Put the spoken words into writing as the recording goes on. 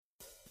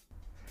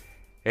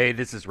Hey,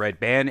 this is Red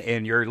Band,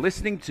 and you're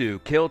listening to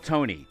Kill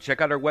Tony. Check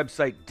out our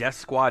website,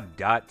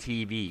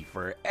 deathsquad.tv,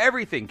 for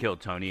everything Kill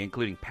Tony,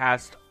 including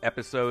past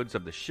episodes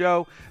of the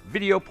show,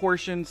 video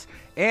portions,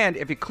 and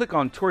if you click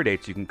on tour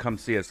dates, you can come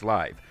see us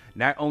live.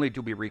 Not only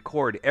do we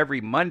record every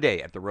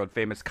Monday at the Road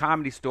Famous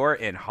Comedy Store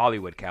in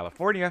Hollywood,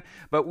 California,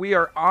 but we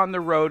are on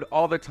the road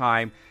all the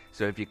time.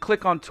 So if you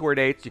click on tour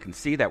dates, you can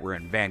see that we're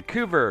in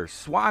Vancouver,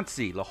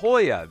 Swansea, La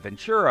Jolla,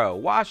 Ventura,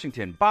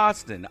 Washington,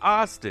 Boston,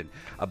 Austin,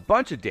 a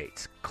bunch of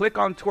dates. Click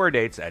on tour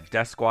dates at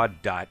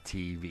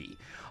deathsquad.tv.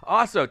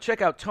 Also,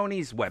 check out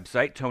Tony's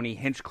website,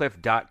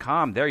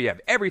 TonyHinchcliffe.com. There you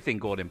have everything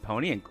Golden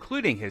Pony,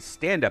 including his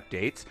stand-up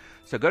dates.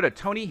 So go to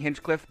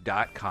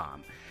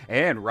TonyHinchcliffe.com.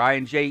 And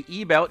Ryan J.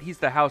 Ebelt, he's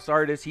the house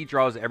artist. He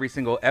draws every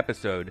single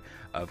episode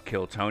of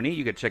Kill Tony.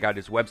 You can check out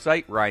his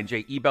website,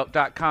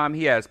 RyanJEbelt.com.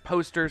 He has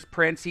posters,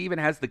 prints. He even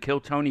has the Kill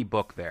Tony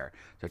book there.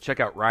 So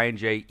check out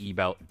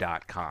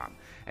RyanJEbelt.com.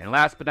 And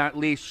last but not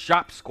least,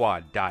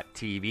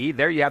 ShopSquad.tv.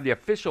 There you have the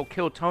official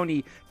Kill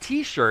Tony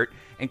t-shirt,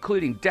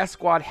 including Death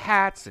Squad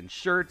hats and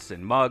shirts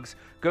and mugs.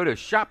 Go to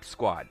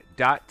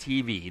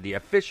ShopSquad.tv, the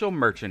official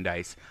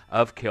merchandise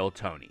of Kill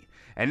Tony.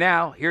 And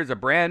now, here's a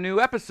brand new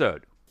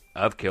episode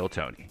of Kill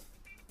Tony.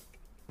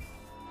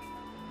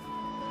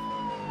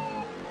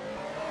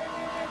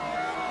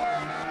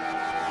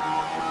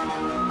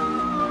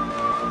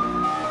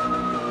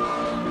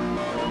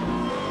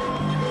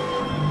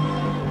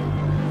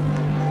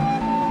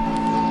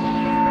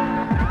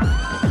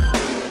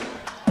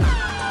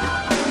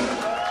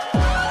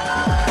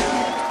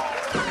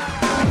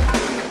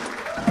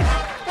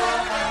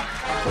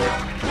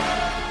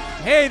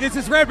 Hey, this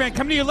is Redman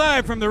coming to you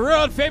live from the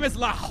world famous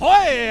La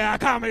Jolla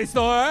Comedy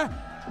Store.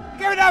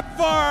 Give it up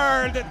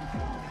for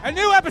a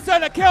new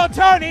episode of Kill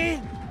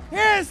Tony.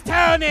 Here's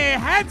Tony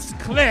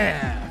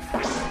Hinchcliffe.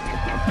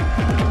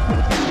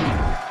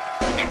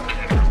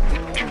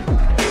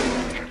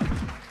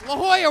 La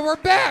Jolla, we're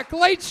back.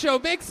 Late show,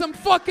 make some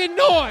fucking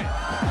noise.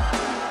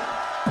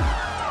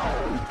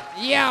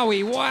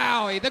 Yowie,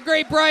 wowie. The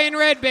great Brian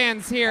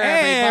Redband's here,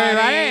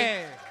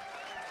 everybody.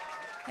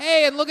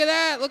 Hey, and look at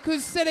that. Look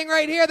who's sitting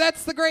right here.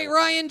 That's the great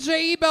Ryan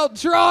J. Ebelt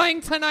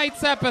drawing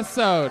tonight's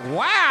episode.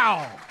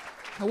 Wow.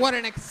 What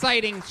an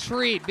exciting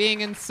treat.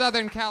 Being in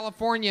Southern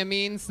California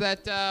means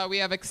that we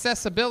have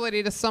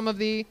accessibility to some of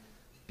the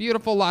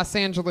beautiful Los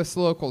Angeles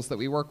locals that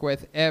we work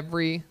with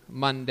every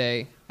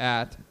Monday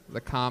at the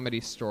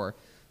Comedy Store.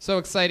 So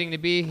exciting to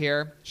be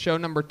here. Show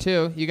number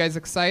 2. You guys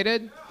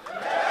excited?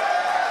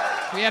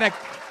 We had an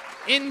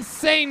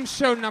insane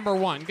show number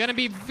 1. Going to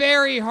be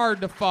very hard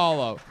to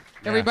follow.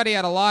 Yeah. Everybody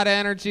had a lot of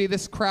energy.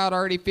 This crowd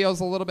already feels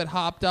a little bit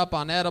hopped up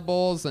on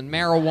edibles and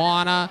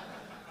marijuana.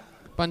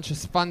 Bunch of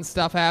fun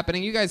stuff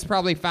happening. You guys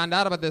probably found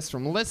out about this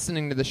from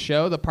listening to the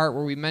show, the part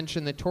where we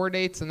mentioned the tour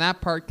dates, and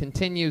that part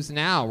continues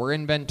now. We're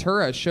in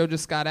Ventura. A show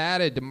just got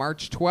added to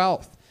March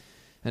 12th.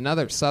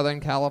 Another Southern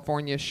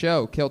California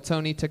show, Kill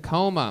Tony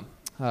Tacoma,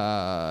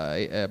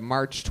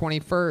 March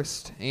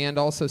 21st, and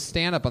also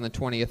stand-up on the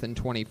 20th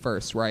and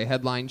 21st, where I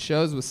headline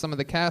shows with some of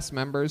the cast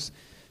members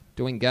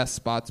doing guest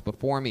spots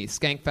before me.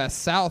 Skankfest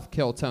South,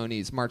 Kill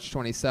Tony's, March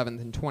 27th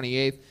and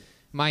 28th.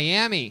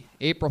 Miami,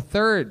 April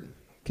 3rd,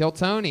 Kill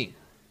Tony.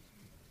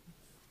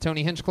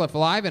 Tony Hinchcliffe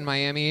Live in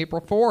Miami,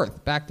 April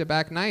 4th.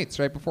 Back-to-back nights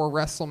right before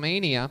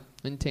WrestleMania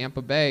in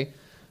Tampa Bay,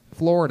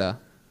 Florida.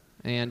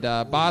 And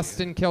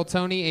Boston, Kill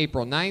Tony,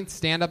 April 9th.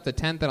 Stand-up the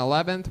 10th and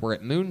 11th. We're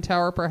at Moon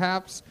Tower,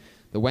 perhaps,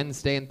 the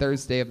Wednesday and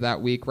Thursday of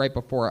that week, right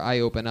before I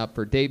open up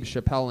for Dave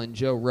Chappelle and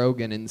Joe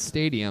Rogan in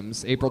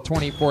stadiums, April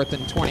 24th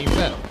and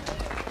 25th.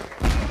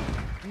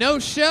 No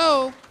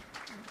show,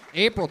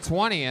 April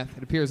 20th.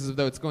 It appears as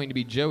though it's going to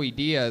be Joey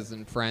Diaz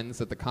and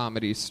friends at the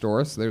Comedy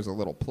Store, so there's a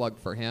little plug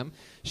for him.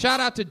 Shout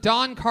out to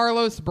Don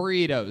Carlos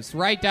Burritos,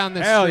 right down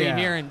the street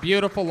here in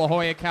beautiful La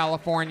Jolla,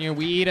 California.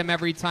 We eat them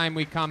every time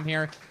we come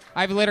here.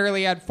 I've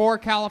literally had 4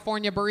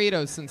 California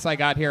burritos since I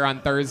got here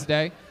on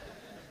Thursday.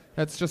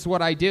 That's just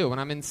what I do. When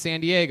I'm in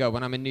San Diego,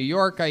 when I'm in New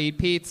York, I eat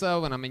pizza.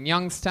 When I'm in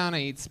Youngstown,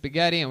 I eat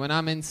spaghetti. And when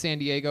I'm in San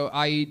Diego,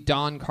 I eat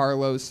Don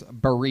Carlos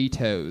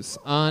burritos.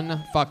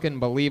 Unfucking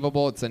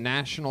believable. It's a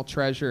national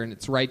treasure, and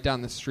it's right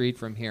down the street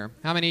from here.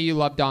 How many of you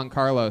love Don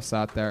Carlos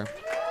out there?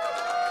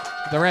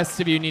 The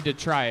rest of you need to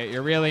try it.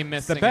 You're really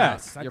missing the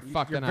best. out. You're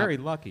fucking up. You're very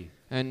lucky.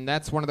 And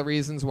that's one of the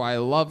reasons why I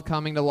love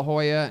coming to La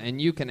Jolla, and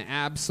you can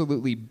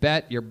absolutely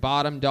bet your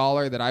bottom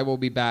dollar that I will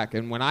be back.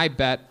 And when I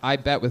bet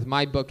with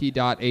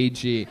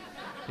mybookie.ag.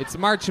 It's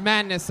March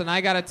Madness, and I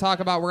got to talk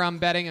about where I'm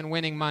betting and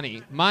winning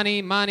money.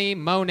 Money, Monet,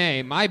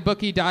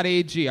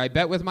 mybookie.ag. I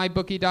bet with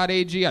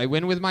mybookie.ag. I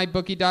win with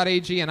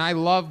mybookie.ag, and I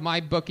love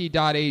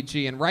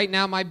mybookie.ag. And right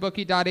now,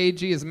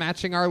 mybookie.ag is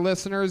matching our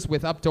listeners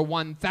with up to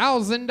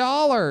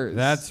 $1,000.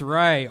 That's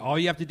right. All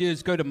you have to do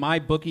is go to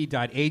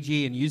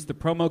mybookie.ag and use the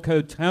promo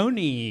code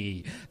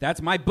Tony. That's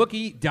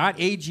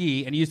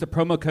mybookie.ag and use the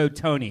promo code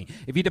Tony.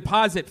 If you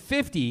deposit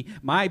 $50,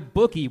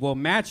 MyBookie will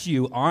match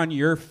you on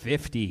your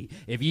 $50.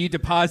 If you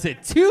deposit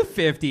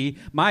 $250,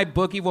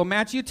 MyBookie will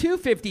match you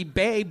 $250,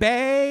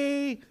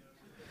 baby.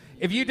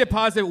 If you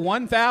deposit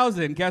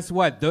 $1,000, guess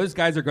what? Those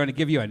guys are going to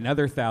give you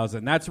another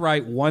 $1,000. That's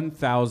right,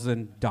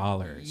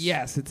 $1,000.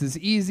 Yes, it's as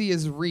easy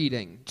as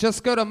reading.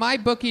 Just go to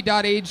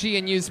mybookie.ag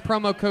and use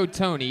promo code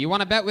Tony. You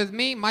want to bet with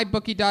me?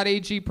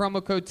 Mybookie.ag,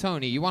 promo code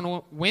Tony. You want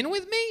to win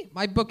with me?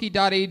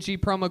 Mybookie.ag,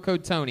 promo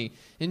code Tony.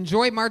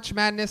 Enjoy March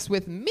Madness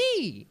with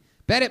me.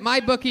 Bet at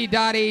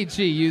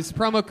mybookie.ag. Use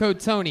promo code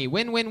Tony.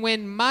 Win, win,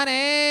 win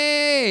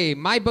money.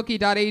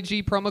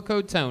 Mybookie.ag, promo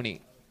code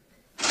Tony.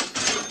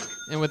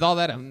 And with all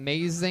that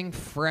amazing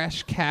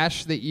fresh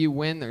cash that you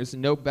win, there's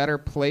no better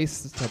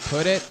place to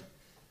put it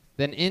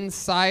than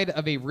inside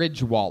of a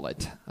Ridge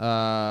wallet. We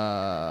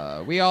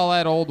all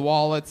had old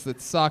wallets that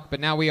suck, but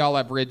now we all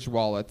have Ridge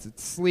wallets.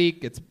 It's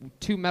sleek. It's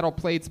 2 metal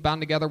plates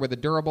bound together with a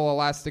durable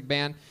elastic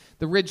band.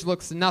 The Ridge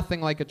looks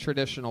nothing like a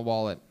traditional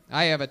wallet.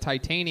 I have a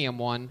titanium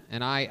one,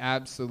 and I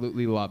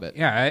absolutely love it.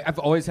 Yeah, I've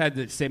always had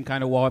the same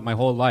kind of wallet my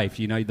whole life.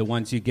 You know, the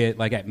ones you get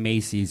like at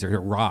Macy's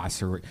or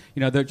Ross, or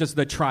they're just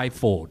the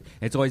trifold.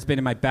 It's always been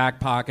in my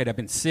back pocket. I've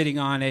been sitting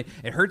on it.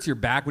 It hurts your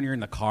back when you're in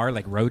the car,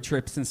 like road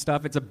trips and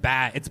stuff. It's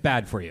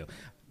bad for you.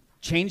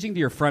 Changing to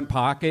your front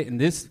pocket, and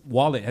this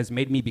wallet has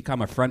made me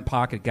become a front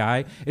pocket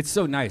guy. It's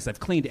so nice. I've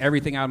cleaned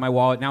everything out of my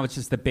wallet. Now it's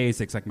just the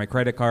basics, like my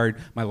credit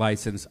card, my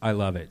license. I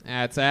love it.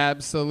 That's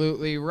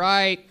absolutely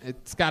right.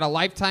 It's got a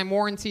lifetime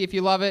warranty if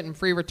you love it and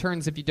free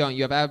returns if you don't.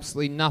 You have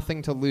absolutely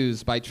nothing to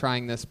lose by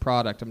trying this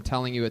product. I'm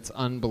telling you, it's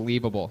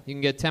unbelievable. You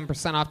can get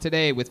 10% off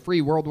today with free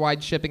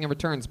worldwide shipping and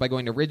returns by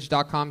going to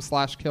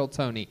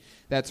ridge.com/killtony.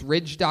 That's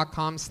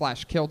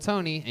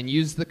ridge.com/killtony and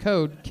use the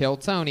code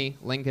KILLTONY,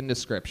 link in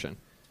description.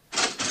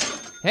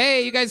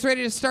 Hey, you guys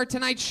ready to start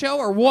tonight's show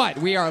or what?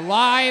 We are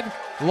live,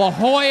 La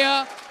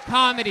Jolla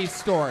Comedy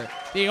Store,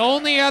 the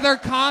only other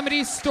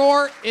comedy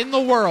store in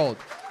the world.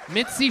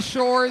 Mitzi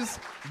Shore's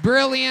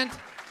brilliant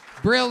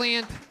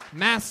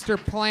master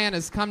plan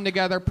has come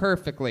together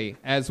perfectly,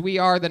 as we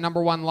are the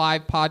 #1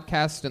 live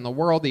podcast in the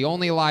world, the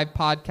only live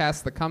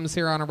podcast that comes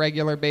here on a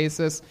regular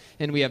basis,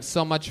 and we have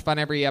so much fun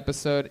every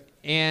episode.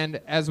 And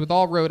as with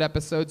all road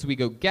episodes, we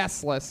go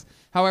guestless.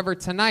 However,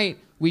 tonight,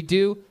 we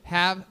do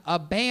have a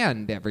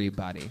band,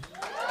 everybody.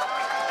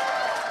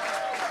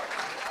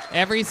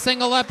 Every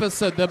single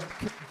episode, the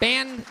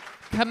band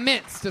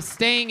commits to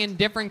staying in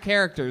different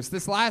characters.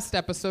 This last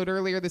episode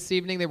earlier this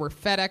evening, they were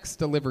FedEx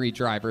delivery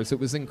drivers. It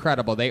was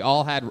incredible. They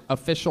all had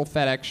official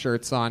FedEx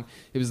shirts on.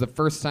 It was the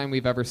first time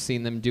we've ever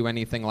seen them do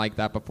anything like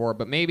that before.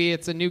 But maybe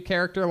it's a new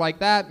character like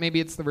that.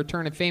 Maybe it's the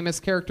return of famous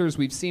characters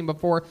we've seen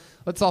before.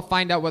 Let's all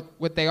find out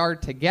what they are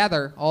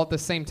together all at the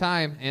same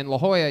time. And La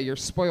Jolla, you're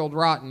spoiled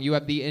rotten. You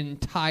have the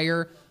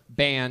entire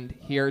band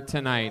here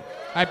tonight.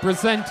 I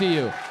present to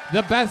you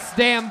the best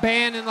damn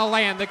band in the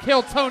land, the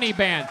Kill Tony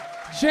Band.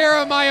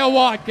 Jeremiah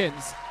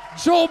Watkins,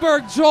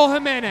 Joelberg Joel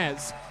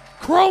Jimenez,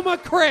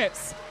 Chroma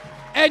Chris,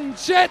 and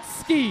Jet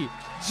Ski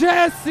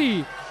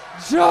Jesse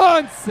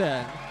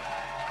Johnson.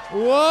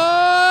 Whoa!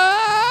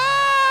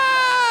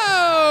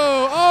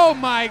 Oh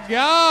my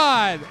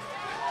God!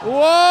 Whoa!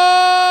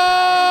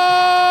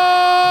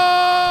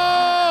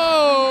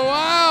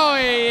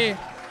 Wowie!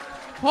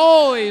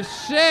 Holy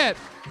shit!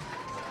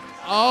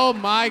 Oh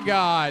my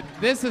God!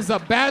 This is a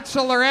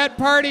bachelorette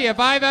party if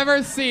I've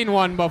ever seen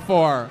one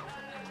before.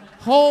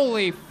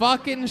 Holy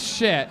fucking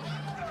shit.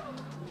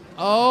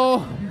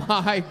 Oh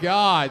my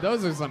God.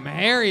 Those are some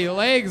hairy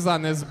legs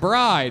on this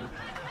bride.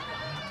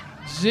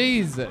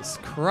 Jesus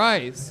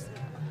Christ.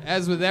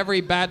 As with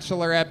every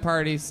bachelorette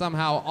party,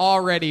 somehow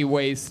already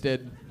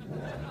wasted.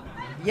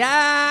 Yeah.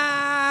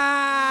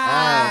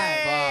 Oh,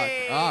 fuck.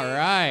 All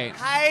right.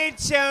 Hi,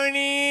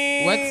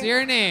 Tony. What's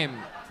your name?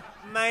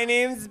 My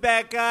name's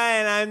Becca,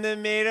 and I'm the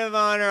maid of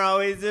honor,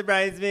 always the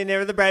bridesmaid,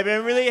 never the bride, but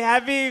I'm really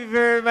happy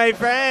for my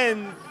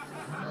friends.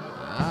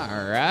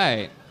 All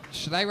right.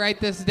 Should I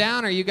write this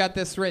down, or you got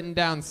this written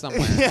down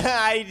somewhere?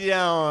 I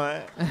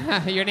don't.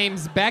 Your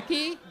name's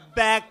Becky?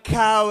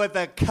 Becca with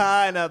a K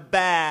and a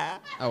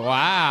ba. Oh,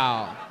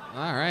 wow.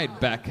 All right,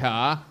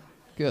 Becca.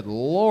 Good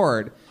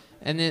Lord.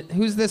 And then,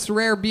 who's this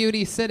rare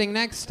beauty sitting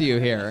next to you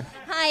here?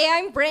 Hi,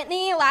 I'm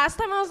Brittany. Last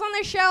time I was on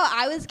the show,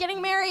 I was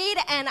getting married,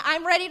 and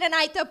I'm ready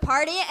tonight to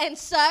party and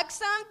suck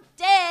some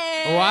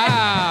dick.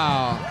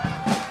 Wow.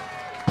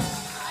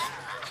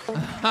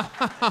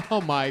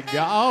 Oh my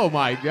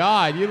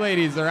God, you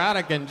ladies are out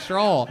of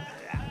control.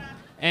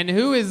 And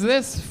who is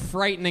this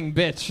frightening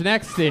bitch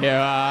next to you?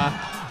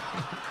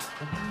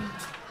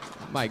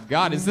 My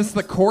God, is this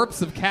the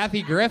corpse of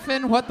Kathy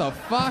Griffin? What the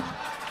fuck?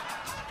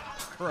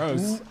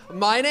 Gross.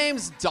 My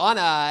name's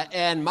Donna,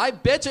 and my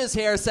bitches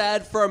here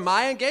said for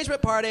my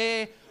engagement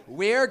party,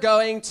 we're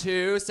going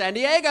to San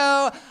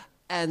Diego.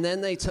 And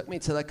then they took me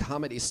to the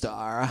Comedy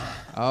Store.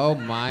 Oh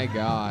my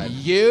God.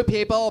 You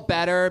people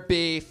better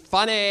be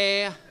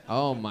funny.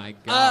 Oh my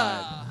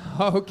God.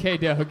 Okay,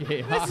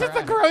 dokie. This is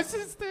the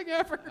grossest thing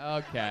ever.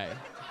 Okay.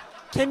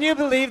 Can you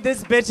believe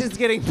this bitch is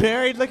getting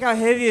married? Look how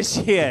hideous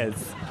she is.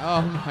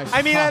 Oh my God.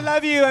 I mean, I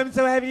love you. I'm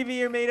so happy to be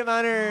your maid of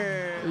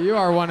honor. You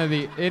are one of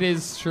the... It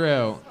is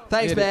true.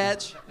 Thanks,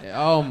 bitch.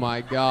 Oh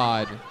my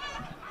God.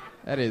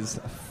 That is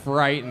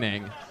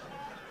frightening.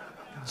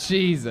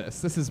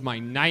 Jesus, this is my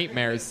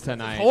nightmares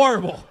tonight.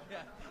 Horrible.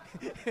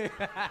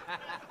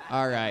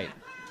 All right.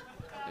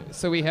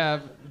 So we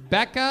have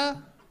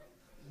Becca,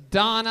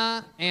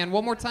 Donna, and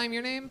one more time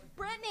your name?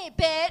 Brittany,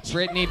 bitch.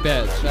 Brittany,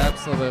 bitch.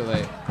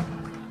 Absolutely.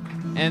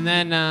 And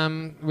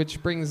then,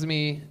 which brings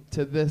me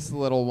to this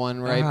little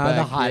one right back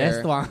the hottest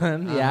here.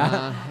 one,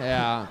 yeah.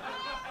 Yeah.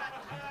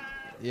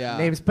 Yeah.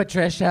 Name's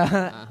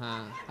Patricia.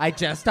 I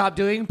just stopped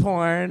doing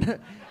porn.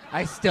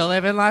 I still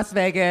live in Las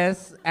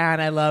Vegas,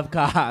 and I love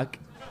cock.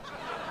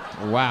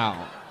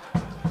 Wow.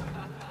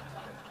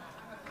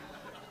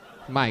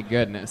 My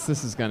goodness,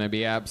 this is going to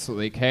be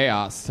absolutely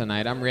chaos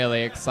tonight. I'm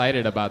really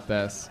excited about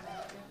this.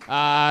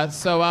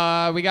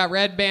 So we got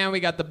Red Band, we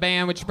got the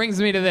band, which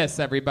brings me to this,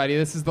 everybody.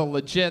 This is the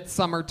legit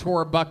summer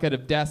tour Bucket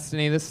of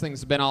Destiny. This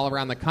thing's been all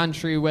around the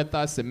country with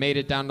us. It made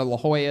it down to La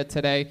Jolla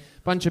today. A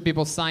bunch of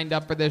people signed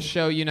up for this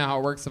show. You know how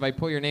it works. If I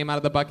pull your name out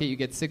of the bucket, you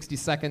get 60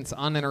 seconds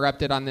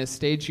uninterrupted on this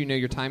stage. You know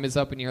your time is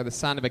up when you hear the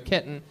sound of a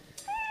kitten.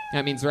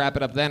 That means wrap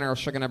it up then, or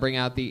else you're going to bring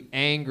out the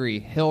angry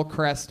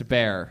Hillcrest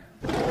Bear.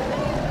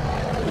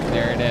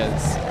 There it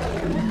is.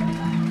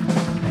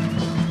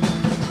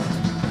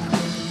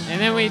 And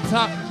then we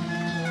talk.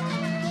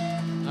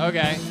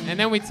 Okay. And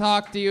then we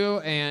talk to you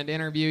and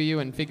interview you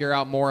and figure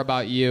out more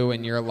about you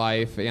and your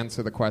life,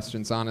 answer the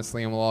questions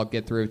honestly, and we'll all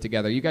get through it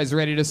together. You guys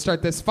ready to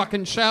start this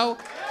fucking show?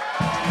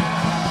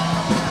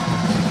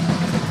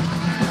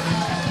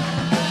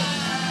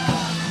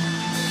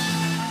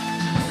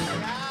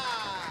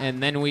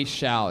 And then we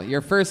shall.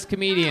 Your first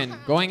comedian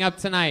going up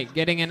tonight,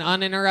 getting an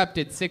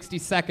uninterrupted 60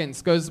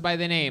 seconds, goes by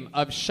the name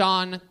of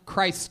Sean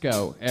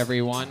Kreisco,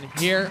 everyone.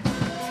 Here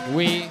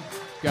we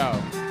go.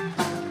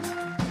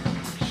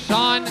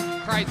 Sean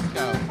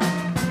Kreisco.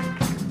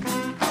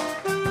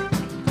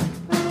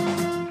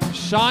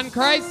 Sean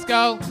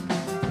Kreisco.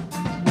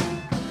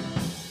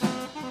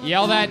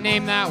 Yell that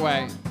name that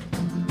way.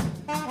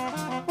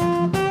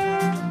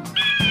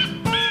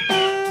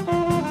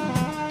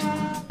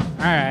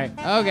 All right.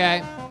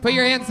 Okay. Put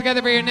your hands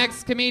together for your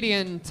next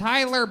comedian,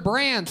 Tyler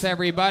Brandt,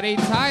 everybody.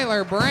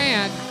 Tyler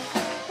Brandt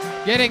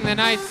getting the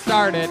night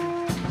started.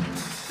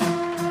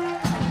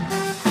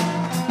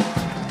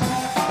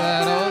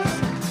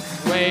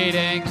 Settles,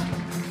 waiting,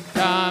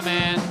 come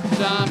and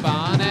jump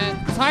on it.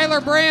 Tyler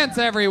Brandt,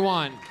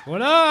 everyone.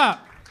 What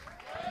up?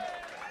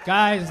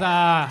 Guys,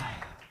 I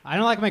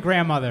don't like my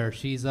grandmother.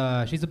 She's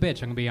a bitch, I'm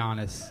going to be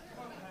honest.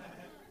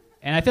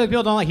 And I feel like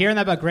people don't like hearing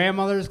that about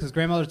grandmothers, because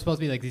grandmothers are supposed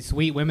to be like these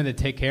sweet women that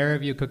take care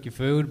of you, cook your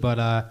food,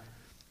 but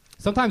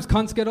sometimes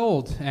cunts get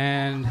old,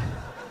 and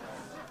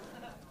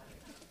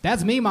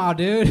that's me, ma,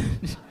 dude.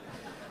 It's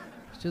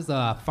just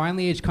a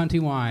finely aged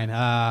cunty wine.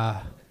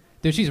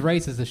 Dude, she's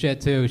racist as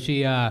shit, too.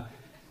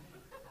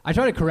 I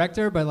try to correct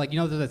her, but like, you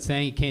know there's that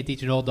saying, you can't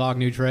teach an old dog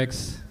new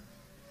tricks?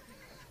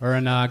 Or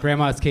in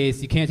grandma's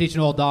case, you can't teach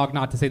an old dog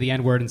not to say the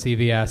N-word in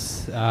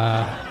CVS.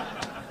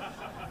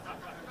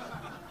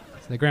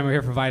 The grandma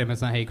here for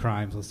vitamins, not hate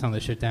crimes. Let's tone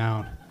this shit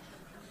down.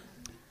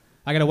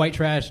 I got a white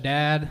trash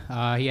dad.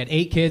 He had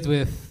 8 kids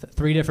with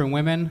 3 different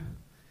women.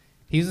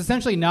 He's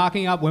essentially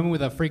knocking up women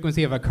with the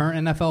frequency of a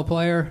current NFL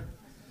player,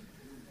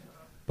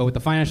 but with the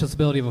financial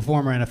stability of a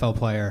former NFL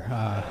player.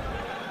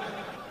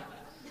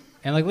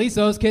 And like, at least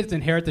those kids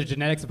inherit the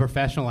genetics of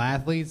professional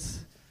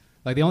athletes.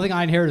 Like, the only thing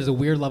I inherit is a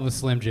weird love of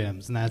Slim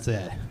Jims, and that's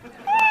it.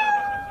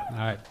 All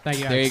right, thank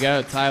you guys. There you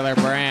go, Tyler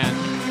Brandt.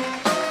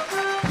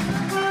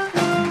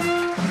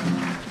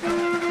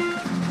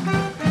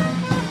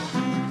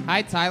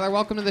 Hi, Tyler.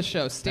 Welcome to the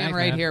show. Stand Thanks,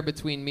 right man. here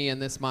between me and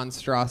this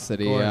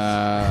monstrosity Of course.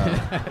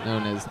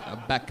 known as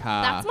Becca.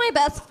 That's my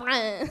best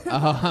friend.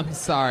 Oh, I'm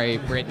sorry,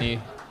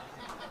 Brittany.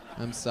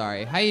 I'm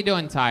sorry. How you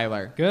doing,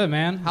 Tyler? Good,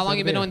 man. How long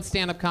you been doing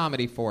stand-up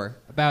comedy for?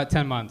 About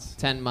 10 months.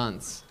 10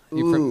 months.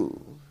 You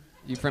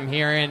from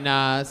here in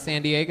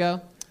San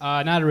Diego?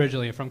 Not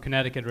originally. I'm from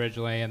Connecticut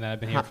originally, and then I've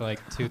been here for like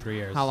 2-3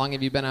 years. How long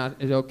have you been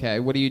out? Okay.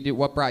 What do you do?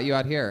 What brought you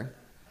out here?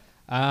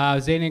 I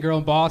was dating a girl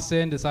in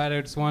Boston, decided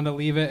I just wanted to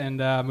leave it, and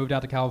moved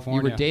out to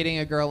California. You were dating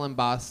a girl in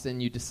Boston.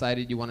 You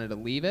decided you wanted to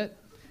leave it?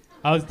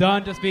 I was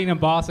done just being in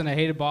Boston. I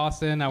hated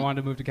Boston. I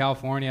wanted to move to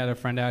California. I had a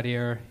friend out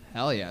here.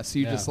 Hell yeah. So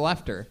you just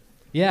left her.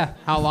 Yeah.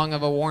 How long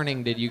of a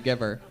warning did you give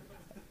her?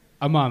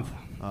 A month.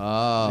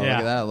 Oh, Yeah. look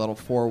at that. A little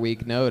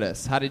 4-week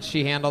notice. How did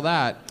she handle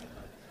that?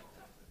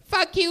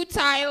 Fuck you,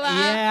 Tyler.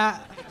 Yeah.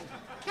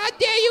 How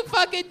dare you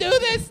fucking do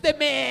this to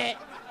me?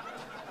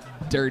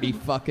 Dirty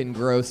fucking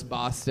gross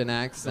Boston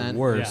accent.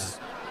 Worse.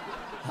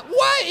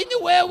 What in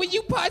the world would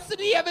you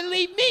possibly ever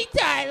leave me,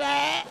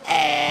 Tyler?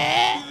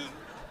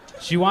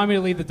 She wanted me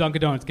to leave the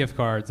Dunkin' Donuts gift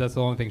cards. That's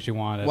the only thing she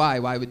wanted. Why?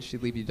 Why would she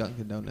leave you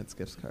Dunkin' Donuts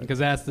gift cards? Because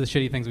that's the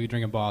shitty things we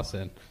drink in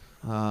Boston.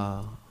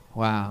 Oh,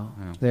 wow.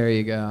 Yeah. There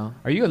you go.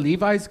 Are you a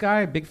Levi's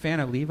guy? A big fan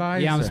of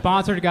Levi's? Yeah, I'm Or-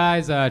 sponsored,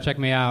 guys. Check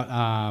me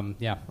out.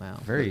 Yeah. Wow.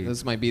 Very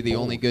This might be the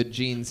only good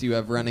genes you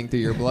have running through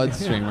your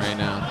bloodstream right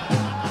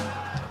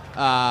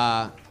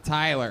now.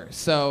 Tyler,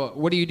 so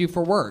what do you do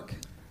for work?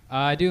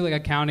 I do like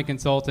accounting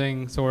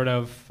consulting, sort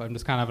of. I'm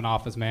just kind of an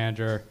office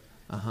manager.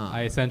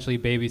 I essentially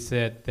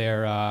babysit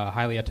their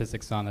highly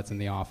autistic son that's in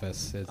the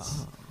office.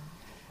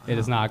 It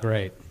is not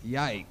great.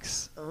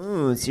 Yikes.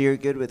 Oh, so you're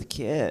good with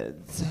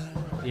kids.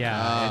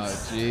 Yeah.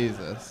 Oh,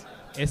 Jesus.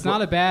 It's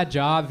not a bad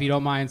job if you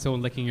don't mind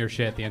someone licking your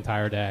shit the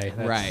entire day.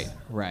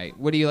 Right.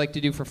 What do you like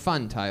to do for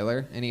fun,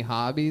 Tyler? Any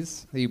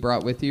hobbies that you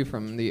brought with you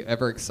from the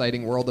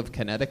ever-exciting world of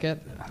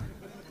Connecticut?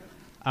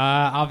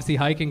 Obviously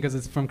hiking because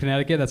it's from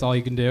Connecticut. That's all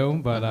you can do.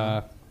 But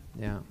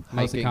Yeah.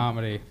 mostly Hiking.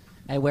 comedy.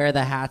 I wear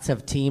the hats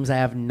of teams I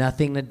have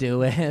nothing to do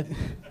with.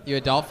 You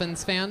a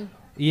Dolphins fan?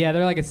 Yeah,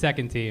 they're like a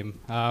second team.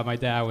 My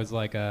dad was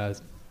like a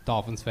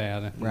Dolphins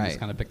fan and Right. just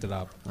kind of picked it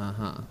up.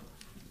 Uh-huh.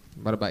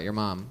 What about your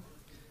mom?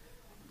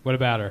 What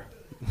about her?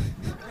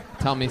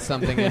 Tell me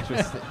something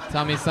interesting.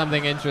 Tell me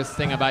something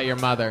interesting about your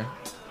mother.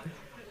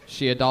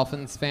 She a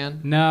Dolphins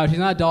fan? No, she's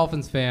not a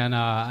Dolphins fan.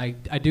 I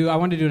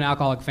wanted to do an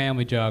alcoholic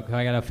family joke.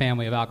 I got a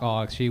family of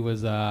alcoholics. She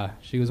was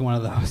one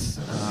of those.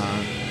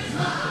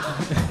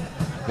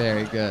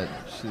 Very good.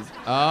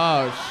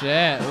 Oh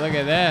shit! Look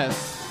at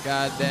this.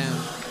 Goddamn.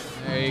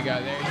 There you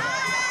go. There you go.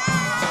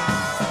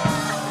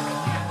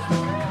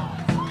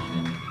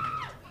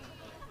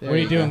 What are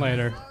you doing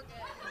later?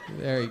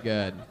 Very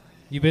good.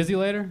 You busy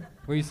later?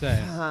 What are you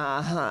saying?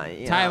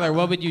 Yeah. Tyler,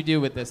 what would you do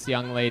with this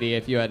young lady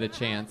if you had a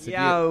chance?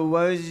 What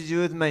would you do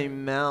with my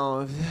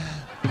mouth?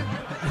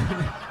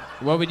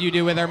 What would you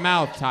do with her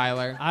mouth,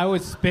 Tyler? I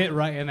would spit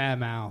right in that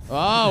mouth.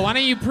 Oh, why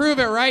don't you prove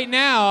it right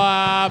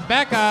now,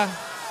 Becca?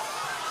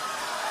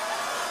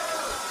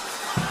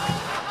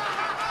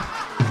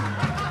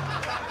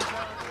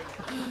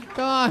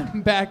 Come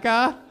on,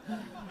 Becca.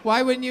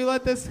 Why wouldn't you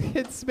let this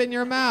kid spit in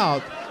your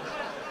mouth?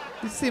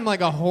 You seem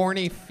like a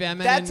horny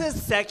feminine. That's a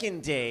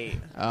second date.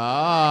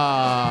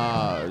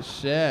 Oh,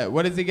 shit.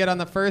 What does he get on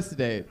the first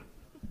date?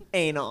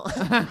 Anal.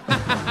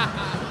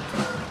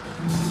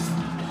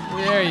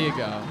 There you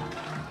go.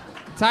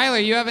 Tyler,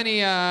 you have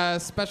any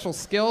special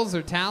skills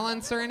or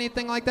talents or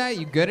anything like that?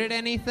 You good at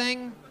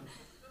anything?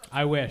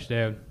 I wish,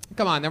 dude.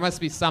 Come on, there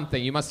must be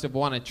something. You must have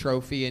won a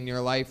trophy in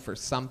your life for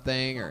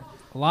something, or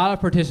A lot of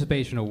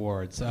participation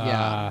awards.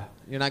 yeah.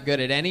 You're not good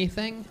at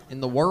anything in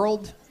the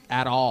world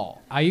at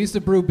all. I used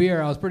to brew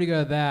beer. I was pretty good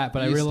at that, but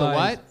You I used to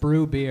realized what?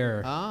 brew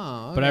beer.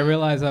 Oh, okay. But I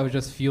realized I was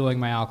just fueling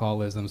my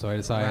alcoholism, so I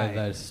decided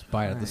Right. to just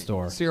buy it at the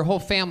store. So your whole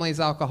family's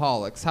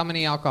alcoholics. How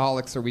many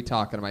alcoholics are we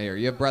talking about here?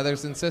 You have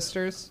brothers and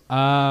sisters?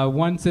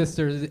 One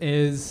sister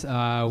is.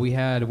 We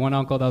had one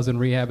uncle that was in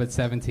rehab at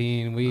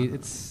 17.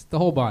 It's the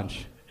whole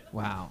bunch.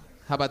 Wow.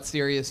 How about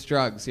serious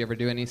drugs? You ever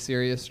do any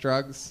serious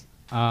drugs?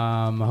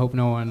 I hope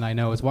no one I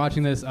know is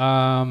watching this.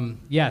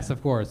 Yes,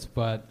 of course,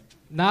 but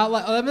not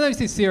like. Let me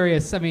say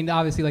serious. I mean,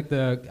 obviously, like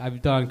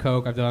I've done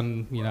coke. I've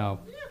done, All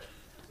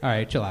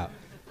right, chill out.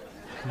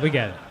 We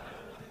get it.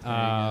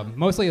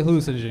 Mostly a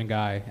hallucinogen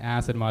guy.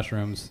 Acid,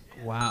 mushrooms.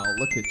 Wow,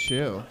 look at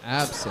you.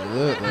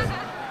 Absolutely.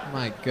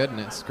 My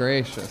goodness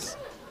gracious.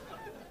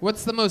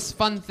 What's the most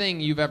fun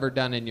thing you've ever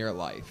done in your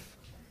life?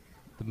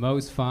 The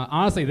most fun.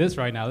 Honestly, this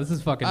right now. This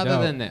is fucking dope.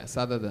 Other than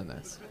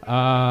this.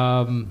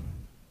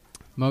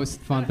 Most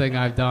fun thing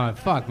I've done.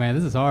 Fuck, man,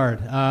 this is hard.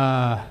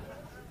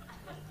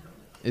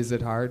 Is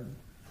it hard?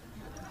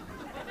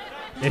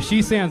 If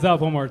she stands up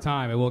one more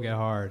time, it will get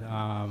hard.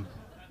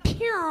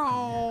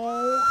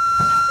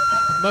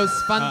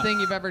 Most fun thing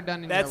you've ever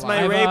done in That's your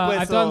my life? rape I've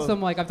whistle.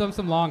 done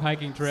some long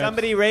hiking trips.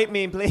 Somebody rape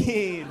me,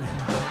 please.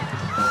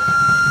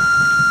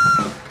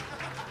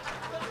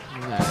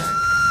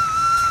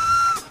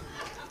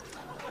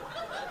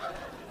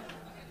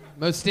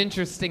 Most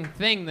interesting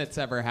thing that's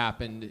ever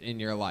happened in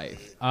your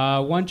life?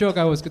 One joke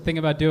I was thinking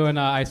about doing.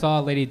 I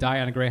saw a lady die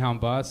on a Greyhound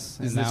bus. Is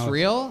and this that was-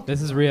 real?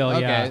 This is real.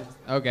 Yeah.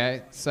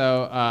 Okay.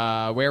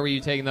 So, where were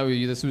you taking that?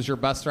 This was your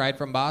bus ride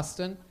from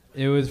Boston?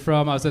 It was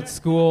from. I was at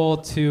school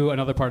to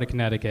another part of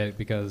Connecticut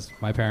because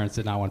my parents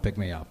did not want to pick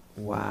me up.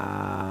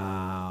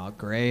 Wow,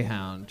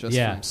 Greyhound, just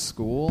Yeah. from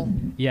school?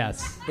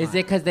 Yes. Is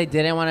it because they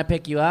didn't want to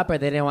pick you up or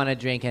they didn't want to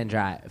drink and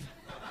drive?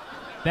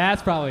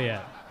 That's probably it.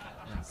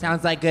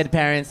 Sounds like good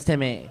parents to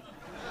me.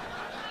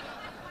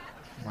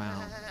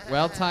 Wow.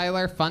 Well,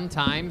 Tyler, fun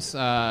times,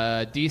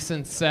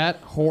 decent set,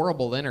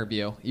 horrible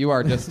interview. You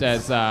are just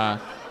as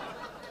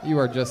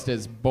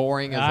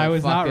boring as I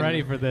was not fucking-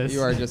 ready for this.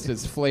 You are just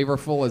as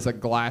flavorful as a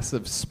glass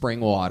of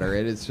spring water.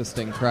 It is just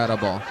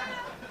incredible.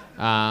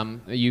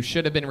 You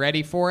should have been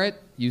ready for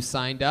it. You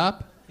signed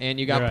up, and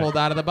you got You're right. pulled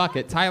out of the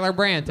bucket. Tyler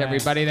Brandt,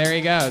 everybody, there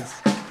he goes.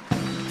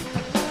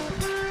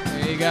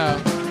 There you go.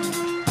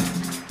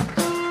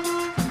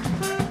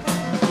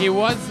 He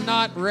was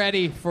not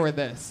ready for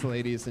this,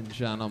 ladies and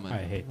gentlemen. I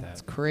hate that.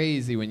 It's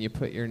crazy when you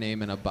put your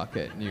name in a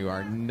bucket and you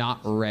are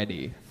not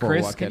ready for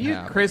Chris, what can could you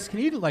happen. Chris, can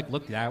you like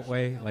look that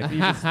way? Like can you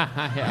just,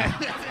 Yeah.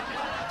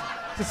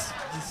 just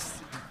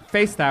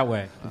face that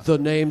way. The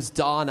name's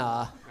Donna.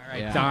 All right,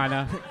 Yeah.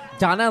 Donna.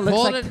 Donna looks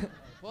Pull, like...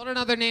 pull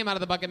another name out of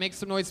the bucket. Make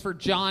some noise for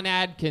John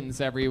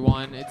Adkins,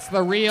 everyone. It's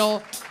the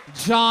real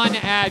John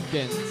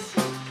Adkins.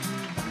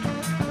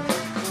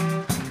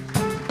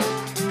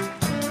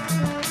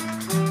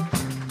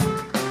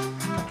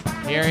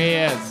 Here he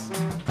is.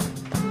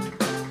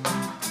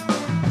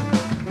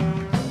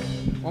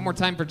 One more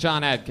time for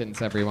John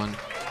Adkins, everyone.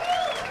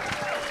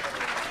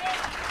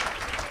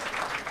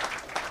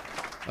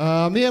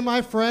 Me and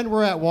my friend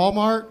were at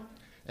Walmart,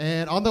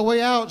 and on the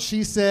way out,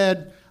 she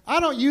said,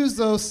 I don't use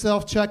those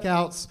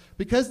self-checkouts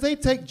because they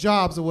take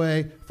jobs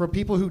away from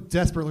people who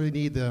desperately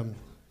need them.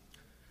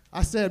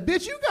 I said,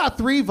 bitch, you got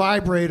 3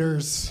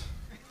 vibrators.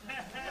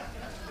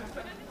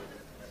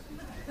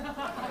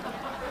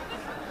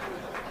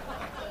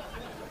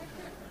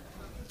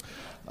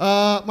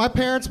 My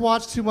parents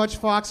watch too much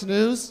Fox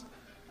News.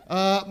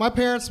 My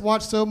parents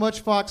watch so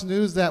much Fox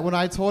News that when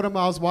I told them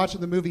I was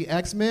watching the movie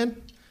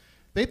X-Men,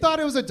 they thought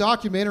it was a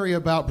documentary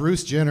about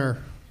Bruce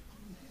Jenner.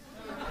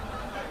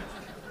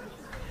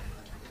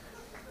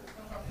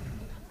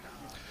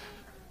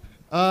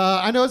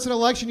 I know it's an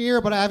election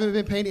year, but I haven't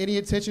been paying any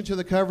attention to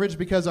the coverage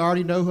because I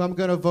already know who I'm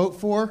going to vote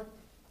for.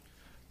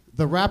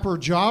 The rapper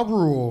Ja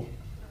Rule.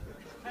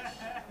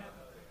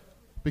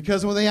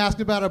 Because when they ask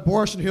about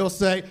abortion, he'll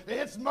say,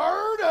 it's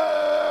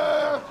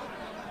murder!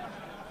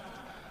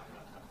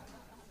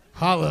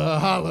 Holla,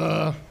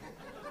 holla.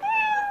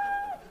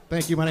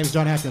 Thank you. My name's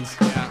John Atkins.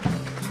 Yeah.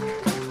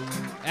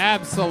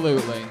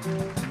 Absolutely.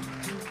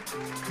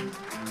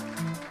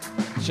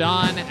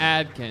 John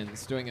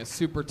Adkins doing a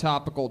super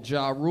topical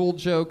Ja Rule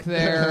joke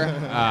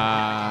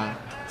there,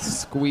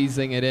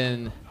 squeezing it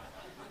in.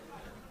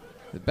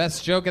 The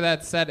best joke of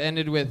that set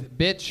ended with,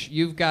 bitch,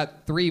 you've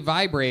got 3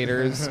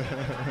 vibrators.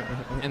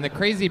 And the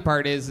crazy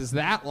part is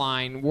that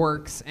line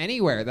works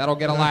anywhere. That'll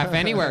get a laugh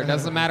anywhere.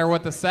 Doesn't matter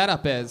what the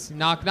setup is.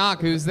 Knock,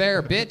 knock, who's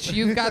there? Bitch,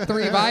 you've got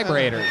 3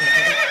 vibrators.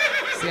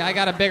 See, I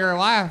got a bigger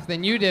laugh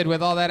than you did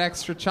with all that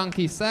extra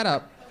chunky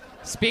setup.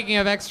 Speaking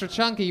of extra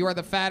chunky, you are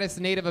the fattest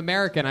Native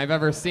American I've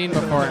ever seen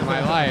before in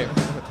my life.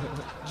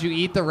 Did you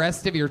eat the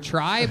rest of your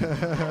tribe?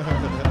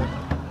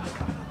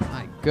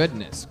 My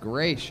goodness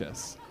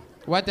gracious.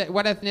 What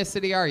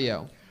ethnicity are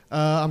you?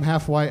 I'm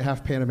half white,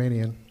 half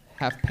Panamanian.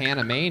 Half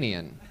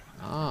Panamanian.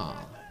 Oh,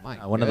 my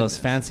goodness. One of those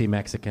fancy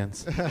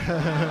Mexicans.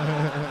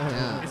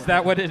 Yeah. Is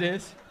that what it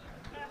is?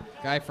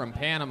 Guy from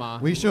Panama.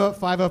 We show up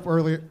 5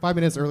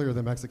 minutes earlier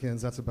than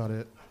Mexicans. That's about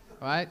it.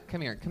 What?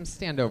 Come here. Come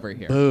stand over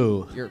here.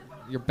 Boo.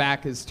 Your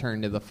back is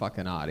turned to the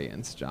fucking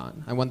audience,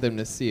 John. I want them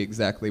to see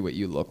exactly what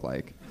you look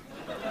like.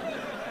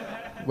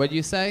 What'd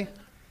you say?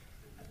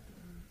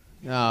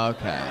 Oh,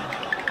 okay.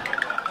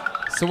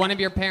 So one of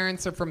your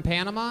parents are from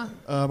Panama?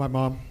 My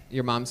mom.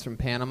 Your mom's from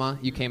Panama?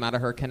 You came out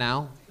of her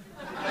canal?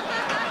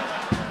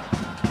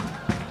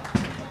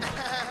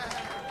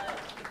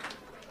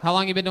 How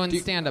long you been doing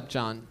stand-up,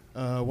 John?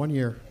 1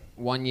 year.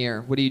 1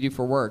 year. What do you do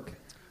for work?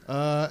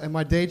 In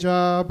my day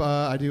job,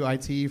 I do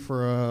IT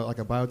for a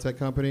biotech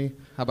company.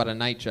 How about a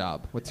night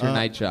job? What's your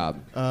night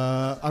job?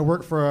 I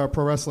work for a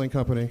pro wrestling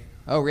company.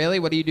 Oh, really?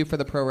 What do you do for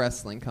the pro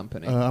wrestling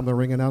company? I'm the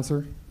ring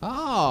announcer.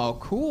 Oh,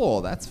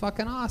 cool. That's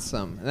fucking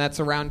awesome. And that's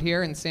around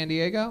here in San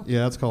Diego?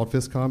 Yeah, it's called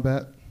Fist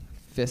Combat.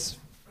 Fist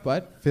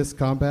what? Fist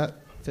Combat.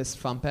 Fist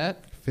Fumpet?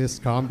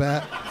 Fist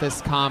Combat.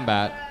 Fist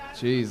Combat.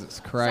 Jesus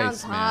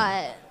Christ, Sounds man.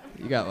 hot.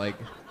 You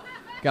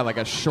got like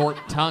a short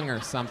tongue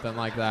or something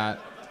like that.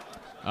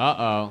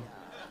 Uh-oh.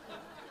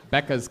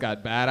 Becca's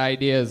got bad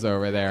ideas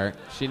over there.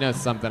 She knows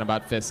something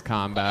about fist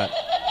combat.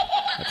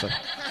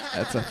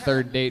 That's a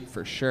third date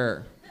for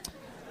sure.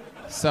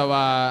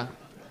 So,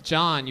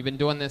 John, you've been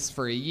doing this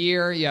for a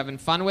year. You having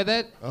fun with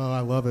it? Oh, I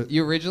love it.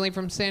 You originally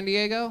from San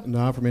Diego? No,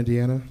 I'm from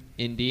Indiana.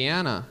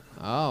 Indiana.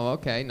 Oh,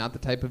 okay. Not the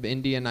type of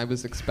Indian I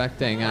was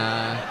expecting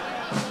at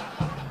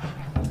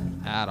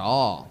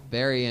all.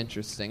 Very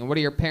interesting. And what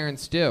do your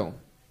parents do?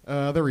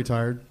 They're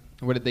retired.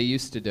 What did they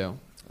used to do?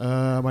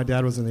 My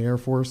dad was in the Air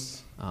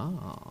Force. Oh.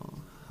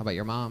 How about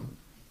your mom?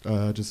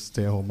 Just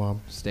stay-at-home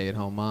mom.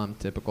 Stay-at-home mom.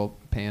 Typical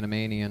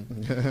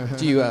Panamanian.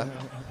 Do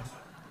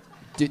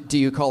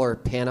you call her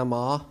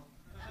Panama?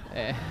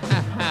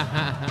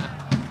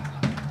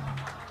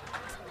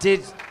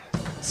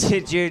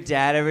 Did your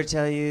dad ever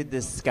tell you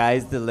the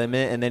sky's the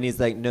limit? And then he's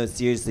like, no,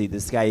 seriously,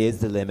 the sky is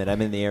the limit.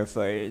 I'm in the Air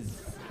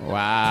Force.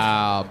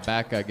 Wow.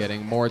 Becca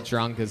getting more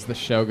drunk as the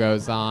show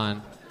goes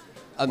on.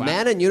 A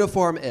man in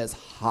uniform is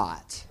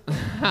hot.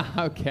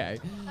 Okay.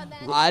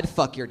 I'd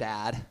fuck your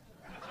dad.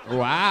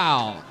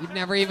 Wow. You've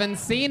never even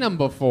seen him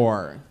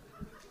before.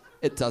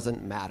 It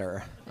doesn't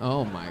matter.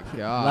 Oh, my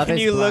God. When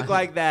you look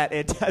like that,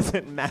 it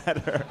doesn't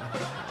matter.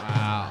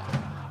 Wow.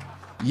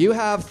 You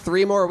have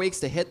 3 more weeks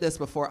to hit this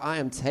before I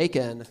am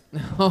taken.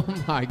 Oh,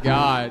 my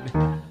God.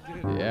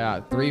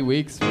 Yeah, 3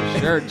 weeks for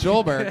sure.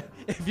 Joelberg.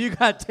 If you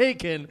got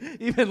taken,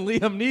 even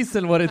Liam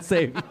Neeson wouldn't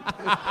save you.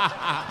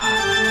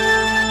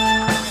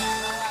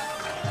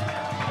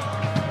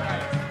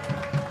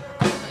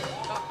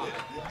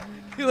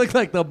 You look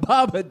like the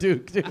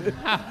Babadook, dude.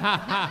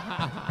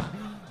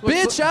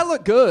 Bitch, I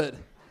look good.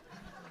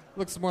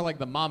 Looks more like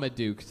the Mama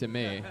Duke to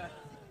me.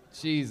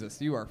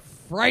 Jesus, you are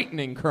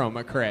frightening,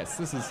 Chroma Chris.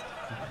 This is...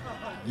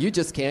 You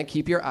just can't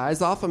keep your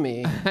eyes off of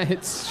me.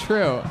 It's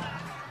true.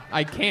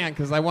 I can't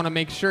because I want to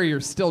make sure you're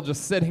still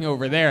just sitting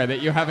over there,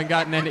 that you haven't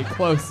gotten any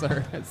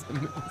closer as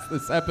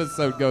this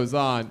episode goes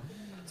on.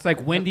 It's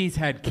like Wendy's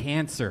had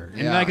cancer.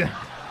 And Yeah. like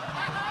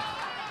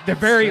the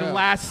very true.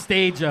 last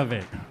stage of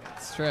it.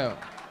 It's true.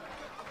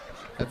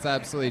 That's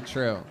absolutely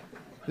true.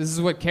 This is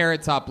what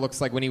Carrot Top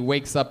looks like when he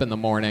wakes up in the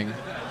morning.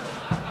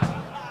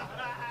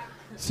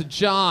 So,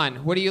 John,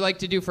 what do you like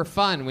to do for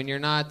fun when you're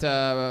not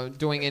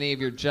doing any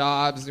of your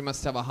jobs? You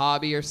must have a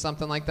hobby or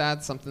something like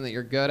that, something that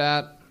you're good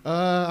at.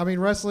 I mean,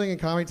 wrestling and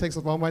comedy takes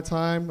up all my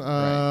time.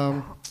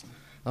 Right.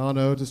 I don't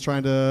know, just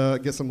trying to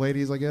get some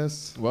ladies, I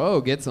guess.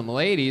 Whoa, get some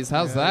ladies.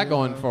 How's that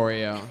going for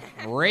you?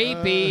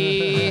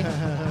 Rapey.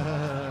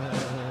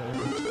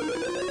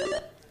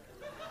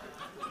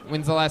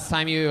 When's the last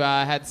time you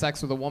had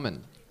sex with a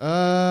woman?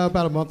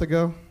 About a month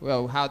ago.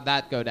 Well, how'd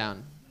that go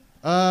down?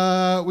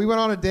 We went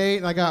on a date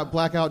and I got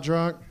blackout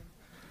drunk.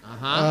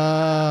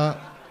 But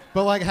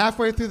like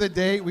halfway through the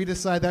date, we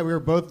decided that we were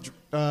both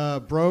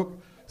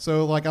broke.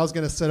 So like I was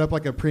gonna set up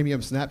like a premium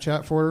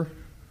Snapchat for her.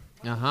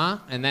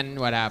 And then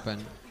what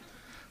happened?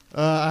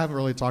 I haven't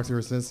really talked to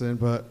her since then,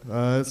 but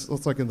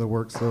it's like in the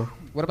works. So.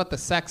 What about the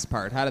sex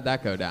part? How did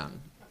that go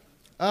down?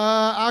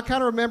 I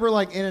kind of remember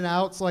like in and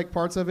outs, like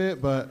parts of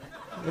it, but.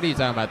 What are you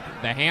talking about?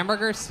 The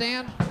hamburger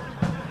stand?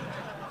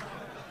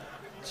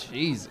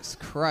 Jesus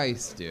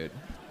Christ, dude.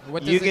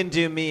 You can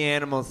do me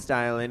animal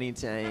style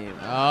anytime.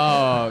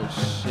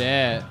 Oh,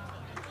 shit.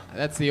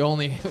 That's the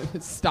only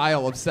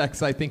style of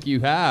sex I think you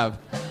have.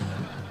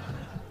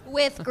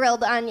 With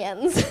grilled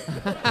onions.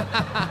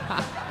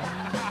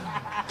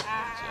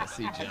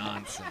 Jesse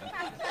Johnson.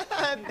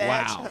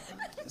 Wow.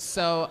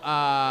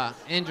 So,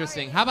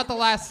 interesting. How about the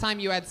last time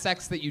you had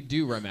sex that you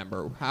do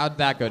remember? How'd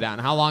that go down?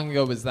 How long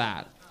ago was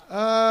that?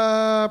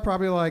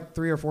 Probably like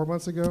 3 or 4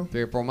 months ago.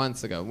 3 or 4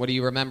 months ago. What do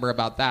you remember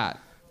about that?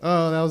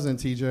 Oh, that was in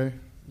TJ.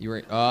 You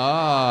were.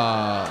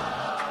 Oh.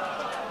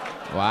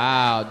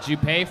 Wow. Did you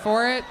pay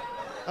for it?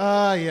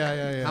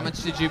 Yeah. How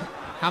much did you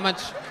pay?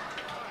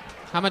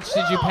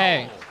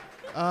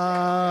 Like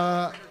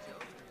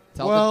 $200.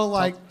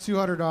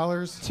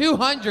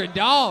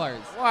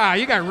 $200. Wow,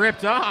 you got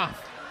ripped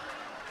off.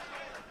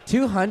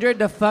 $200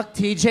 to fuck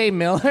TJ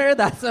Miller?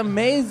 That's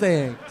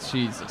amazing.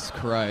 Jesus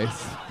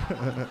Christ.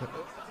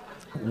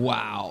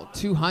 Wow,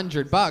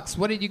 $200.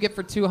 What did you get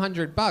for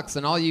 $200?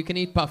 An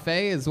all-you-can-eat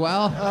buffet as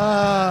well?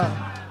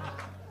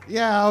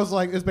 Yeah, I was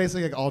like, it's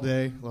basically like all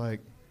day, like.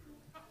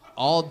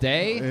 All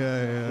day?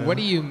 Yeah. What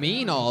do you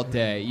mean all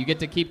day? You get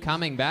to keep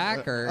coming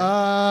back, or?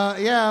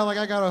 Yeah, like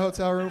I got a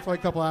hotel room for like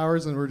a couple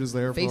hours, and we're just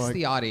there Face for like.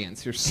 the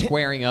audience. You're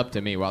squaring up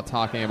to me while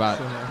talking about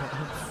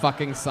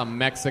fucking some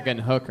Mexican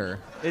hooker.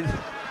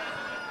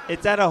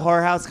 It's at a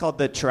whorehouse called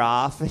The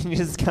Trough, and you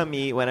just come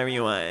eat whenever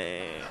you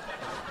want.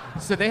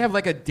 So they have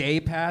like a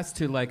day pass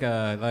to like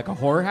a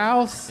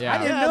whorehouse? Yeah. I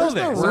didn't know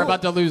this. We're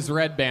about to lose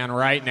Red Band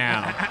right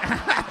now.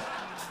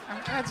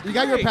 That's You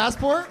got your great.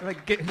 passport?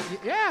 Like,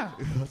 yeah.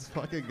 Let's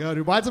fucking go,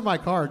 dude. Mine's in my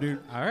car, dude.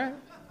 All right.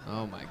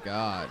 Oh my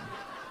God.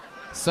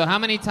 So how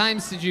many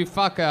times did you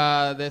fuck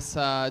this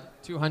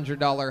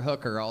 $200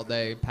 hooker all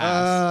day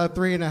pass?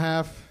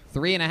 3.5.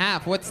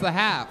 3.5. What's the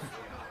half?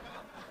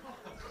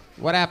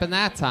 What happened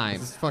that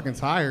time? Just fucking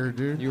tired,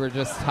 dude. You were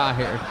just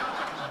tired.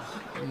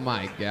 Oh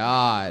my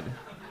God.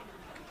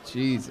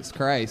 Jesus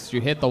Christ.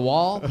 You hit the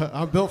wall?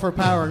 I'm built for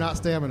power, not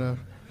stamina.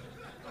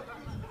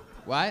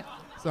 What?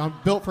 So I'm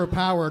built for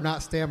power,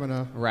 not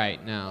stamina.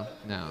 Right. No.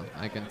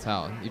 I can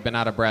tell. You've been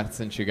out of breath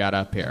since you got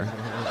up here.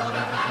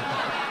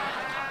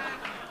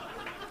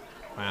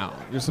 Wow.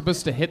 You're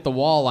supposed to hit the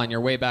wall on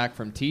your way back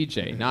from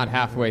TJ, not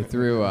halfway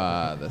through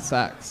the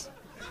sex.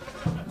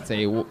 It's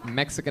a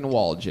Mexican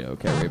wall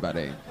joke,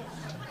 everybody.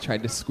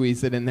 Tried to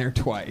squeeze it in there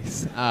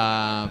twice.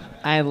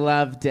 I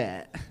loved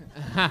it.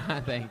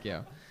 Thank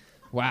you.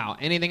 Wow.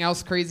 Anything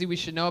else crazy we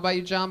should know about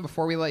you, John,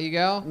 before we let you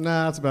go?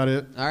 Nah, that's about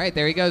it. All right,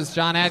 there he goes.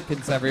 John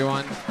Adkins,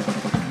 everyone.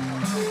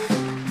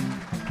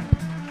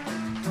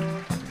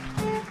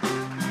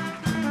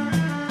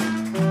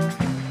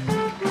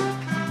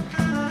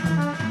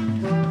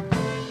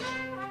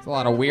 There's a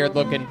lot of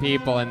weird-looking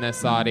people in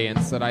this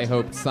audience that I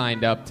hoped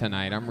signed up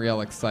tonight. I'm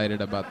real excited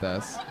about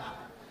this.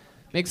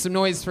 Make some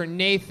noise for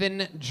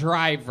Nathan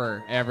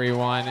Driver,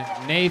 everyone.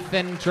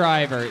 Nathan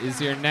Driver is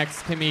your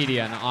next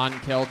comedian on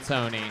Kill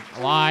Tony,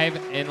 live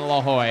in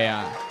La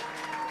Jolla.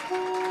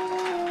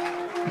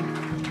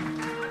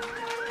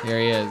 Here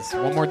he is.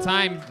 One more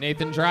time,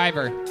 Nathan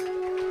Driver.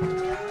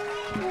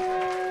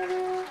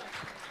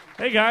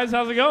 Hey guys,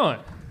 how's it going?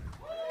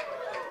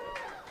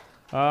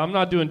 I'm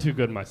not doing too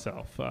good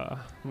myself. I'm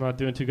not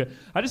doing too good.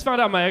 I just found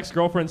out my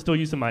ex-girlfriend's still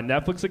using my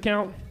Netflix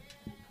account.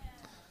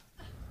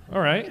 All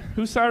right,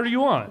 whose side are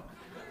you on?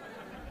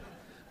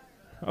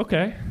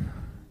 Okay.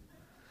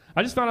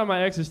 I just found out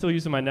my ex is still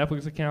using my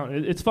Netflix account.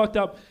 It's fucked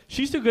up.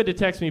 She's too good to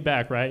text me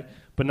back, right?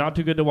 But not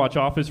too good to watch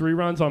Office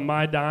reruns on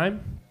my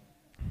dime.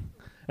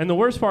 And the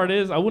worst part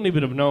is, I wouldn't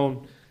even have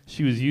known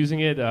she was using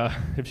it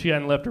if she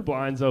hadn't left her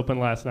blinds open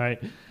last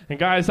night. And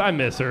guys, I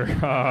miss her.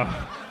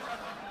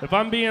 If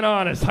I'm being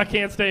honest, I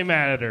can't stay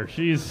mad at her.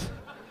 She's...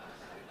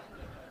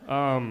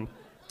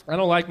 I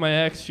don't like my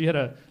ex. She had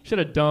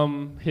a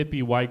dumb,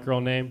 hippie white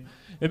girl name.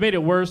 It made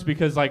it worse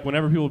because, like,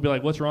 whenever people would be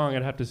like, what's wrong?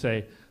 I'd have to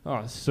say,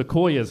 oh,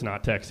 Sequoia's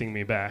not texting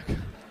me back.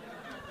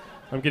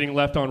 I'm getting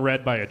left on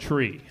red by a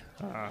tree.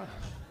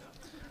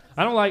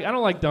 I don't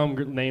like dumb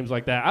names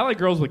like that. I like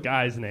girls with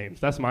guys' names.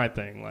 That's my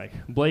thing. Like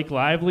Blake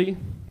Lively,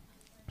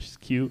 she's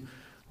cute.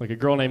 Like a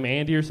girl named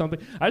Andy or something.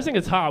 I just think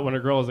it's hot when a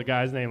girl has a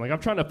guy's name. Like I'm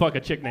trying to fuck a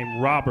chick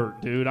named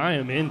Robert, dude. I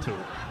am into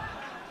it.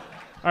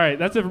 All right,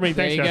 that's it for me.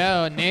 Thanks, guys.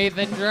 There you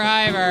go, Nathan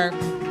Driver.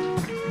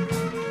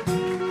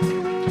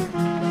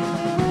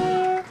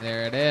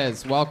 There it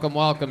is. Welcome,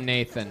 welcome,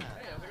 Nathan.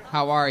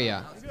 How are you?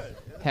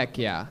 Heck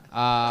yeah.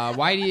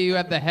 Why do you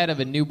have the head of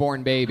a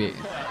newborn baby?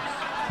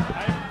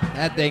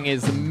 That thing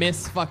is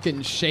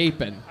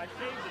mis-fucking-shapen.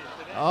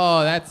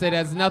 Oh, that's it.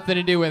 Has nothing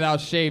to do with how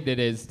shaved it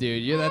is,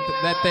 dude.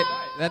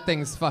 That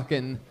thing's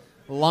fucking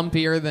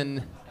lumpier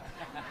than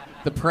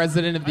the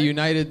President of the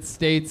United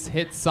States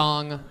hit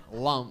song,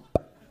 Lump.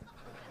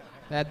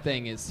 That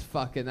thing is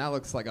fucking, that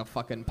looks like a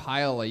fucking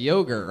pile of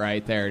yogurt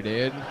right there,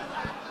 dude.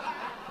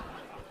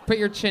 Put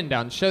your chin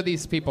down. Show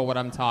these people what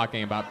I'm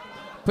talking about.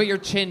 Put your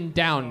chin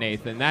down,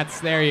 Nathan.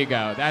 There you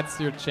go. That's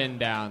your chin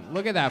down.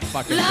 Look at that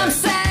fucking thing.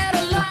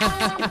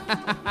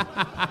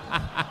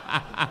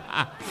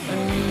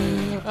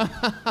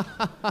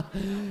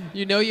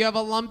 You know you have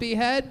a lumpy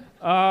head?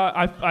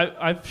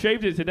 I've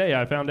shaved it today.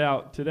 I found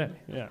out today.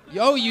 Yeah.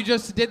 Oh, you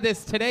just did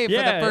this today for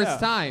the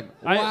first time.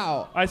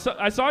 Wow. I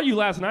saw you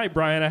last night,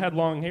 Brian. I had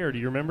long hair. Do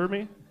you remember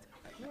me?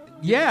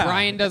 Yeah.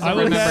 Brian doesn't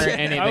remember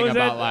anything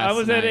about last night. I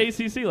was at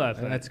ACC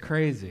last night. That's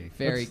crazy.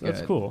 Very good.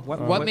 That's cool.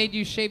 What made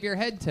you shave your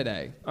head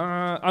today?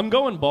 I'm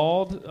going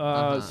bald,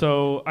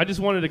 so I just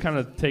wanted to kind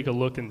of take a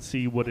look and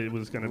see what it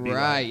was going to be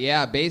Right, like.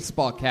 yeah,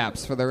 baseball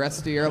caps for the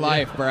rest of your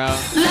life, bro.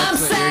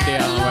 That's what you're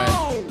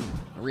dealing with.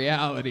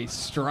 Reality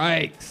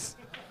strikes.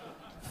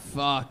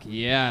 Fuck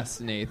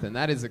yes, Nathan.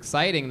 That is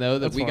exciting, though,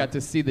 that we got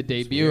to see the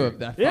debut of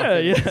that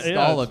fucking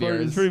skull of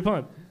yours. It's pretty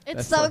fun.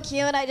 It's so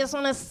cute. I just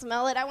want to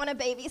smell it. I want a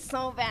baby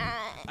so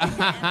bad.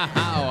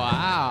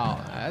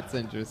 Wow, that's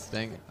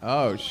interesting.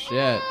 Oh,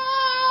 shit.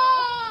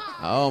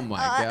 Oh, my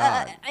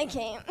God. I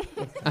can't.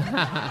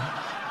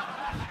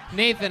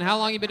 Nathan, how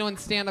long you been doing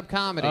stand-up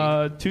comedy?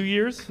 2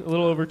 years, a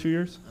little over 2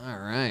 years. All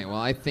right.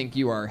 Well, I think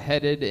you are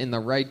headed in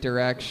the right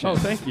direction. Oh,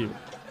 thank you.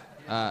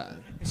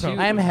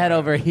 I'm head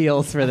over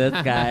heels for this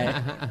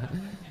guy.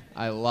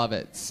 I love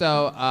it.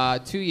 So,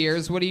 2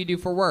 years. What do you do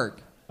for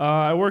work?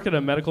 I work at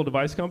a medical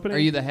device company. Are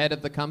you the head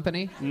of the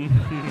company?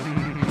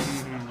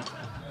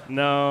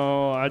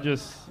 No, I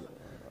just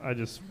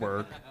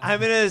work. I'm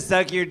gonna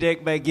suck your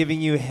dick by giving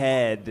you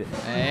head.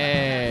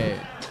 Hey.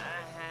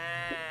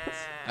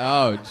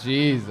 Oh,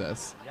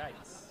 Jesus.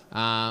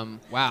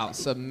 Wow.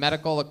 So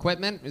medical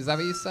equipment, is that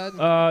what you said?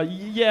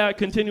 Yeah,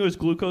 continuous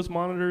glucose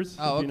monitors.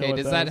 Oh, okay.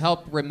 Does that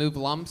help remove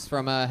lumps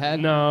from a head?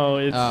 No,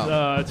 it's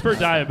for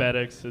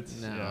diabetics.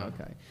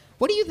 Okay.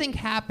 What do you think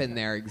happened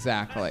there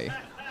exactly?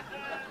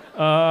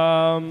 So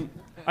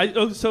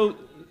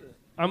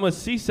I'm a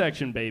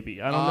C-section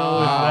baby. I don't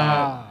know if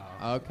that.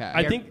 Okay.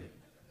 I think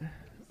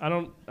I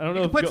don't know.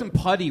 You if put some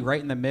putty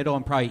right in the middle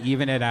and probably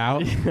even it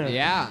out.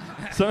 Yeah.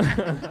 So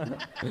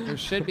there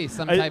should be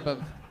some type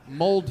of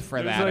mold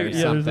for that or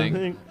there's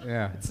something.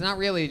 Yeah. It's not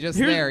really just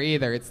there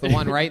either. It's the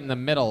one right in the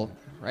middle.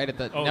 Right at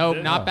the nope,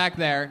 not back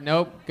there.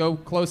 Nope, go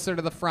closer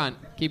to the front.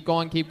 Keep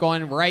going.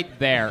 Right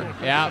there.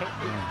 Yep.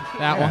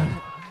 That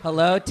one.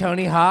 Hello,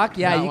 Tony Hawk.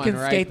 Yeah, That you can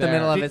one right skate the there.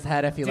 middle of his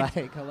head if you like.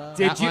 Hello.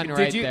 That one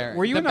right there.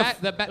 Were you in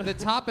the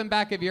top and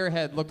back of your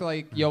head looked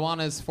like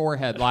Joanna's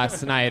forehead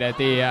last night at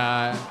the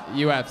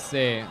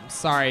UFC. I'm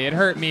sorry, it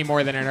hurt me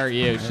more than it hurt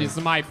you. She's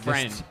my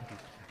friend.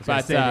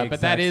 But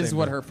that is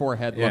what her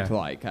forehead looked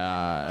like.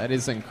 That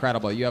is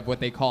incredible. You have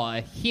what they call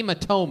a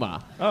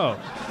hematoma. Oh.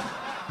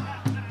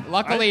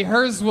 Luckily,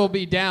 hers will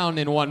be down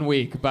in 1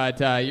 week, but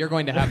you're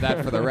going to have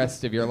that for the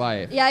rest of your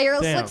life. Yeah,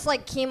 yours looks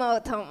like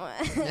chemotoma.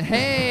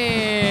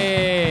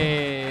 Hey,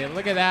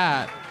 look at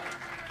that.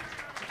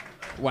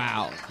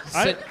 Wow.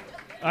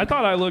 I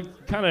thought I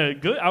looked kind of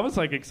good. I was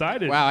like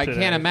excited. Wow, I today.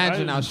 can't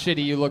imagine how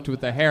shitty you looked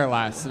with the hair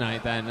last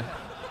night then.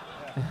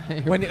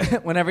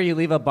 Whenever you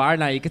leave a bar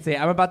now, you could say,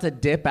 I'm about to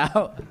dip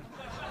out.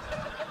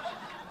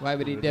 Why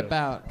would he dip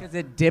out? Because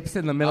it dips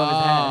in the middle of his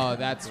head. Oh,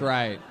 that's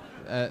right.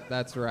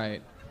 That's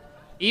right.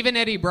 Even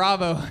Eddie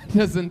Bravo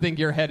doesn't think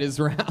your head is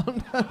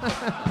round.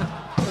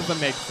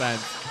 Doesn't make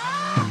sense.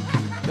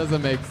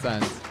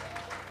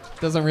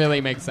 Doesn't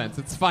really make sense.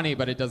 It's funny,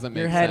 but it doesn't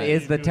make sense. Your head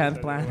is the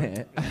 10th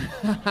planet.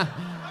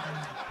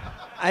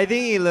 I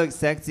think he looks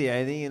sexy.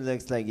 I think he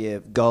looks like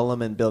if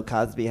Gollum and Bill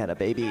Cosby had a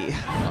baby.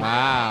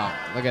 Wow,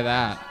 look at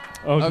that.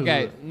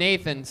 Okay,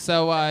 Nathan,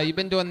 so you've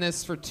been doing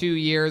this for 2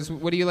 years.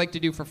 What do you like to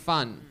do for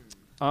fun?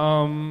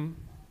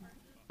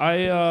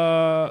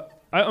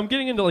 I'm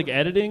getting into like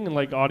editing and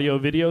like audio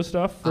video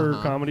stuff for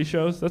comedy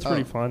shows. That's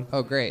pretty fun.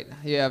 Oh, great.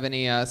 You have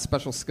any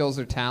special skills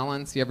or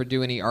talents? You ever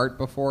do any art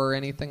before or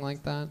anything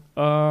like that?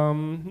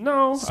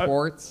 No.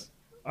 Sports?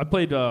 I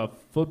played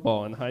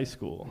football in high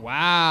school.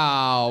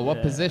 Wow.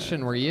 What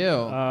position were you?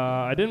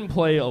 I didn't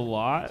play a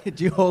lot.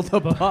 Did you hold the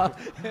ball?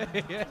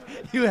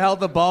 You held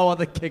the ball while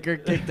the kicker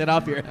kicked it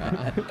off your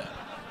head.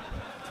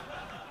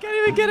 Can't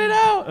even get it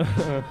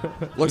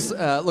out.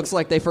 Looks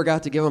like they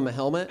forgot to give him a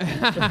helmet.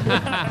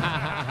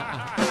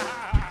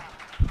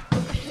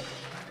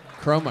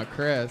 Chroma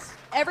Chris.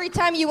 Every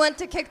time you went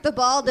to kick the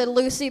ball, did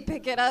Lucy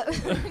pick it up?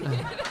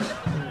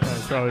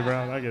 Charlie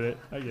Brown. I get it.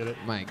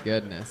 My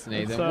goodness,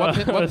 Nathan.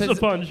 It's a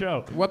fun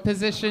show. What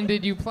position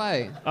did you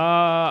play?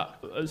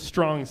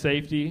 Strong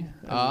safety.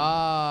 Oh,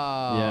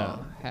 yeah.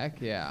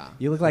 Heck yeah.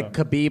 You look like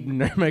Khabib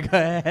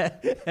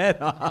Nurmagomedov.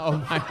 Oh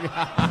my God.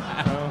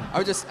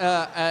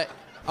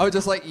 I would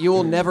just like you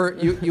will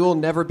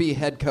never be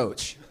head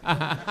coach.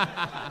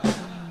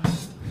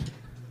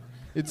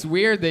 It's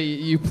weird that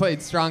you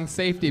played strong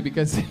safety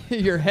because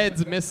your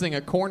head's missing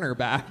a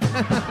cornerback.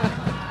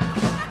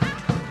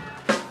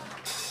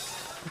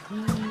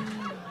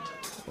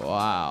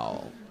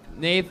 Wow.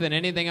 Nathan,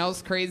 anything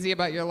else crazy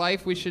about your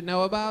life we should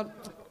know about?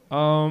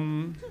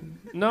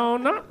 No,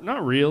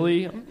 not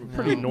really. I'm a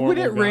pretty normal When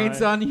it guy.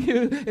 rains on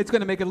you, it's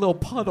going to make a little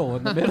puddle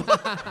in the middle.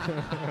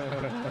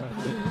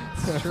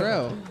 It's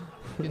true.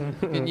 You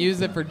can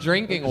use it for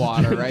drinking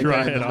water right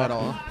Dry there in it the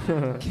off.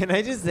 middle. Can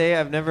I just say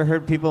I've never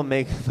heard people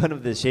make fun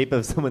of the shape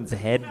of someone's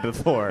head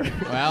before.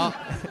 Well,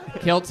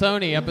 Kill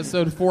Tony,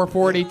 episode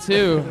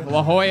 442,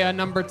 La Jolla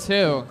number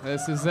 2.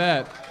 This is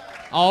it.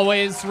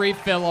 Always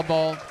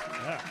refillable.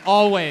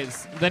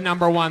 Always the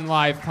number 1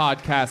 live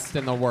podcast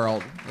in the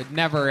world. It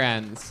never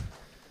ends.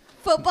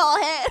 Football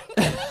head.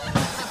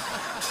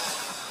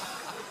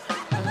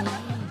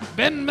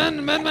 Ben.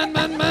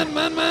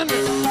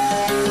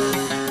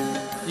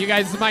 You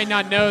guys might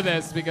not know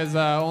this because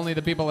only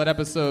the people at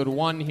episode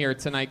 1 here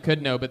tonight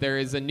could know, but there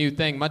is a new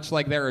thing. Much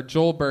like there are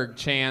Joelberg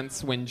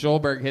chants when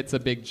Joelberg hits a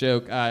big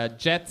joke,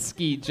 Jet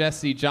Ski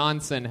Jesse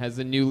Johnson has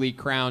a newly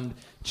crowned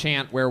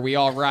chant where we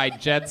all ride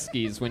jet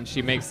skis when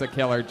she makes a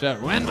killer joke.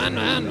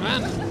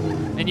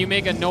 And you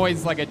make a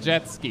noise like a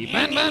jet ski.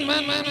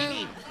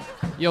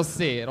 You'll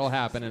see. It'll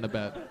happen in a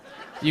bit.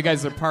 You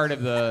guys are part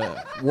of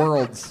the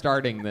world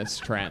starting this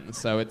trend,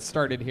 so it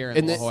started here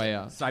in La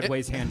Jolla.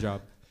 Sideways hand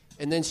job.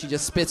 And then she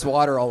just spits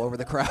water all over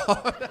the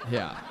crowd.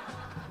 Yeah,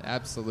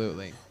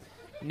 absolutely.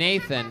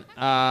 Nathan,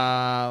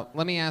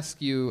 let me ask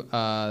you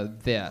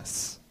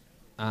this.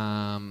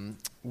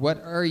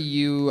 What are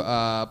you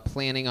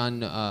planning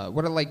on,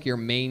 what are like your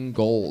main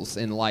goals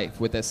in life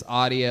with this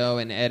audio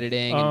and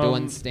editing and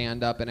doing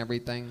stand-up and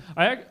everything?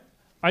 I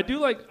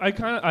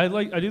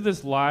do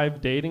this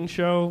live dating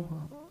show.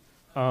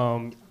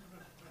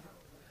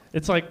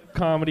 It's like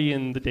comedy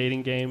in the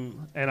dating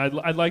game, and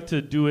I'd like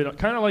to do it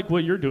kind of like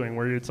what you're doing,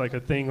 where it's like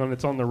a thing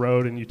it's on the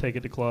road and you take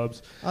it to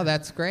clubs. Oh,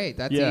 that's great.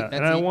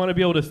 I want to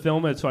be able to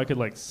film it so I could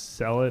like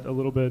sell it a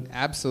little bit.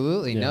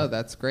 Absolutely. Yeah. No,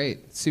 that's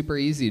great. Super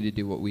easy to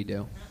do what we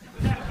do.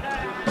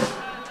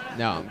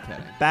 No, I'm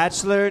kidding.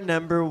 Bachelor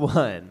number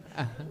 1.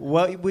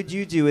 What would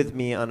you do with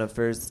me on a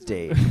first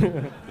date?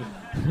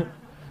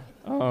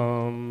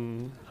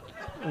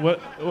 What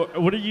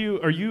are you?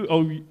 Are you?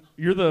 Oh,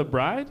 you're the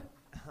bride?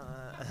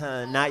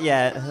 Not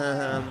yet.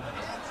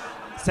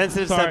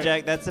 Sensitive Sorry.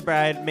 subject. That's the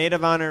bride. Maid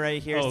of honor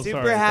right here. Oh,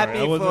 Super sorry. happy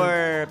I wasn't-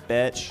 for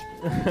bitch.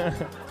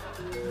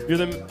 You're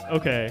the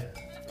okay.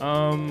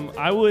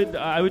 I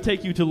would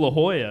take you to La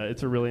Jolla.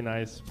 It's a really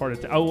nice part of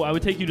town. I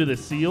would take you to the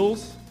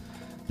seals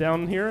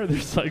down here.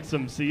 There's like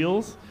some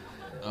seals.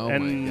 Oh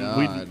and my God.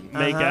 we'd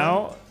make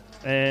out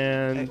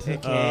and Okay.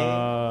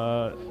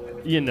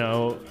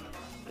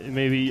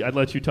 maybe I'd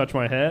let you touch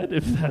my head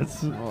if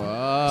that's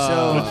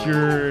Whoa. what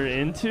you're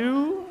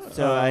into.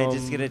 So I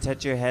just gonna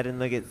touch your head and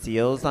look at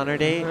seals on our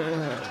date?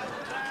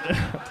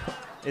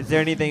 Is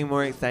there anything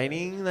more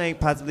exciting, like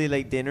possibly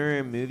like dinner or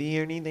a movie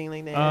or anything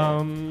like that?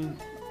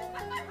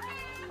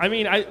 I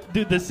mean,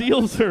 the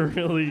seals are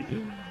really.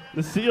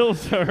 The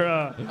seals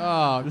are.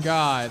 Oh,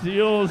 God.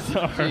 Seals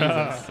are.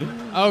 Jesus.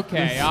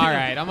 Okay, all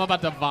right. I'm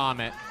about to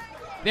vomit.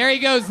 There he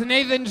goes,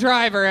 Nathan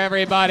Driver,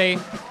 everybody.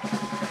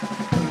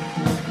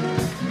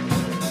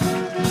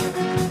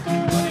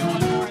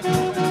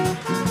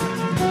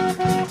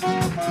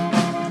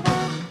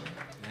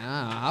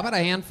 How about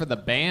a hand for the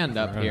band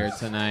up here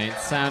tonight?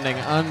 Sounding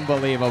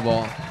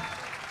unbelievable.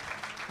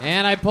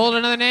 And I pulled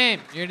another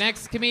name. Your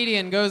next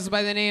comedian goes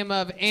by the name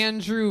of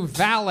Andrew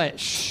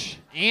Valish.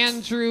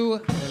 Andrew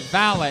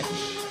Valish.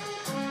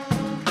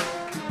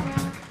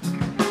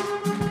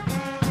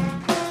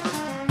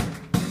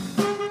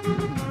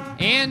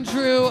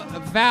 Andrew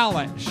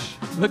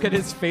Valish. Look at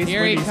his face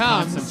Here when he he's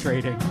comes.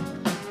 concentrating.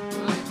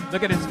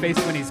 Look at his face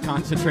when he's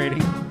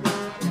concentrating.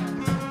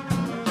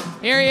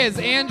 Here he is,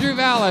 Andrew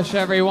Valish,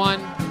 everyone.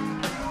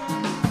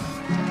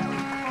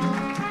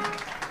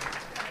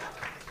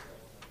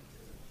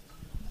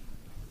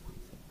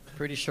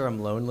 Pretty sure I'm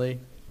lonely.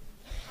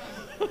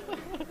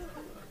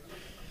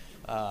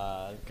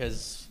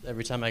 Because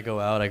every time I go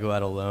out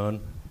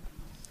alone.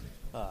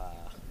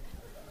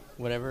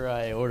 Whenever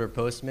I order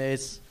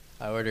Postmates,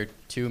 I order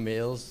 2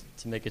 meals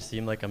to make it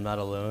seem like I'm not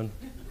alone.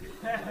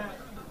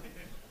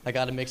 I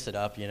gotta mix it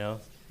up, you know?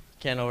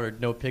 Can't order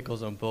no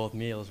pickles on both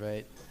meals,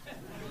 right?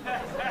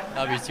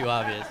 That'd be too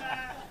obvious.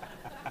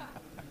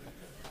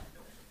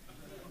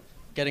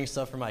 Getting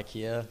stuff from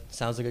IKEA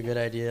sounds like a good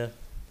idea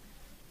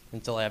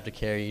until I have to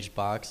carry each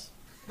box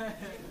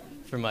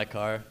from my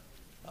car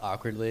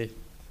awkwardly.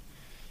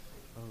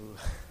 Ooh.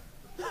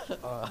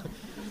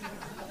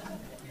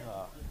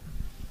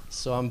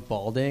 So I'm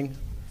balding.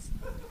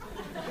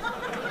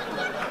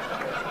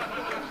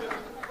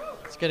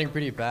 It's getting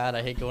pretty bad.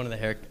 I hate going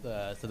to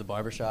the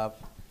barber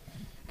shop.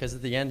 Because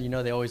at the end,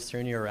 they always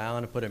turn you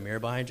around and put a mirror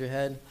behind your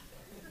head.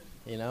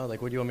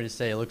 Like, what do you want me to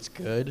say? It looks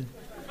good?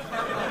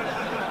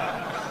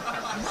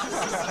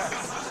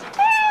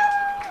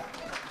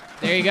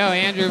 There you go,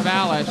 Andrew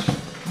Valish.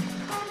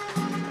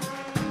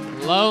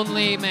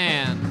 Lonely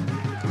Man.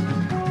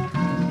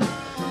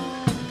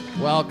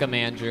 Welcome,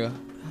 Andrew.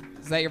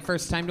 Is that your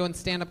first time doing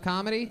stand-up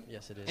comedy?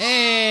 Yes, it is.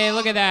 Hey,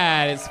 look at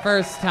that. It's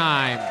first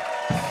time.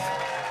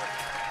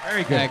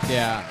 Very good. Heck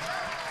yeah.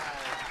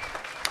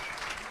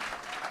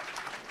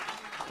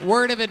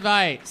 Word of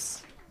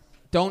advice.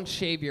 Don't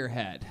shave your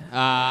head.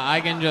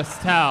 I can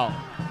just tell.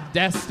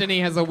 Destiny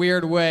has a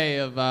weird way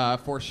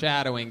of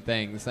foreshadowing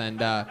things,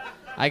 and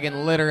I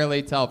can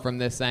literally tell from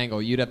this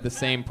angle you'd have the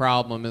same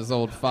problem as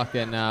old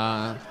fucking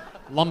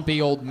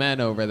lumpy old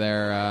men over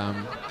there.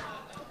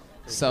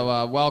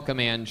 So welcome,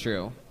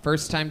 Andrew.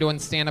 First time doing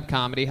stand-up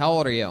comedy. How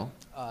old are you?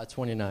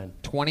 29.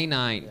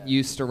 29. Yeah. You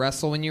used to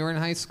wrestle when you were in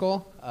high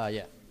school?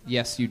 Yeah.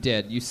 Yes, you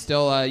did. You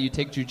still you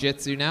take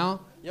jiu-jitsu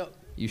now? Yep.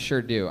 You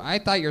sure do. I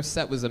thought your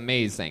set was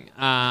amazing.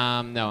 No,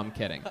 I'm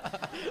kidding.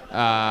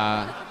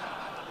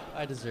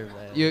 I deserve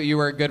that. You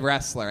were a good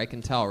wrestler, I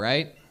can tell,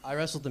 right? I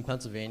wrestled in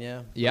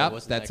Pennsylvania.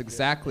 Yep, that's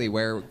exactly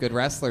where good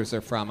wrestlers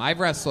are from. I've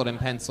wrestled in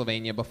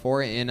Pennsylvania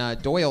before in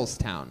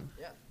Doylestown.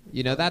 Yeah.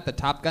 You know that, the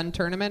Top Gun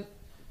tournament?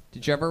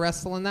 Did you ever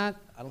wrestle in that?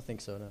 I don't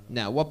think so, no.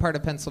 No. What part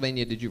of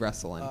Pennsylvania did you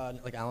wrestle in?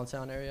 Like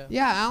Allentown area?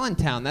 Yeah,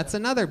 Allentown. That's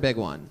another big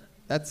one.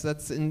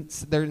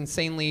 They're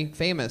insanely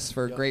famous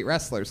for great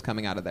wrestlers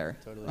coming out of there.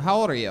 Totally. How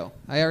old are you?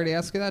 I already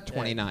asked you that?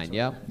 29,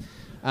 yep.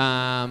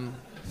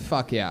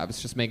 Fuck yeah, I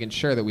was just making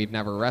sure that we've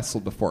never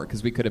wrestled before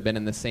because we could have been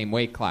in the same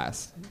weight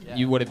class. Yeah.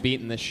 You would have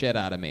beaten the shit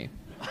out of me.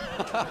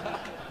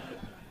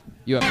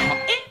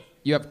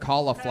 You have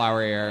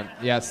cauliflower ear.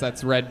 Yes,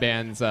 that's Red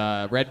Band's.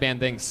 Red Band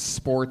thinks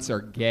sports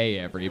are gay,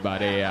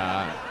 everybody.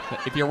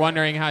 If you're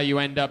wondering how you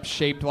end up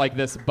shaped like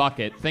this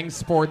bucket, think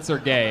sports are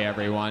gay,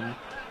 everyone.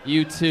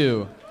 You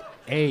too.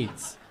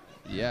 AIDS.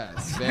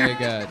 Yes, very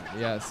good.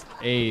 Yes,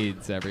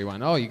 AIDS,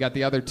 everyone. Oh, you got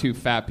the other two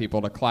fat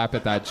people to clap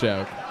at that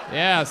joke.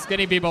 Yeah,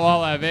 skinny people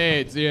all have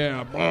AIDS.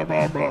 Yeah. Blah,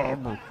 blah,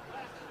 blah.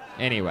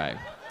 Anyway,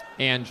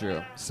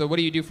 Andrew, so what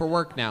do you do for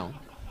work now?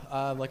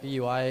 Like a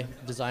UI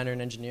designer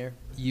and engineer.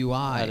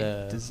 UI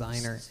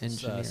designer,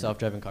 engineer.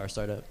 Self-driving car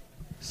startup.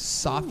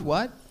 Soft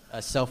what?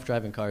 A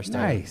self-driving car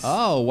startup. Nice.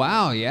 Oh,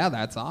 wow. Yeah,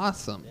 that's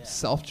awesome. Yeah.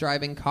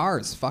 Self-driving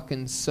cars.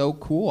 Fucking so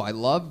cool. I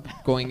love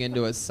going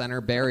into a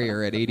center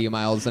barrier at 80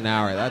 miles an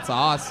hour. That's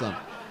awesome.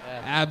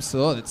 Yeah.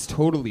 Absolutely. It's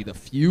totally the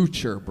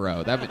future,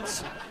 bro.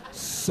 That's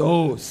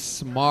so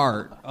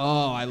smart.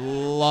 Oh, I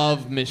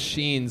love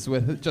machines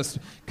with just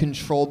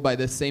controlled by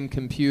the same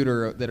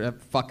computer that a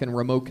fucking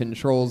remote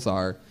controls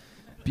are.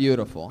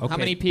 Beautiful. Okay, how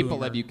many people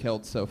boomer. have you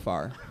killed so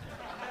far?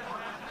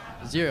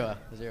 Zero.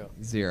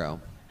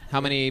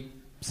 How many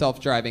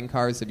self-driving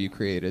cars have you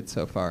created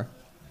so far?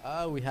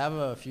 We have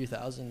a few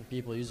thousand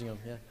people using them,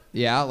 yeah.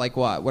 Yeah, like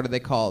what? What are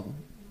they called?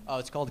 Oh,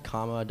 it's called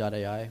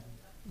comma.ai.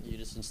 You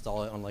just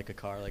install it on like a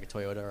car, like a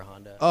Toyota or a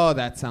Honda. Oh,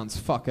 that sounds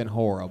fucking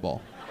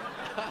horrible.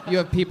 You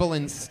have people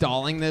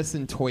installing this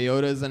in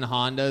Toyotas and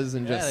Hondas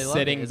and just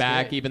sitting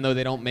back great. even though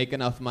they don't make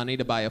enough money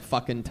to buy a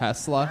fucking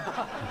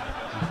Tesla.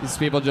 These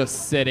people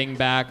just sitting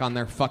back on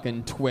their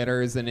fucking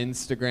Twitters and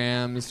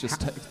Instagrams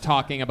just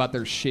talking about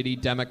their shitty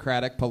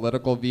democratic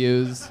political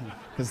views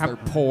because they're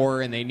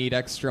poor and they need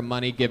extra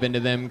money given to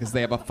them because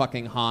they have a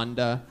fucking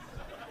Honda.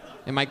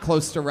 Am I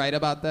close to right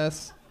about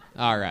this?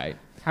 All right.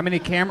 How many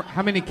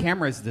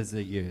cameras does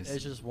it use?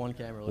 It's just one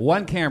camera.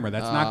 One camera.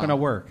 That's not going to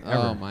work. Ever.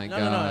 Oh my god.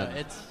 No.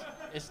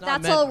 It's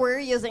not. That's all we're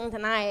using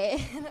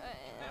tonight.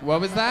 What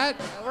was that?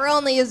 We're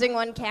only using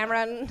one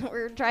camera and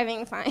we're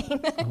driving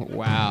fine.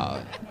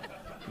 Wow.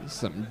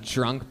 Some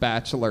drunk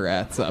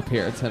bachelorettes up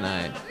here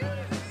tonight.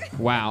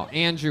 Wow.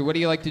 Andrew, what do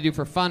you like to do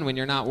for fun when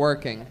you're not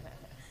working?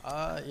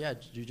 Yeah,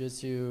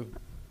 jiu-jitsu.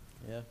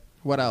 Yeah.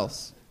 What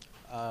else?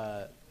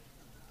 I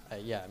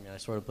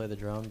sort of play the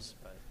drums.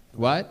 But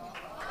What?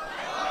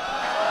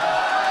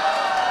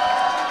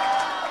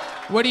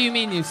 What do you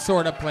mean you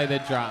sort of play the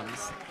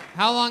drums?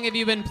 How long have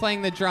you been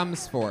playing the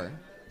drums for?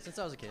 Since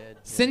I was a kid.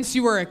 Since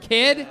you were a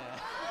kid?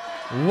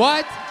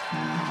 What?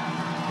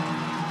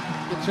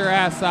 Get your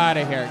ass out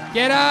of here.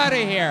 Get out of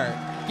here.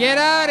 Get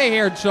out of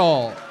here,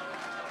 Joel.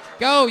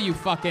 Go, you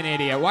fucking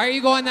idiot. Why are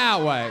you going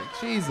that way?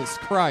 Jesus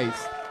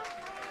Christ.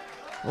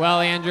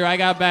 Well, Andrew, I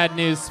got bad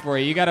news for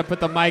you. You got to put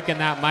the mic in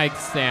that mic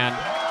stand.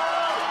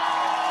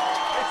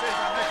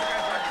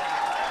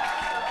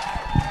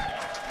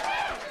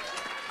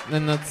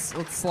 Then let's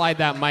slide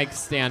that mic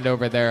stand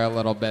over there a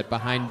little bit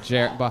behind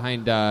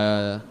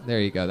there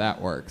you go.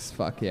 That works.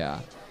 Fuck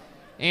yeah.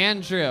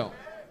 Andrew,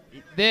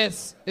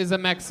 this is a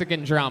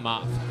Mexican drum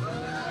off.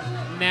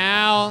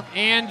 Now,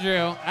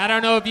 Andrew, I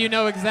don't know if you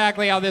know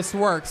exactly how this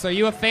works. Are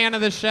you a fan of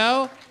the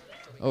show?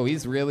 Oh,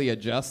 he's really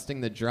adjusting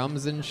the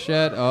drums and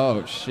shit.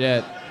 Oh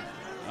shit.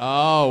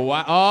 Oh,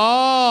 wow.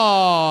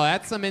 Oh,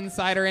 that's some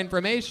insider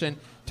information.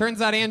 Turns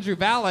out Andrew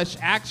Valish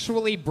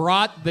actually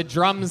brought the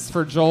drums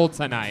for Joel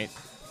tonight,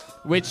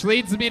 which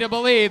leads me to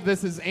believe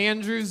this is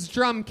Andrew's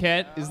drum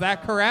kit. Is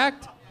that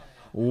correct?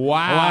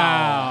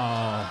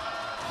 Wow.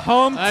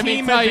 Home Let me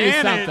team tell you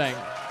advantage.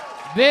 something.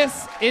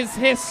 This is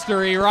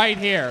history right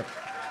here.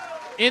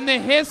 In the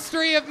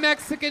history of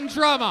Mexican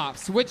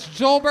drum-offs, which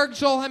Joelberg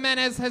Joel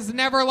Jimenez has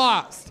never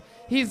lost,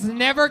 he's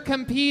never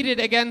competed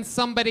against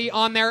somebody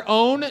on their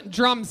own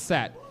drum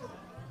set.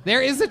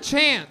 There is a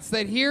chance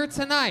that here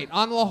tonight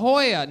on La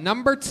Jolla,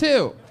 number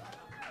 2,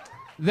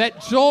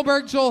 that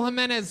Joelberg Joel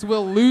Jimenez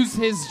will lose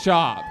his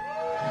job.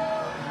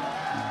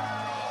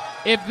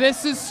 If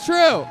this is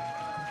true,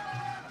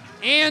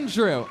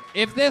 Andrew,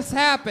 if this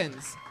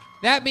happens,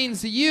 that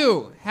means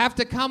you have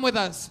to come with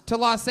us to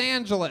Los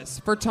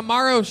Angeles for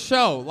tomorrow's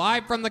show,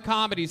 live from the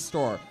Comedy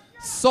Store.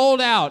 Sold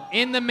out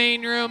in the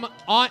main room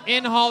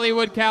in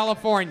Hollywood,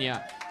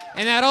 California.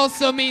 And that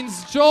also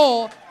means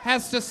Joel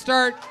has to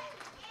start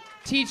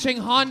teaching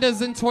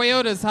Hondas and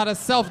Toyotas how to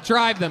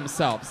self-drive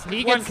themselves.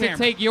 He gets to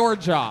take your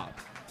job.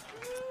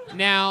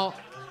 Now,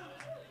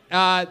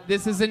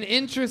 this is an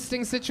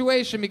interesting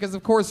situation because,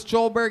 of course,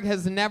 Joelberg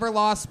has never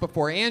lost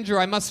before. Andrew,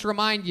 I must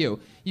remind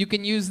you, you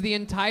can use the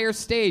entire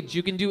stage.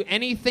 You can do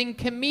anything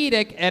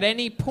comedic at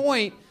any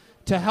point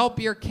to help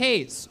your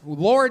case.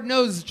 Lord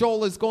knows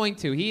Joel is going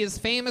to. He is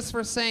famous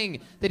for saying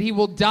that he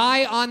will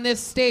die on this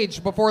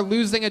stage before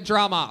losing a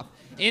drum off.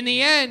 In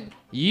the end,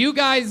 you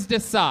guys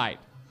decide.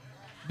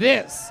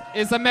 This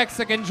is a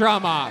Mexican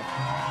drum off.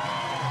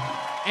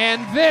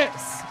 And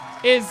this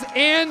is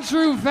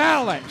Andrew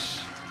Valish.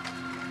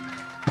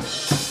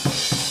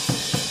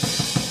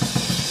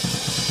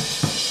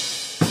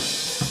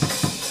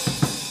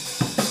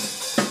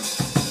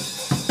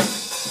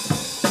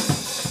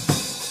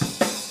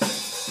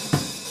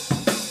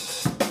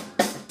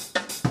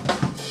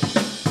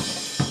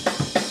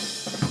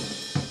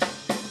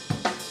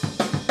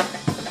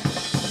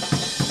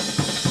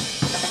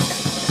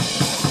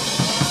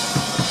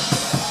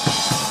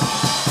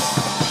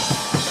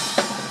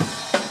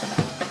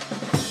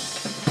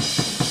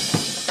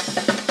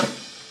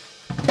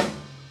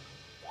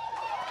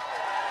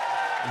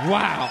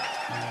 Wow.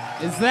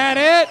 Is that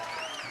it?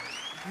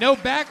 No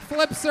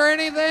backflips or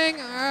anything?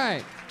 All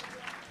right.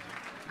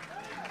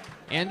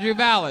 Andrew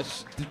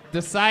Valish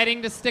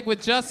deciding to stick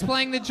with just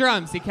playing the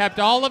drums. He kept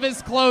all of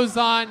his clothes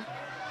on.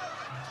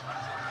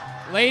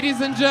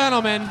 Ladies and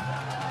gentlemen,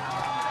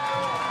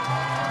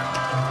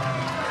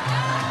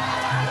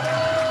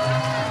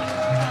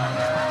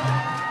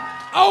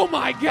 oh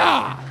my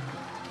God!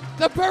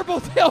 The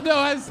purple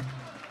dildo has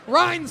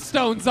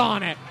rhinestones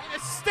on it. A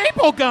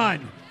staple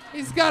gun.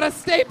 He's got a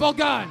staple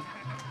gun.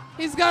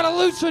 He's got a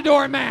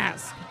luchador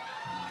mask.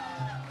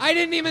 I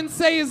didn't even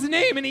say his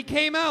name, and he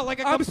came out like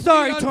a I'm complete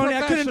sorry, Tony.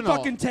 I couldn't unprofessional.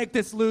 fucking take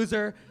this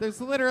loser. There's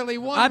literally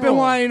one I've been rule.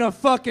 wanting to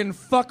fucking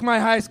fuck my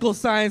high school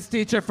science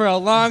teacher for a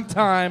long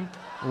time.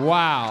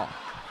 Wow.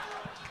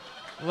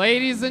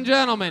 Ladies and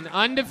gentlemen,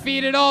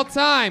 undefeated all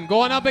time,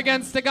 going up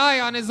against a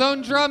guy on his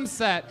own drum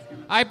set.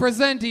 I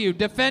present to you,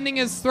 defending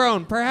his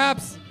throne,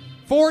 perhaps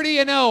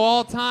 40-0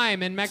 all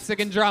time in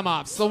Mexican drum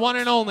offs, the one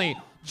and only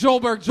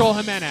Joelberg Joel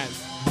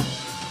Jimenez.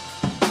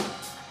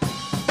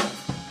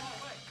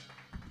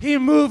 He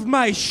moved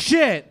my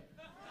shit.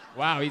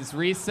 Wow, he's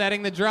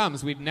resetting the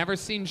drums. We've never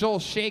seen Joel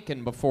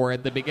shaken before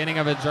at the beginning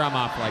of a drum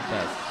off like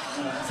this.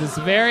 This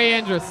is very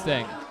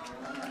interesting.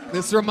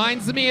 This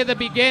reminds me of the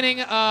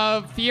beginning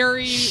of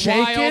Fury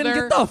Shaken?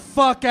 Wilder. Get the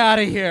fuck out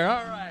of here.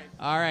 All right.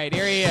 All right,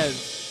 here he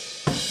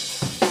is.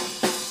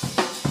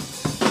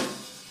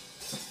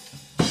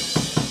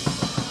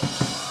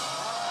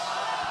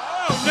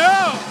 Oh,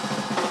 no.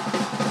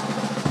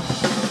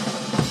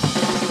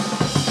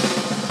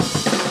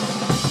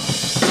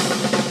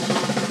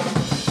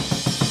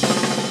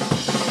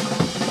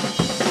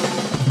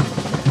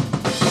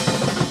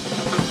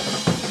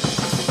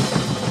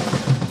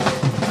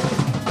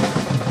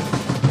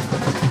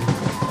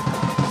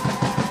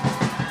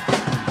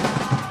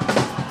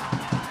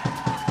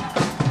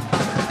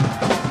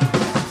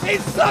 He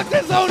sucked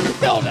his own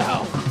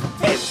dildo.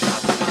 He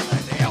sucked his own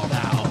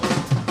dildo.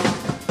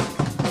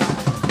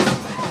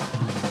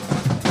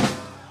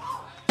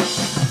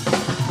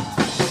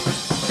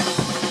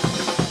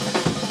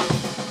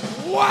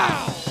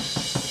 Wow.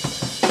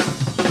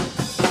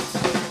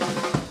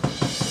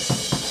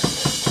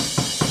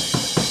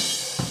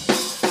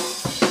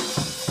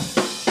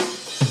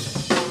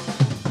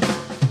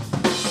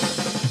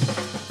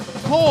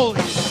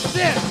 Holy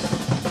shit.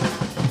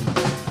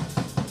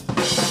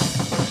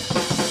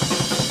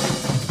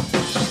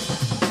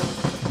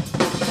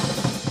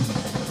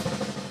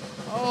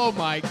 Oh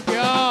my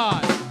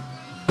God.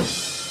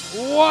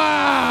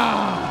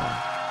 Wow.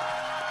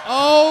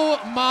 Oh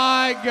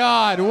my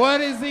God.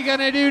 What is he going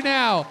to do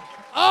now?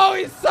 Oh,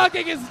 he's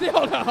sucking his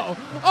dildo.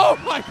 Oh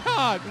my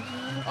God.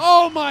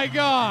 Oh my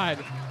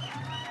God.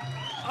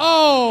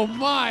 Oh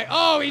my.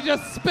 Oh, he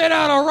just spit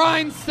out a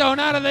rhinestone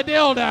out of the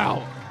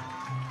dildo.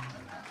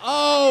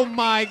 Oh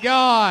my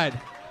God.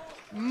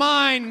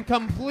 Mind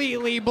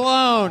completely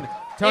blown.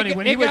 Tony,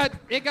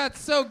 It got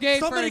so gay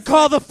Somebody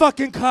call the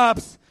fucking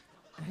cops.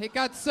 It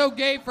got so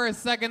gay for a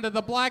second that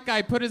the black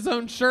guy put his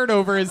own shirt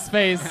over his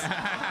face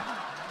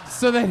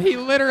so that he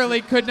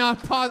literally could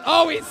not pause.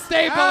 Oh, he's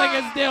stapling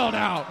his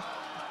dildo.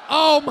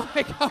 Oh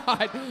my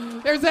God.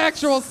 There's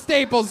actual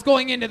staples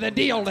going into the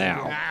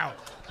dildo. Wow.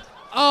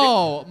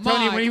 Oh my.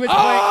 Tony, when he was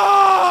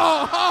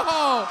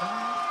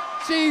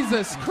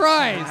Jesus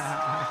Christ.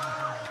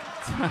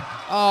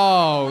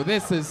 Oh,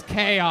 this is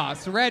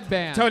chaos. Red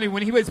band. Tony,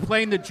 when he was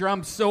playing the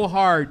drums so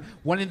hard,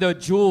 one of the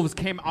jewels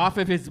came off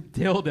of his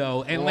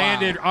dildo and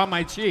landed on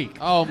my cheek.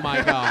 Oh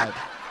my God.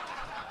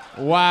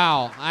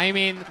 Wow. I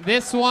mean,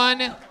 this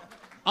one,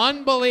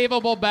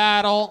 unbelievable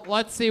battle.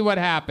 Let's see what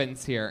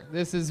happens here.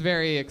 This is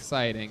very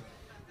exciting.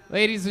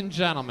 Ladies and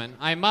gentlemen,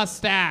 I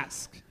must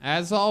ask,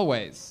 as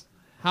always,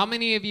 how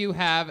many of you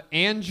have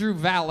Andrew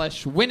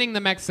Valish winning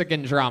the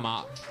Mexican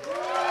drama?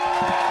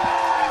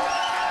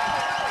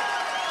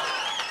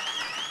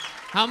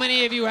 How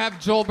many of you have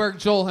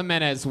Joel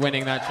Jimenez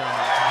winning that drama?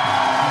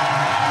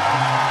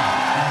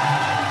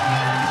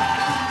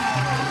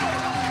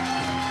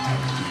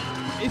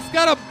 He's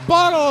got a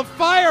bottle of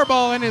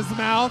Fireball in his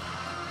mouth.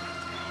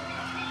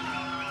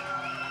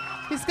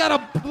 He's got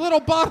a little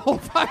bottle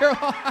of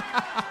Fireball.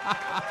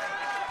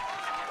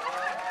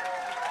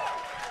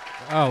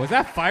 Oh, was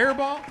that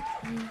Fireball?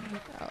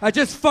 I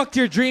just fucked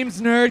your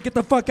dreams, nerd. Get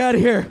the fuck out of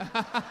here.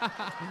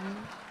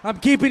 I'm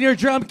keeping your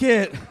drum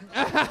kit.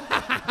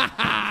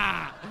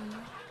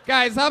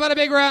 Guys, how about a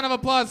big round of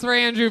applause for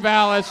Andrew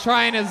Valish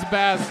trying his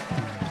best.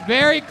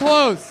 Very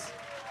close.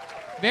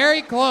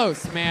 Very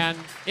close, man.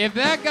 If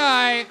that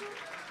guy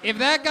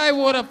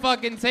would have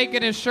fucking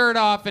taken his shirt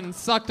off and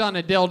sucked on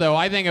a dildo,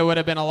 I think it would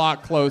have been a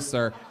lot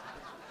closer.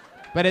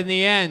 But in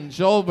the end,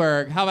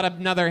 Joelberg, how about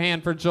another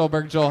hand for Joel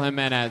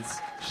Jimenez?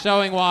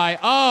 Showing why.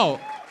 Oh!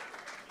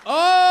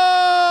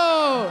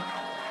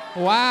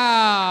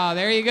 Wow,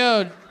 there you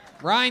go.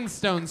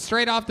 Rhinestone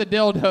straight off the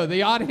dildo.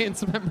 The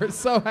audience member's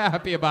so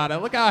happy about it.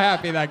 Look how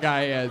happy that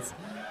guy is.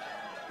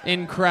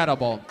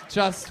 Incredible.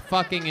 Just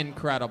fucking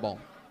incredible.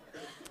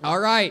 All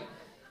right.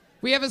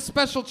 We have a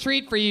special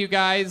treat for you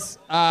guys.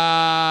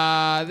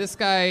 This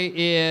guy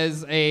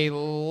is a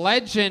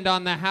legend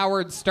on the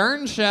Howard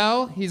Stern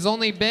show. He's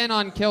only been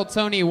on Kill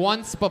Tony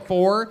once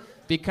before.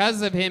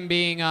 Because of him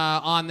being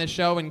on the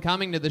show and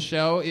coming to the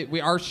show,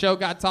 our show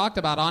got talked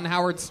about on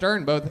Howard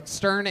Stern. Both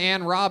Stern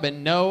and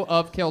Robin know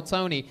of Kill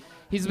Tony.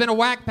 He's been a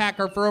whack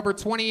packer for over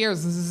 20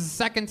 years. This is his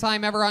second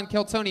time ever on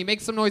Kill Tony.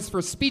 Make some noise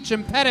for Speech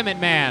Impediment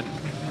Man.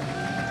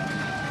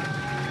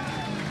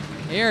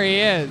 Here he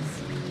is.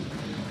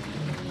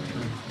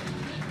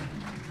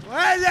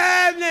 What's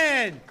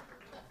happening?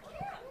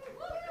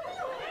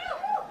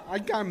 I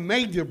got a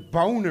major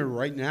boner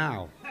right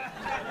now.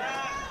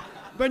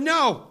 But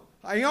no,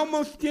 I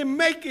almost didn't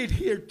make it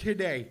here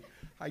today.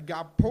 I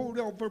got pulled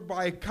over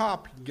by a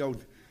cop. He goes,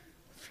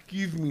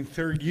 "Excuse me,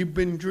 sir, you've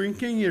been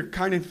drinking? You're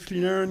kind of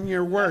slurring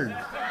your words."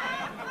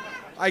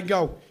 I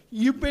go,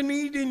 "You've been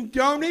eating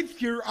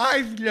donuts? Your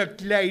eyes look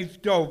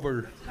glazed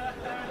over."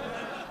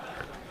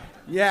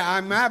 Yeah,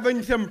 I'm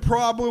having some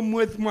problem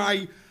with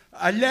my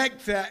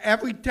Alexa.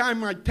 Every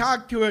time I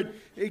talk to it,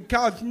 it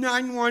calls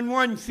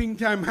 911,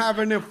 thinks I'm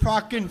having a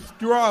fucking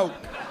stroke.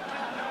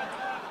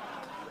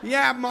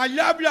 Yeah, my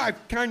love life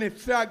kind of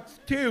sucks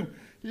too.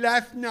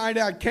 Last night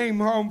I came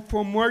home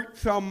from work,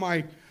 saw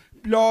my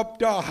blow-up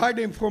doll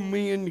hiding from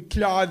me in the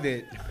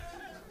closet.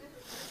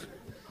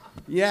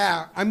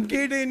 Yeah, I'm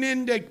getting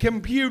into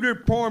computer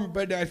porn,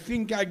 but I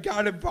think I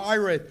got a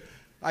virus.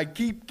 I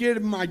keep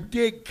getting my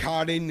dick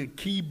caught in the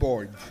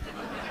keyboards.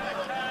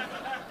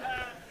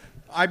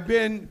 I've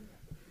been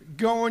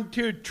going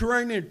to a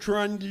trainer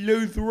trying to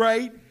lose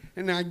weight,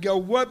 and I go,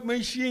 "What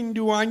machine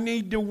do I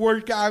need to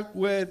work out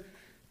with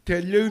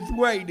to lose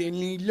weight?" And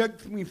he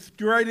looks me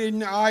straight in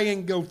the eye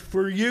and goes,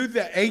 "For you,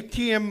 the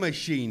ATM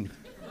machine."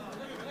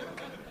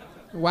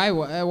 Why?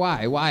 Why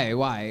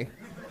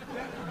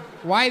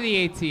the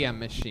ATM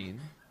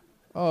machine?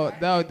 Oh,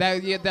 no,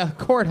 the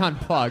cord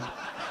unplugged.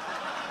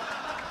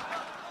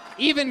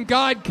 Even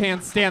God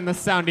can't stand the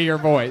sound of your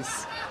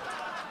voice.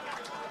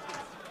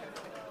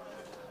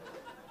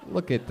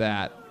 Look at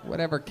that.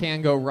 Whatever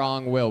can go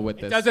wrong will with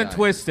this. It doesn't guy.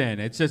 twist in.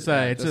 It's just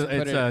a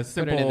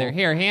simple. Put it in there.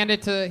 Here, hand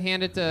it to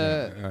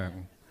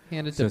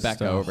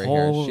Becca over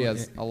here. She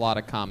has a lot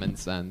of common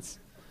sense.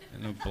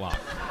 And a block.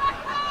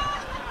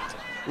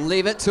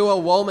 Leave it to a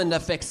woman to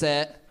fix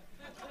it.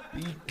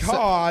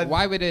 Because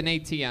why would an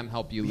ATM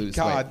help you lose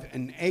weight? Because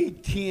an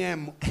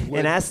ATM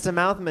An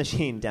ass-to-mouth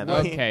machine, Demi.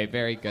 Okay,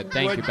 very good.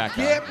 Thank you, Becca.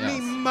 Get me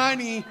Yes.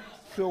 money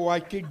so I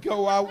could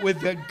go out with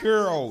the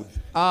girls.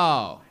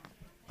 Oh,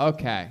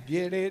 okay.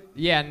 Get it?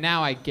 Yeah,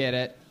 now I get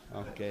it.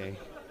 Okay.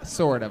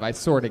 Sort of. I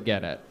sort of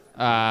get it.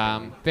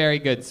 Very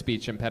good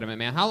speech impediment,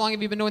 man. How long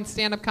have you been doing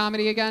stand-up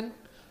comedy again?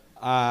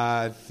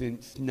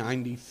 Since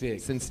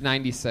 96. Since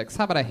 96.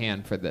 How about a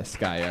hand for this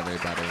guy,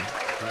 everybody?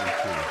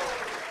 Thank you.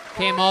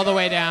 Came all the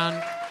way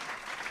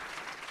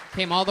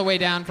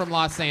down from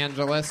Los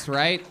Angeles,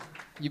 right?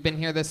 You've been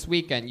here this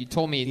weekend. You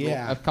told me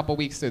Yeah. a couple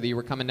weeks ago that you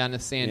were coming down to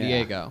San Yeah.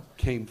 Diego.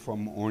 Came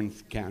from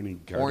Orange County,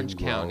 Garden Orange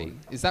Grove. County.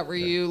 Is that where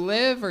you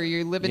live, or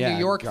you live in Yeah, New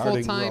York Garden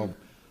full time? Grove.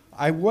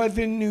 I was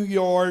in New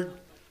York,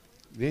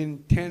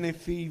 then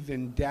Tennessee,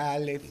 then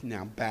Dallas,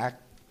 now back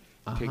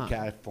to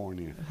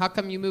California. How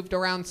come you moved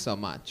around so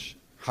much?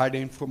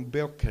 Hiding from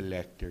bill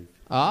collectors.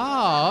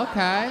 Oh,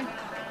 okay.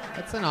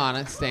 That's an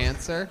honest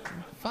answer.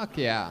 Fuck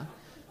yeah.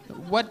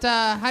 What?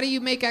 How do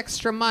you make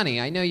extra money?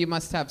 I know you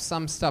must have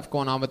some stuff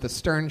going on with the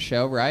Stern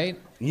Show, right?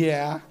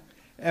 Yeah.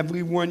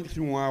 Every once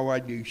in a while I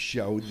do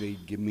shows. They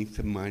give me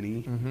some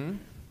money. Mm-hmm.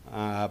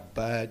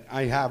 But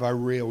I have a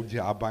real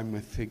job. I'm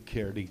a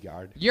security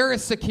guard. You're a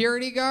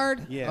security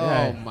guard? Yeah.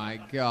 Oh my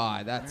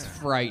God, that's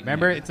frightening.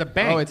 Remember, it's a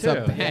bank, Oh, it's too.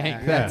 a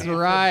bank. Yeah. That's Yeah.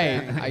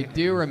 right. I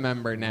do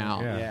remember now.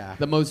 Yeah.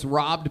 The most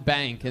robbed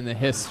bank in the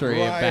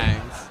history of Right.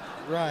 banks.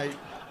 Right.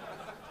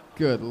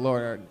 Good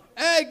Lord.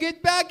 Hey,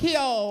 get back here!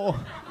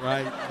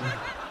 Right.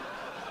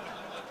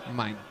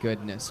 My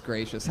goodness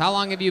gracious. How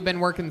long have you been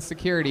working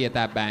security at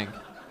that bank?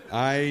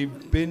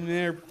 I've been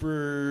there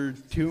for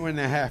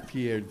 2.5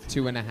 years.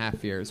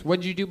 2.5 years. What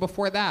did you do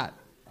before that?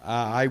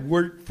 I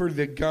worked for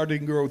the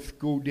Garden Grove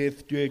School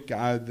District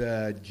as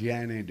a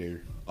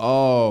janitor.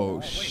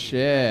 Oh,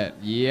 shit.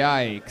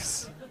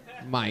 Yikes.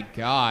 My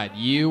God.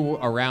 You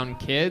around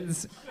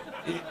kids?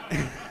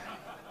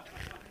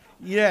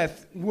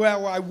 Yes.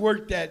 Well, I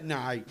worked at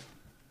night.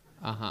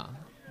 Uh-huh.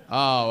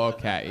 Oh,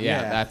 okay.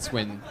 Yeah, Yeah. that's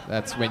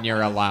when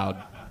you're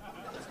allowed.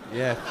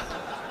 Yes.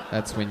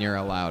 That's when you're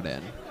allowed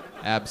in.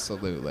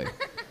 Absolutely.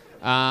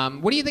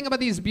 What do you think about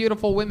these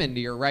beautiful women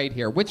to your right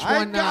here? Which I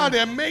one? got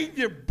a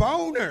major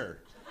boner.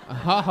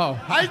 Oh.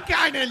 I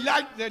kind of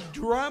like the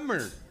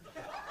drummer.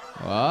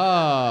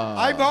 Oh.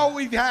 I've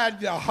always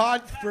had the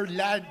hots for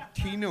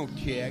Latino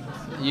chicks.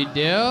 You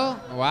do?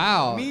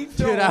 Wow. Me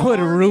so Dude, I would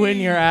ruin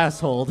horny. your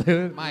asshole,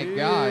 dude. My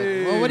God.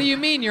 Well, what do you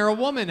mean? You're a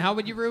woman. How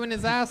would you ruin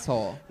his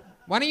asshole?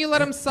 Why don't you let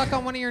him suck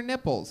on one of your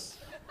nipples?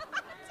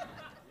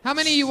 How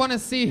many you want to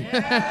see?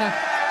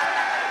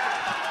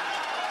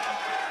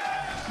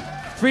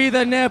 Free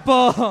the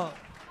nipple.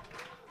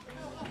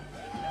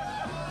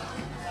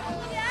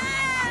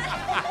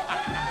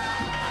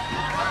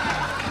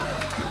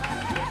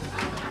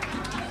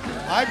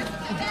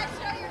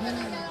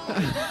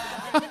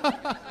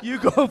 You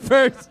go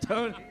first,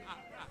 Tony.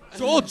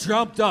 Joel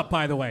jumped up,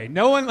 by the way.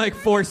 No one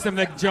forced him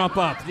to jump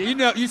up.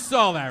 You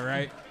saw that,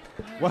 right?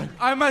 What?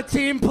 I'm a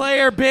team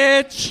player,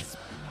 bitch.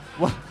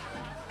 What?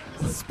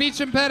 Speech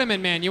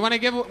impediment, man. You want to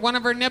give one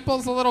of her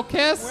nipples a little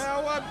kiss?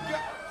 Well,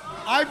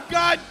 I've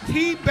got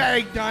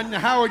teabagged on the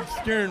Howard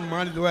Stern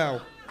one as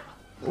well.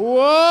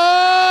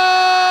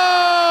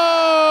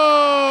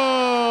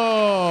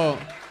 Whoa!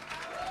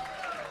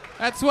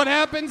 That's what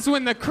happens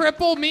when the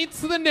cripple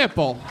meets the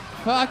nipple.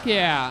 Fuck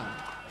yeah.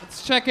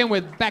 Let's check in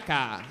with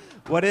Becca.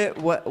 What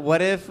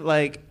if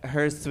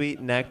her sweet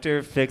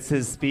nectar fixed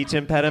his speech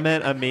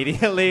impediment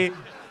immediately?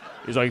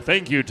 He's like,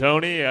 thank you,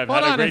 Tony. I've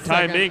Hold had on a a great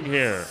time second. being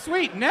here.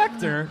 Sweet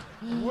nectar.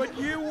 Would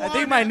you I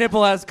think my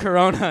nipple has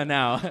corona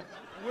now.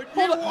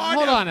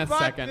 Hold on a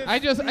second. I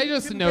just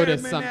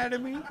noticed something.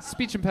 Anatomy?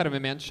 Speech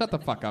impediment, man. Shut the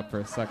fuck up for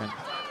a second.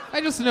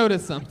 I just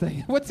noticed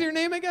something. What's your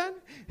name again?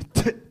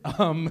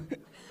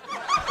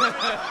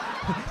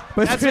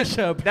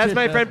 Patricia. That's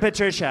my friend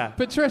Patricia.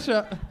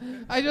 Patricia.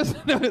 I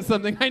just noticed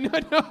something. I know.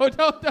 No,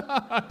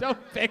 don't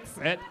fix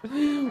it.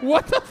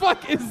 What the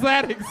fuck is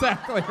that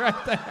exactly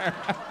right there?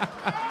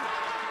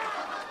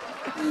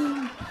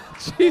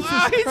 Jesus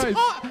Christ.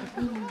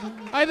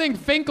 I think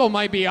Finkel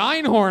might be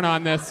Einhorn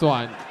on this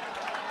one.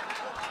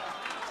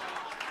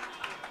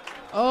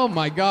 Oh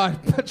my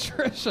God,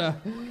 Patricia.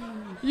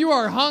 You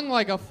are hung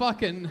like a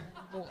fucking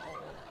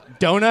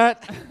donut.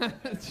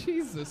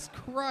 Jesus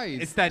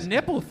Christ. It's that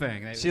nipple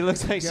thing. She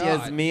looks like she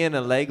has God. me in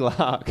a leg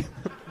lock.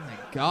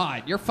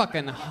 God, you're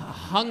fucking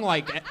hung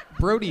like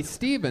Brody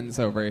Stevens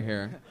over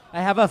here.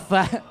 I have a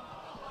fat.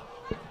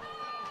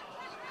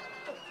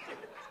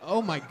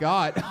 Oh my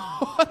God.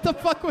 What the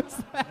fuck was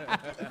that?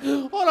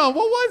 Hold on,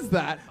 what was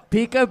that?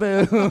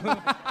 Peekaboo.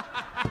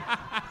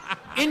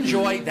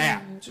 Enjoy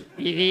that.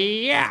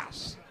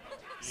 Yes.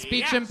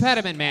 Speech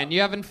impediment, man.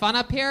 You having fun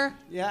up here?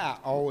 Yeah,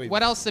 always.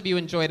 What else have you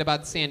enjoyed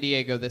about San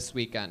Diego this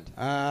weekend?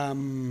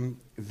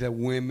 The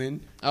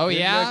women. Oh,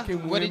 yeah?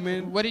 Good-looking What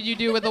women. did you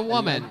do with a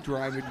woman?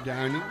 Driving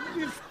down,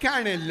 just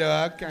kind of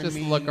look. Just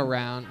look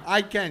around.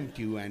 I can't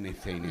do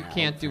anything. You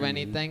can't do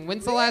anything.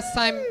 When's the last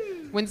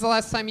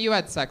time you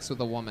had sex with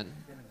a woman?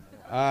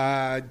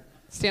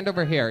 Stand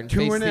over here and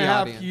face the 2.5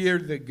 audience.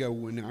 years ago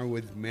when I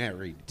was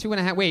married.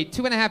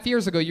 2.5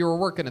 years ago you were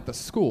working at the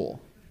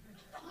school.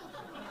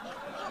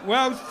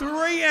 Well,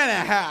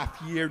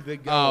 3.5 years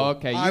ago. Oh,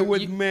 okay. I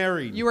was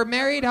married. You were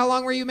married? How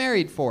long were you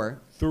married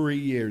for? 3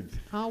 years.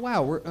 Oh,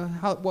 wow.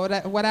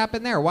 What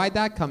happened there? Why'd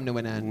that come to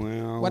an end?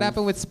 Well, what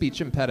happened with speech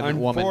impediment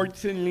woman?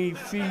 Unfortunately,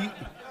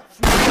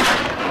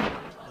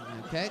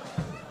 Okay.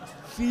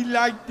 she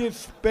liked to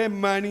spend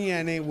money,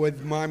 and it was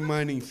my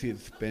money she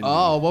spent.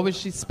 Oh, what was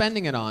she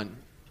spending it on?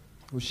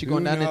 Was she Who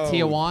going down knows? to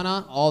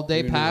Tijuana all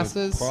day Who knows?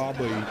 passes?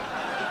 Probably.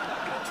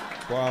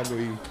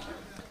 probably.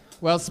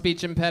 Well,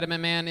 speech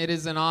impediment man, it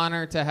is an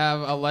honor to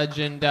have a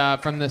legend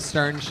from the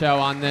Stern Show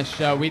on this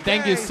show. We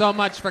thank you so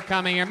much for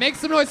coming here. Make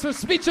some noise for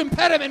speech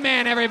impediment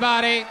man,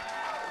 everybody.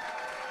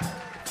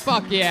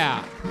 Fuck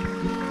yeah.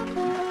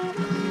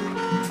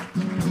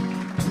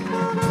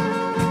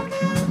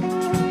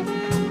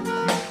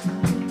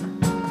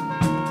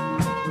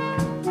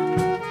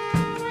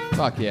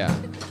 Fuck yeah.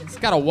 He's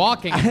got a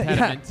walking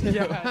impediment,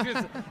 too.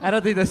 I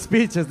don't think the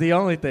speech is the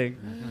only thing.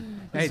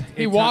 Hey,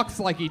 he walks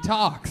like he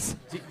talks.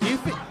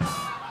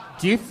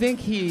 Do you think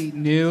he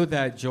knew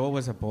that Joel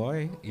was a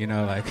boy? You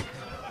know, like...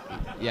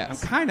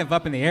 Yes. I'm kind of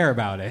up in the air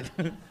about it.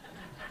 Well,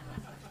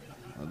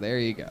 there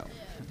you go.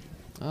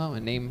 Oh, a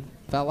name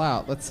fell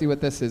out. Let's see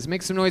what this is.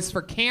 Make some noise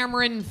for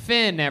Cameron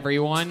Finn,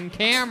 everyone.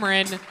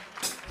 Cameron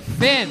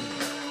Finn.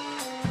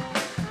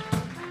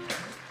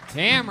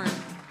 Cameron.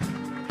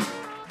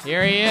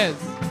 Here he is.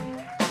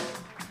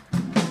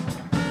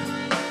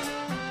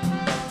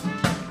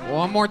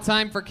 One more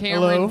time for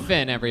Cameron Hello.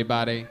 Finn,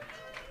 everybody.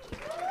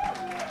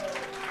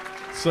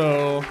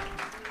 So,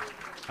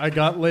 I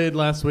got laid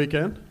last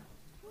weekend,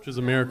 which is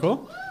a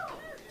miracle.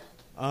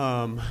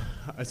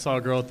 I saw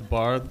a girl at the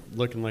bar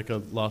looking like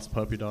a lost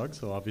puppy dog,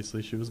 so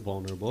obviously she was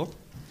vulnerable.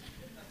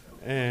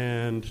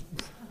 And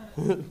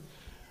we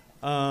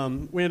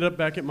ended up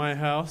back at my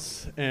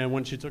house, and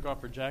when she took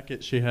off her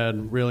jacket, she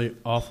had really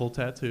awful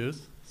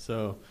tattoos.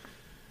 So,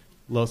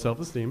 low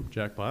self-esteem,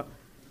 jackpot.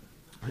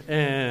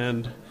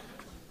 And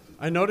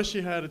I noticed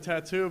she had a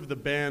tattoo of the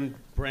band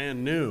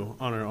Brand New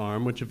on her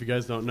arm, which if you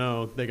guys don't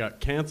know, they got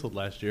canceled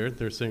last year.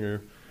 Their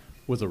singer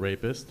was a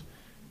rapist.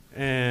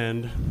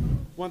 And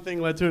one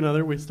thing led to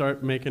another. We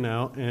start making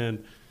out,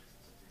 and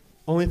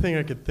only thing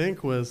I could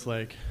think was,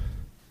 like,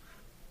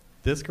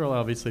 this girl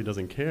obviously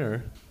doesn't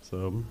care.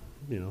 So,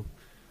 you know,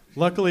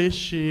 luckily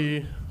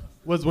she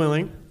was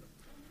willing.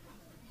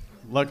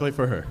 Luckily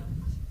for her.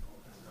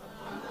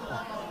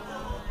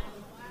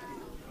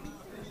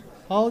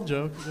 All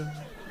joke.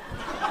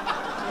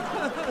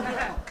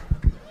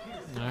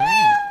 All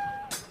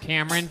right.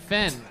 Cameron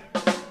Finn.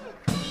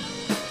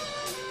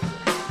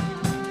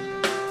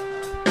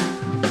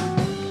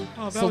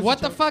 So what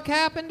the fuck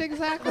happened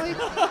exactly?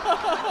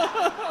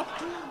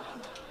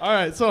 All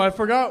right, so I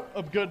forgot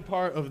a good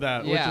part of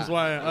that, which is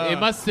why... it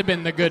must have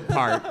been the good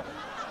part.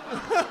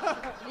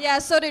 Yeah,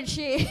 so did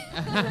she.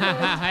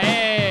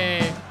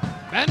 Hey.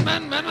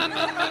 Ben.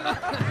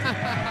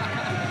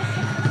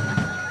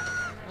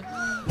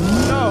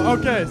 No,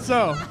 okay,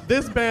 so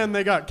this band,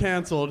 they got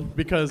canceled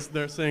because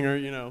their singer,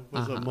 you know,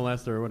 was a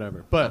molester or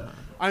whatever. But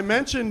I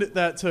mentioned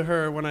that to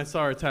her when I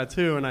saw her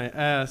tattoo, and I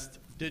asked,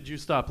 did you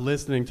stop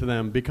listening to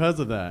them because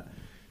of that?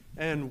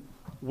 And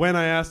when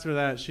I asked her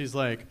that, she's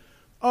like,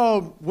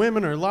 oh,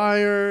 women are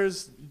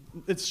liars.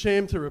 It's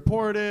shame to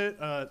report it.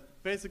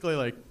 Basically,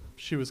 like,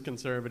 she was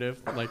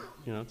conservative, like,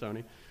 you know,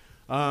 Tony.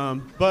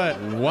 But...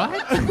 What?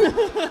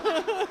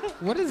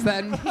 What does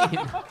that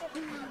mean?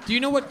 Do you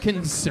know what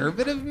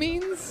conservative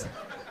means?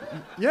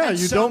 Yeah,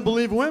 you don't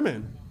believe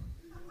women.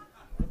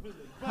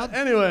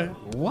 Anyway.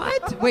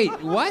 What? Wait,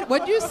 what?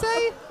 What'd you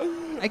say?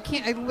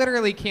 I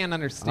literally can't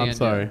understand. I'm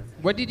sorry. You.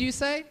 What did you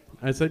say?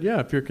 I said, yeah,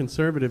 if you're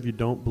conservative, you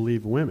don't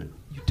believe women.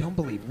 You don't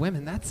believe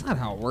women? That's not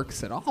how it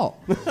works at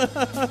all.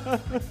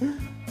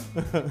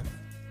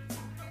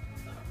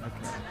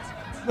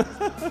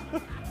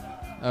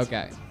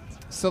 Okay.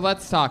 So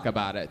let's talk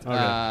about it.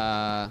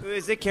 Okay.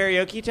 Is it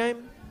karaoke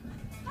time?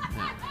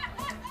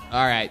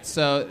 All right.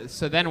 So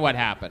then what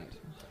happened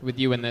with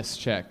you and this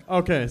chick?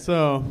 Okay,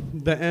 so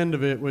the end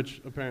of it,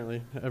 which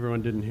apparently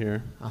everyone didn't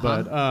hear,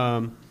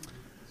 but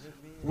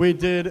we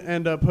did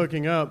end up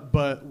hooking up,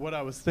 but what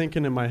I was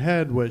thinking in my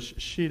head was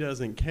she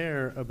doesn't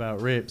care about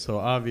rape, so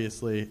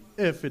obviously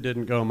if it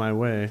didn't go my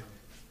way,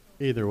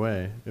 either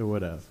way, it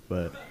would have,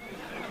 but...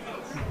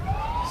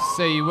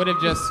 So you would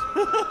have just...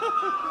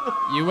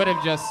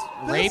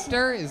 raped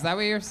her? Is that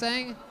what you're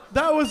saying?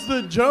 That was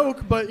the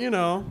joke, but you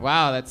know.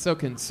 Wow, that's so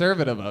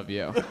conservative of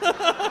you.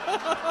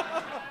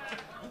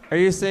 Are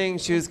you saying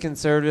she was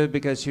conservative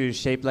because she was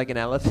shaped like an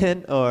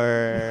elephant,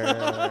 or... There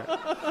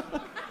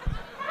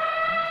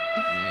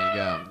you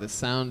go. The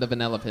sound of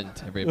an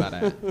elephant,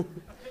 everybody.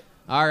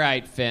 All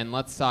right, Finn,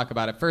 let's talk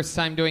about it. First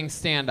time doing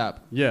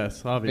stand-up.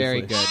 Yes, obviously.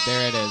 Very good.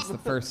 There it is. The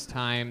first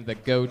time, the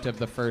goat of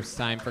the first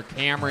time for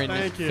Cameron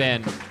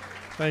Finn.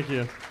 Thank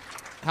you.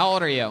 How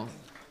old are you?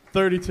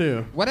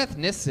 32. What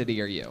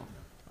ethnicity are you?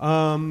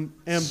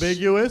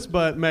 Ambiguous,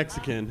 but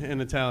Mexican and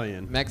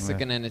Italian.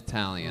 Mexican and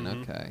Italian,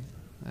 okay.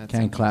 That's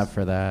Can't clap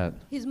for that.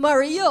 He's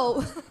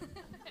Mario.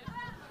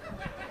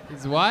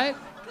 He's what?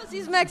 Because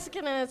he's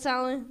Mexican and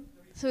Italian.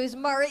 So he's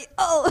Mario.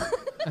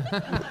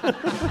 Heck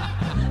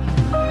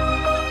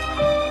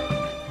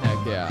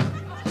yeah.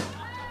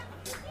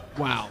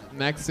 Wow.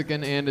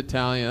 Mexican and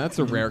Italian. That's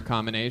a rare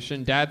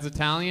combination. Dad's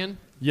Italian?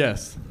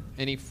 Yes.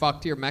 And he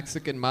fucked your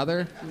Mexican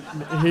mother?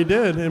 He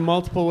did, in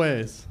multiple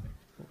ways.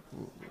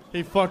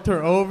 He fucked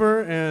her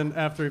over, and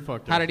after he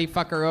fucked her. How did he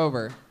fuck her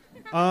over?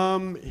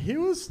 He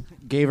was...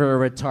 Gave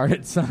her a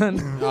retarded son.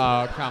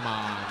 Oh, come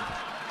on.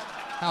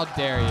 How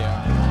dare you?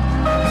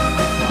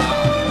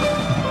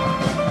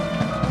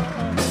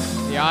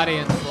 The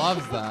audience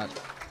loves that.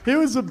 He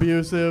was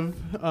abusive.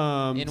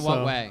 In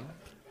what way?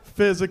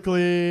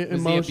 Physically, Was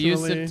emotionally. he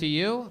abusive to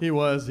you? He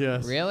was,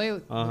 yes. Really?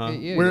 Look at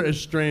you. We're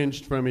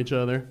estranged from each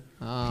other.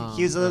 Oh,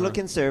 He was a little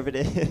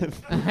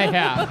conservative.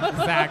 Yeah,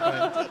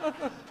 exactly.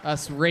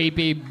 Us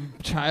rapey,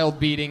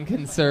 child-beating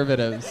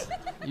conservatives.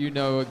 You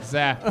know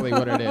exactly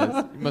what it is.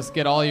 You must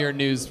get all your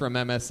news from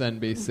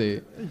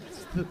MSNBC.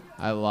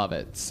 I love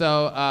it.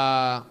 So,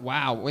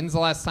 wow. When's the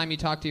last time you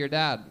talked to your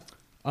dad?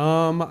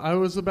 I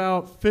was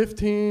about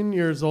 15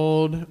 years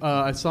old.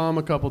 I saw him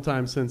a couple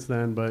times since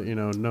then, but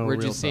no. Where'd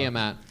real you see him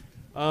at?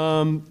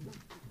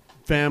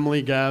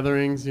 Family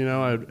gatherings.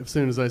 As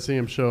soon as I see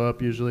him show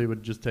up, usually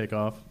would just take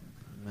off.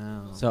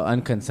 No. So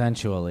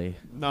unconsensually.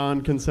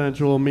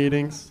 Non-consensual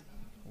meetings.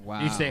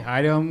 Wow. You say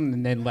hi to him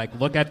and then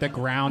look at the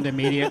ground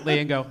immediately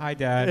and go, "Hi,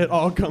 Dad." It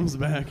all comes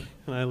back,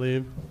 and I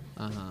leave.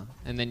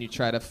 And then you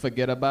try to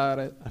forget about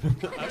it.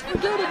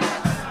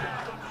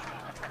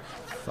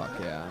 Fuck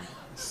yeah.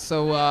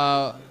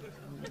 So,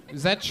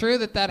 is that true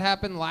that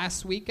happened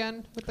last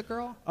weekend with the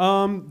girl?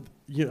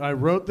 I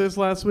wrote this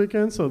last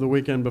weekend, so the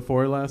weekend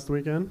before last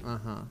weekend.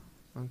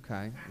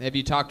 Okay. Have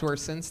you talked to her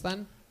since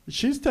then?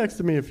 She's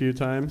texted me a few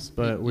times,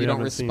 but we you don't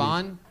haven't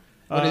respond.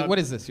 seen. What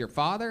is this? Your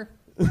father?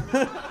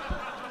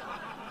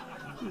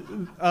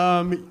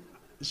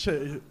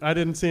 I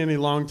didn't see any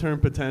long-term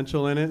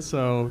potential in it,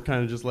 so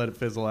kind of just let it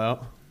fizzle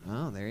out.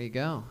 Oh, there you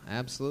go.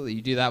 Absolutely.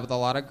 You do that with a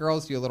lot of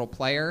girls? You a little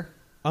player?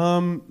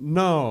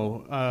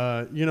 No.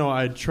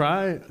 I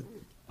try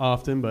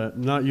often, but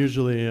not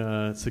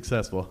usually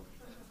successful.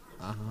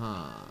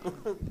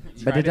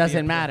 But it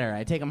doesn't matter.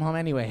 I take him home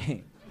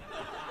anyway.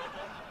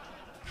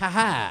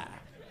 Ha.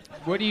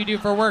 What do you do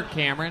for work,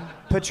 Cameron?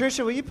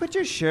 Patricia, will you put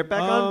your shirt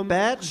back on,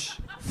 bitch?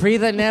 Free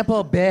the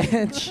nipple,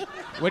 bitch.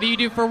 What do you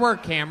do for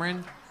work,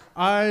 Cameron?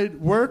 I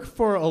work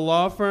for a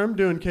law firm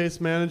doing case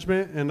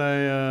management, and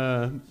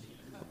I.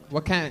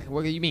 What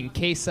do you mean,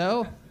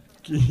 queso?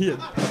 Yeah.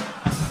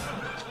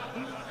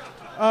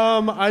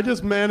 I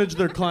just manage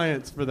their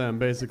clients for them,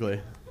 basically.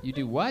 You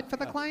do what for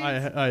the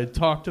clients? I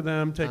talk to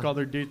them, take all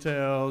their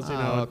details.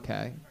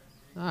 Okay.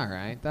 All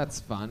right, that's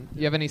fun.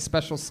 You have any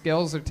special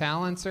skills or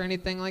talents or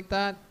anything like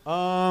that?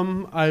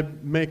 I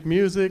make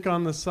music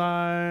on the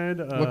side.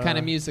 What kind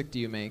of music do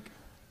you make?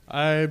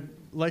 I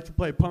like to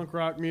play punk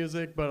rock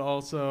music, but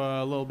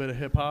also a little bit of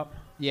hip hop.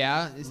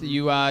 Yeah,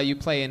 you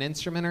play an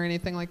instrument or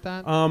anything like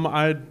that?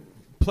 I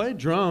play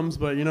drums,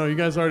 but you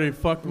guys already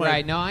fucked my.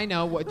 Right. No, I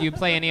know. Do you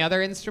play any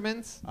other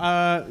instruments?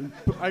 I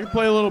can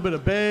play a little bit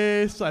of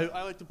bass. I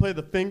like to play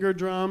the finger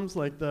drums,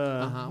 like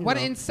the.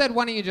 Instead,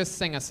 why don't you just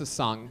sing us a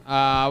song?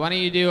 Why don't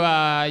you do?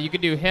 You could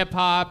do hip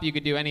hop. You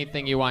could do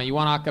anything you want. You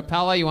want a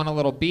cappella? You want a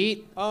little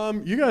beat?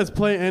 You guys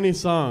play any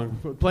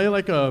song. Play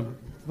like a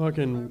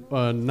fucking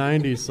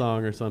 90s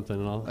song or something.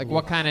 And I'll,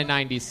 What kind of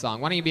 90s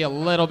song? Why don't you be a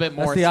little bit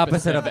more That's the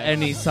opposite specific? of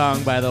any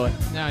song, by the way.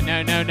 No.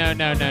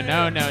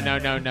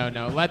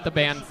 Let the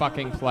band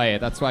fucking play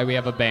it. That's why we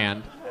have a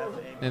band.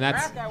 And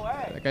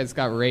that guy's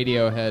got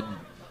Radiohead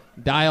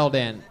dialed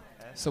in.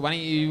 So why don't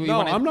you...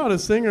 I'm not a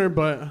singer,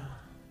 but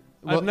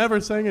I've never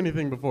sang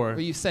anything before.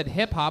 Well, you said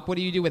hip-hop. What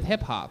do you do with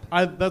hip-hop?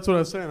 That's what I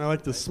was saying. I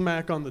like to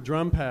smack on the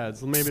drum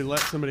pads. Maybe let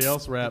somebody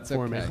else rap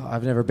for me.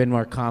 I've never been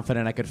more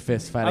confident I could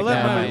fist fight a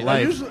guy in my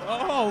life.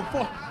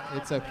 Fuck.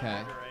 It's okay.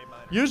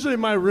 Usually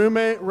my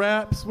roommate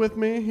raps with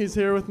me. He's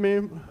here with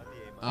me.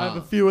 I have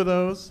a few of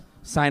those.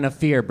 Sign of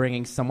fear,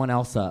 bringing someone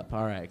else up.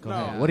 All right, go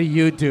ahead. What do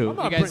you do?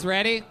 You guys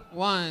ready?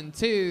 1,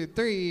 2,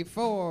 3,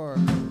 4.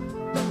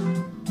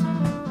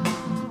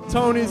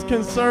 Tony's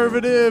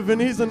conservative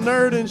and he's a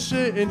nerd and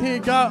shit and he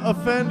got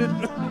offended.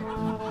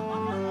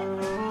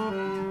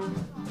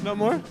 No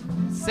more?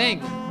 Sing.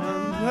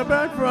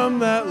 Back from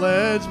that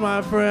ledge,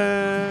 my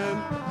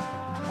friend.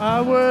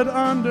 I would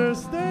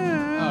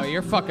understand. Oh,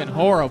 you're fucking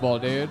horrible,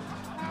 dude.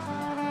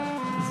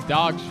 It's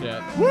dog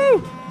shit.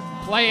 Woo!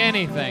 Play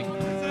anything.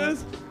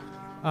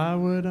 I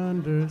would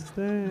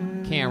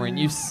understand. Cameron,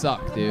 you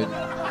suck, dude.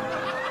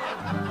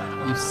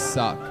 You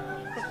suck.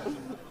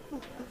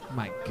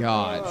 My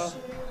God.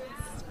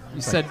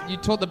 You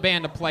told the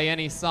band to play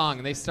any song,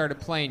 and they started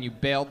playing. You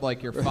bailed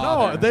like your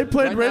father. No, they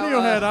played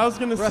Radiohead. I was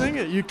going to sing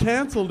it. You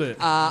canceled it.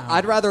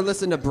 I'd rather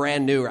listen to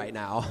Brand New right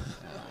now.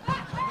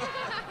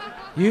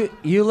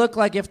 You look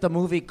like if the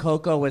movie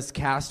Coco was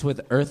cast with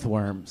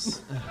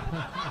earthworms.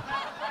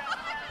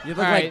 You look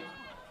All right. like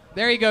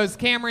There he goes,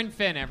 Cameron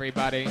Finn,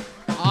 everybody.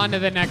 On to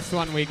the next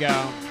one we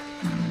go.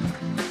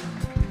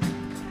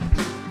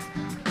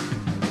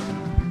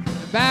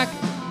 Back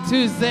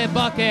to the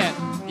bucket.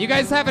 You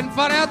guys having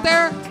fun out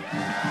there?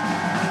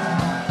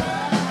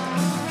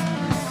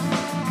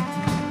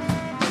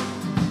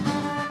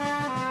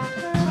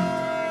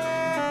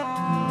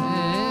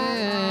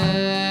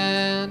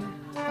 And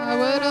I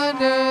would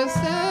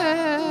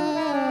understand.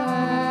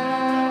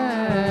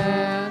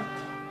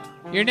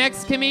 Your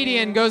next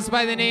comedian goes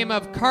by the name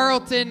of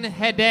Carlton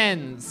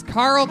Hedens.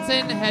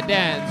 Carlton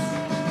Hedens.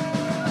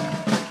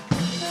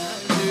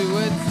 You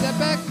would step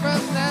back from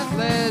that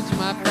ledge,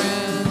 my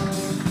friend.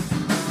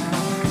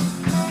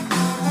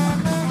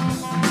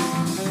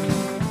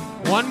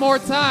 One more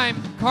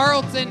time,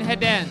 Carlton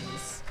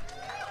Hedens.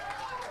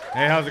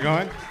 Hey, how's it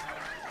going?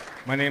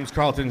 My name's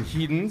Carlton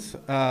Hedens.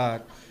 I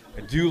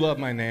do love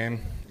my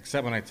name,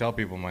 except when I tell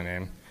people my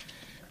name.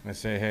 And I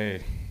say,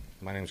 hey,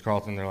 my name's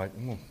Carlton. They're like,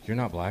 oh, you're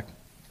not black.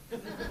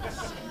 And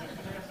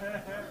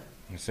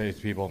I say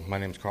to people, my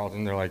name's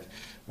Carlton. They're like,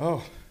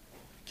 oh,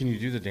 can you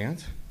do the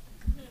dance?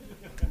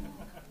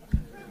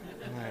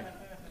 I'm like,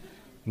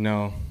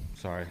 no,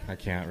 sorry, I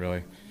can't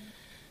really.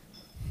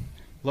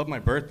 Love my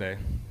birthday.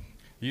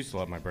 Used to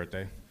love my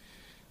birthday.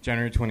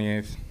 January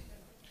 28th.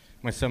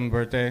 My 7th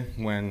birthday,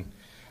 when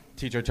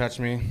teacher touched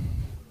me,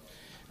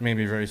 made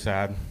me very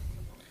sad.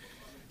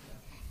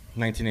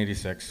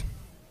 1986.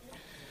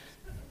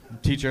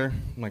 Teacher,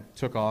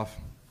 took off.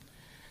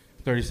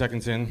 30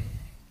 seconds in,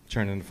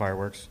 turned into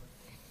fireworks.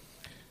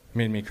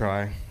 Made me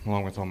cry,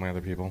 along with all my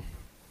other people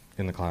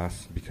in the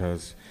class,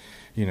 because,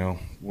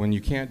 when you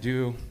can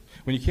do,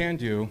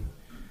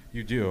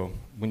 you do.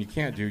 When you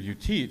can't do, you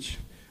teach,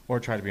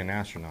 or try to be an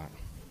astronaut.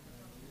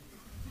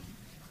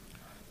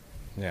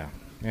 Yeah,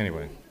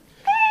 anyway.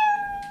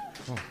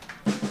 Oh.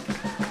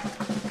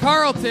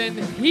 Carlton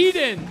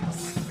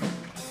Hedens.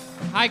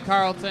 Hi,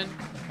 Carlton.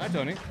 Hi,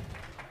 Tony.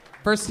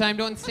 First time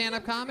doing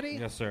stand-up comedy?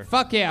 Yes, sir.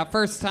 Fuck yeah,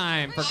 first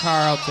time for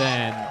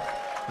Carlton.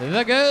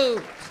 The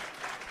goat.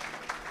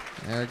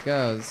 There it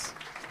goes.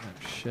 Oh,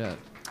 shit.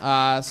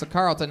 So,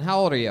 Carlton, how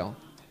old are you?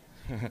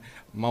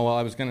 Well,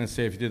 I was going to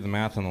say, if you did the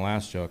math on the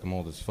last joke, I'm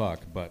old as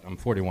fuck, but I'm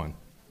 41.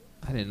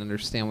 I didn't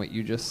understand what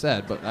you just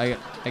said, but I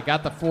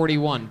got the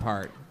 41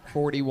 part.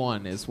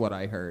 41 is what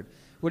I heard.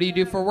 What do you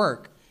do for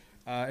work?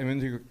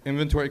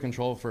 Inventory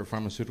control for a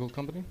pharmaceutical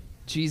company.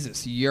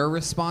 Jesus, you're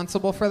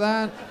responsible for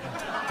that?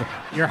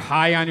 You're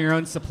high on your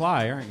own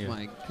supply, aren't you?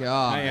 My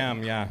God. I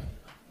am, yeah.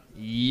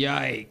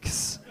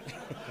 Yikes.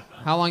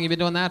 How long you been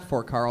doing that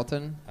for,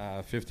 Carlton?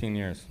 15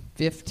 years.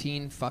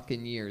 15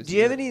 fucking years. Do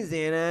you have any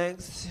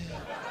Xanax?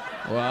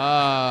 Whoa,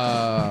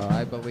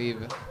 I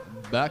believe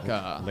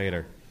Becca.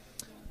 Later.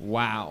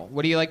 Wow.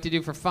 What do you like to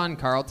do for fun,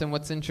 Carlton?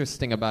 What's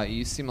interesting about you?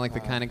 You seem like the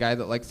kind of guy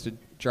that likes to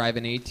drive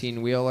an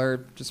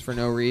 18-wheeler just for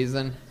no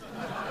reason.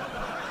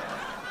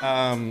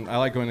 I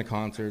like going to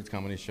concerts,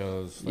 comedy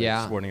shows,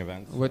 sporting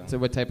events.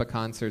 What type of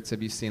concerts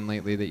have you seen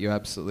lately that you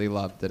absolutely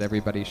love that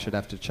everybody should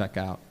have to check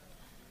out?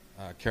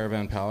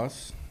 Caravan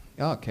Palace.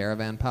 Oh,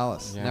 Caravan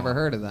Palace. Yeah. Never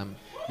heard of them.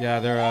 Yeah,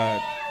 they're...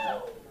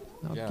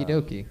 Okie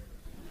dokie.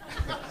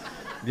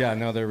 Yeah,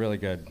 no, they're really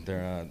good.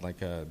 They're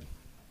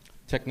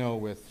techno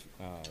with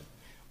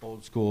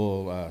old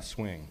school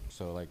swing.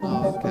 So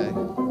Oh, okay.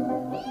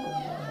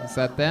 Is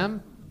that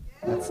them?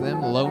 That's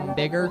them? Lone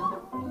Digger?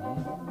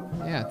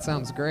 Yeah, it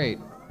sounds great.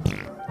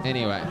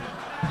 Anyway.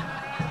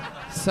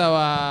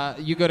 So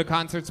you go to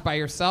concerts by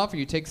yourself, or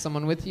you take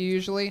someone with you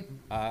usually?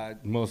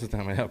 Most of the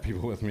time I have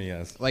people with me,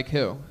 yes. Like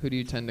who? Who do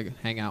you tend to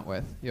hang out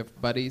with? You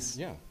have buddies?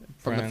 Yeah.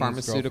 From Friends, the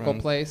pharmaceutical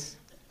place?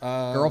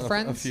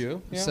 Girlfriends? A few.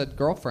 You Yeah. said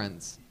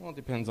girlfriends. Well, it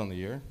depends on the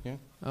year, yeah.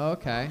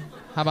 Okay.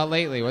 How about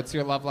lately? What's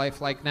your love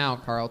life like now,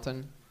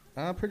 Carlton?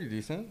 Pretty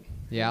decent.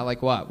 Yeah,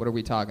 like what? What are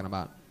we talking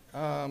about?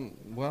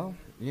 Well,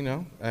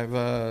 I've,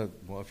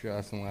 if you're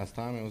asking last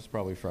time, it was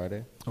probably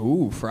Friday.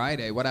 Ooh,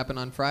 Friday. What happened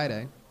on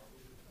Friday?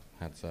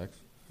 Had sex.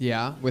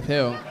 Yeah, with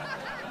who?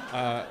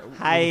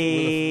 Hi.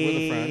 With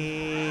a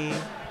friend.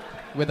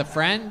 With a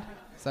friend?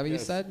 Is that what you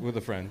Yes, said? with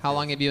a friend. How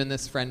long have you and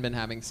this friend been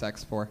having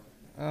sex for?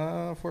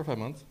 4 or 5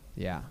 months.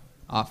 Yeah.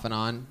 Off and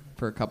on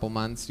for a couple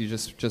months? You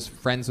just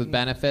friends with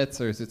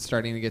benefits, or is it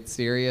starting to get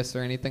serious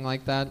or anything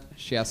like that?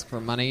 She asked for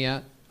money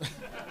yet?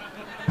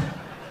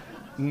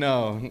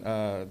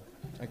 No,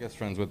 I guess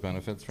friends with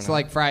benefits for now. So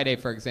like Friday,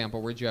 for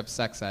example, where'd you have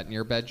sex at? In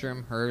your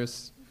bedroom?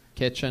 Hers?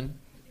 Kitchen?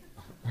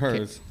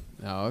 Hers.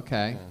 Oh,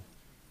 okay. Yeah.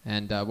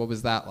 And what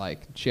was that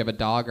like? Did she have a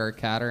dog or a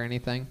cat or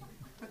anything?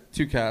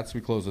 2 cats.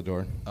 We closed the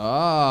door.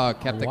 Oh,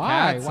 kept the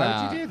cats Why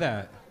out. would you do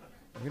that?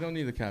 We don't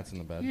need the cats in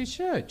the bed. You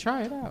should.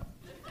 Try it out.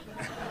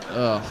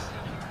 Ugh.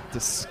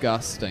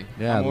 Disgusting.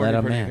 Yeah, I'm let already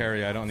 'em pretty in.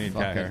 hairy. I don't need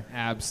cat hair.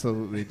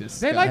 Absolutely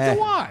disgusting. They like Hey. to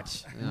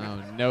watch.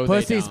 No,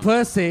 Pussy's they don't.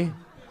 pussy.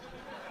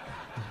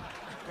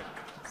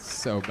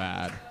 So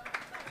bad.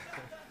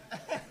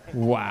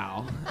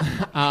 Wow.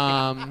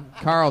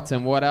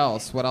 Carlton, what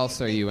else? What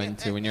else are you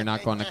into when you're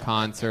not going to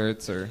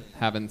concerts or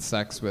having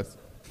sex with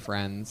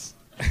friends?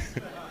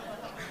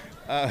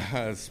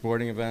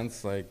 Sporting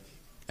events like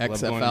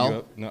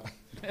XFL? No,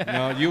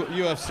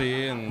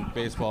 UFC and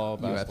baseball,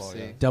 basketball. UFC.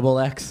 Yeah. Double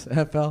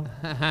XFL.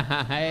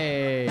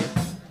 Hey,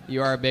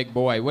 you are a big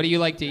boy. What do you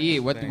like to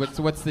eat?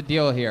 What's the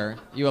deal here?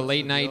 You a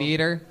late night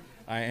eater?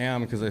 I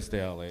am because I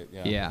stay out late.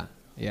 Yeah.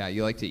 Yeah.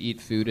 You like to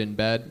eat food in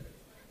bed?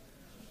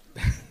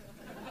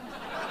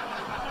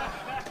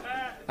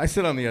 I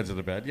sit on the edge of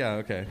the bed. Yeah.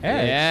 Okay.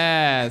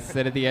 Yeah,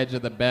 sit at the edge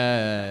of the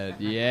bed.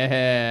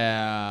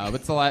 Yeah.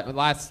 What's the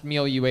last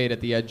meal you ate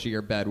at the edge of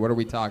your bed? What are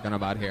we talking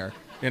about here?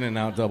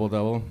 In-N-Out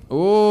double.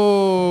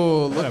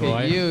 Ooh, look Atta boy.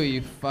 at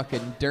you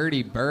fucking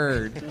dirty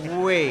bird.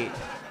 Wait,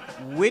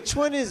 which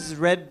one is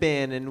Red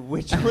Band and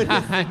which one is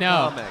I the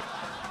know. comic?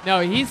 No,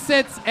 he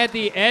sits at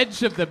the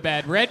edge of the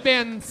bed. Red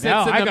Band sits No,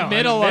 I in go the in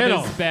middle the middle.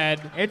 of his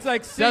bed. It's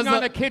like sitting Does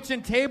on a- a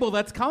kitchen table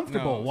that's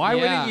comfortable. No. Why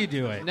Yeah. wouldn't you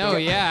do it? No,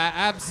 yeah,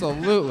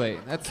 absolutely.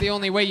 That's the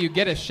only way you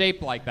get a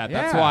shape like that.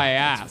 That's Yeah, why I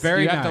it's asked.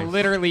 very you have to nice.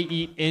 literally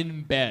eat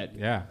in bed.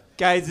 Yeah.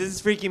 Guys, this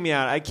is freaking me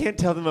out. I can't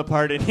tell them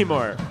apart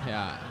anymore.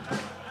 Yeah.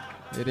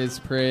 It is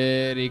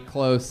pretty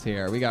close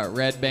here. We got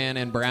Red Band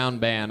and Brown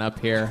Band up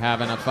here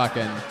having a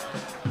fucking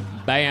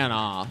ban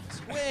off.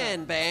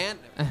 Win, band.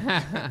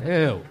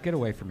 Ew, get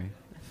away from me.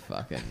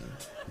 Fucking.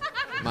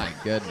 My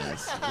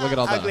goodness. Look at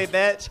all Ugly the.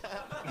 bitch.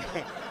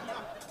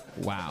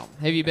 Wow.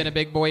 Have you been a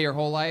big boy your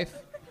whole life?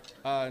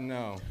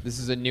 No. This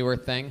is a newer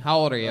thing. How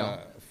old are you?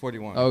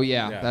 41. Oh,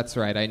 yeah, that's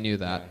right. I knew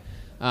that.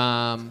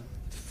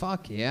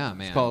 Fuck yeah,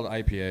 man. It's called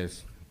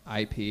IPAs.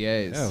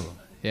 IPAs. Oh.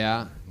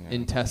 Yeah.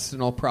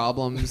 Intestinal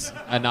problems.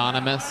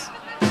 Anonymous.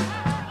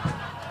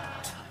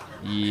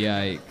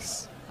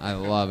 Yikes. I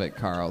love it,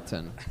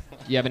 Carlton.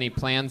 You have any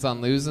plans on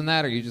losing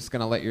that, or are you just going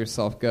to let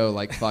yourself go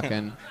like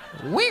fucking...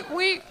 Wait.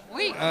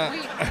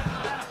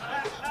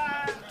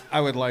 I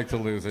would like to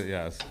lose it,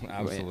 yes.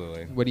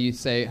 Absolutely. What do you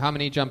say? How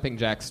many jumping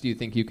jacks do you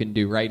think you can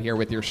do right here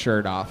with your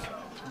shirt off?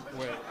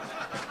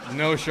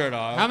 No shirt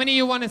off. How many of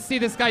you want to see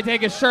this guy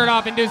take his shirt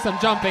off and do some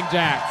jumping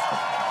jacks?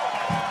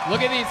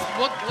 Look at these.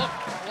 Look.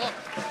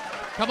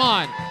 Come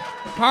on.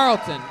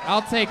 Carlton,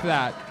 I'll take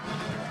that.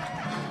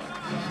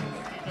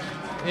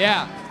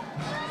 Yeah.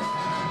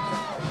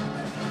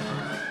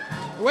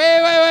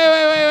 Wait.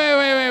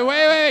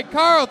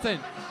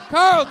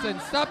 Carlton,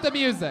 stop the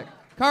music.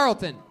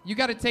 Carlton, you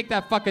got to take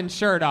that fucking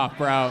shirt off,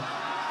 bro.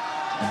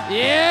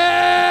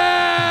 Yeah!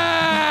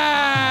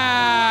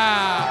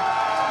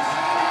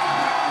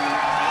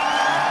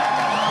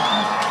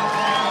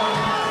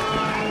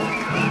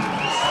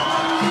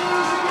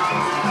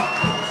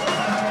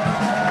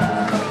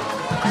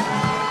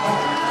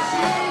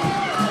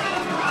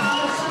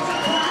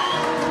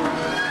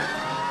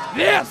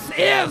 This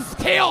is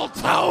Kill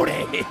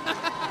Tony.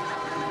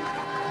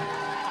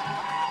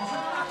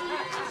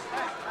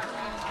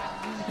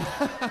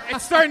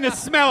 It's starting to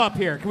smell up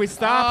here. Can we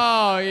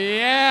stop? Oh,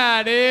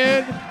 yeah,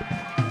 dude.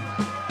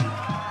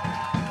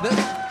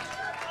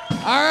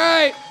 All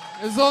right.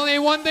 There's only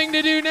one thing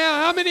to do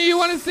now. How many of you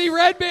want to see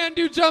Red Band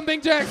do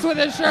jumping jacks with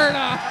his shirt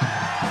off?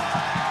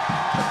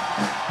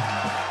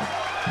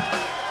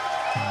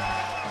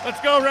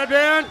 Let's go, Red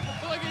Band.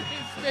 Look at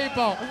these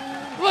people.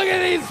 Look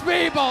at these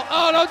people.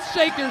 Oh, don't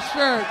shake your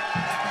shirt.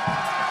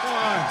 Come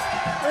on.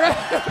 Red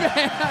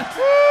Band.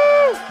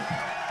 Woo!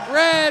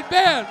 Red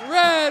Band.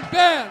 Red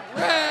Band.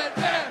 Red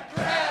Band.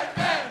 Red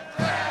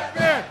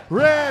Band.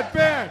 Red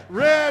Band.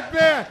 Red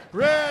Band.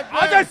 Red Band.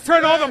 I'll just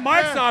turn all the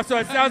mics off so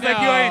it sounds like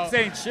you ain't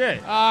saying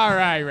shit. All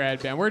right,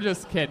 Red Band. We're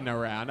just kidding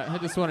around. I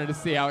just wanted to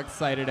see how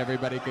excited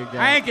everybody could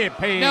get. I ain't getting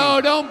paid. No,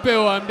 don't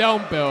boo him.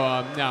 Don't boo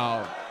him.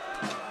 No.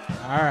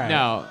 All right.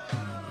 No.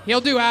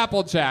 He'll do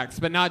apple jacks,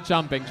 but not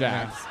jumping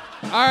jacks.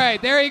 All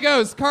right, there he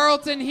goes.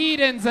 Carlton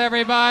Heedens,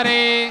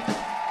 everybody.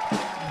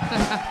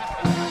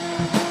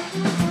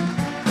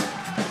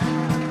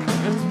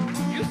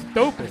 You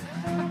stupid.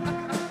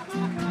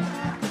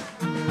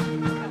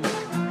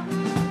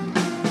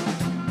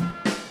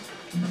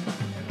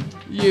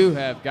 You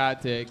have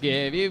got to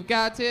give. You've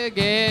got to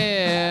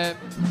give.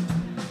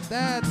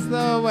 That's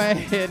the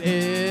way it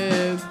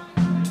is.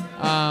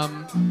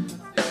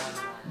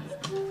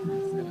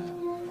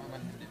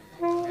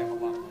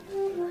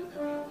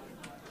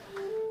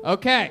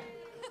 Okay.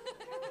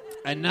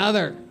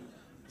 Another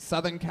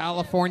Southern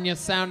California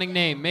sounding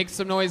name. Make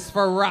some noise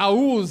for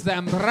Raul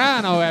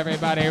Zambrano,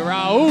 everybody.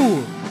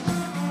 Raul.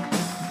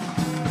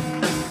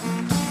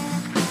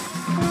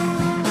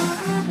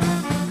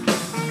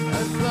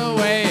 That's the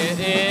way it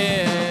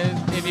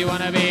is. If you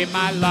want to be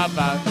my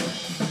lover,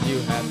 you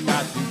have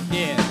got to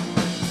give.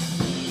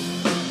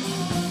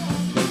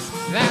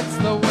 'Cause that's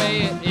the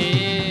way it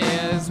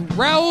is.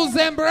 Raul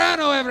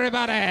Zambrano,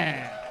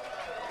 everybody.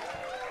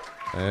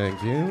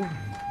 Thank you.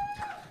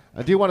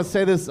 I do want to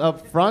say this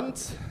up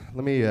front.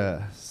 Let me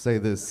say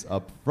this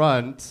up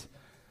front.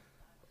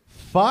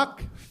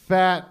 Fuck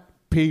fat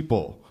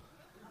people.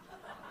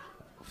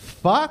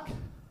 Fuck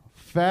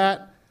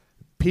fat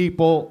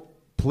people,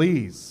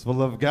 please, for the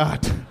love of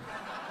God.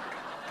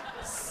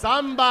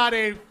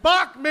 Somebody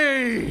fuck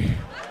me!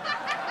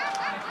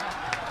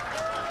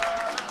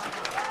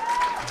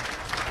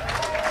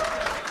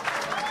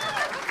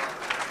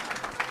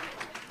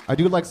 I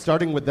do like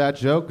starting with that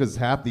joke because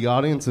half the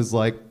audience is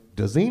like,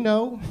 does he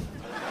know?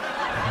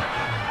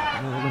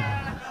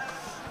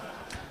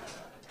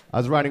 I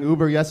was riding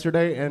Uber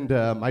yesterday, and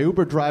my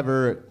Uber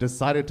driver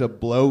decided to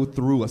blow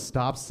through a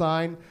stop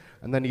sign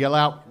and then yell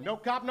out, "No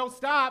cop, no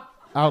stop,"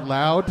 out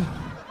loud.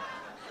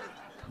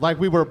 Like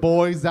we were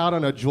boys out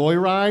on a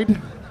joyride.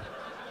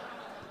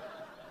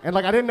 And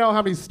like I didn't know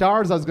how many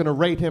stars I was gonna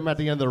rate him at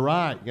the end of the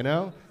ride, you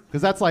know?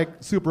 Because that's like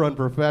super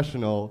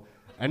unprofessional,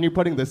 and you're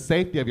putting the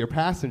safety of your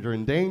passenger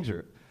in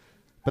danger.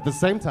 But at the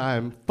same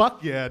time,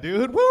 fuck yeah,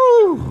 dude,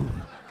 woo!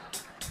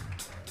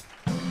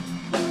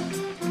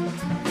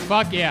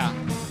 Fuck yeah.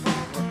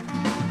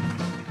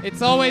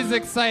 It's always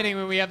exciting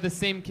when we have the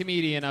same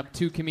comedian up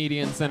 2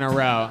 comedians in a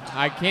row.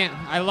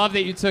 I love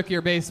that you took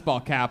your baseball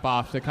cap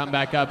off to come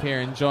back up here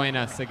and join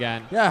us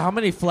again. Yeah, how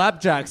many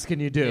flapjacks can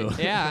you do?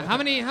 Yeah, how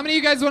many of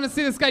you guys want to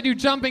see this guy do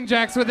jumping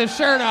jacks with his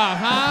shirt off,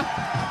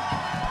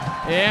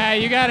 huh? Yeah,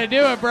 you got to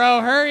do it,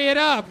 bro. Hurry it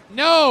up.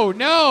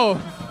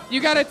 No. You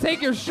got to take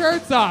your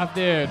shirts off,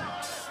 dude.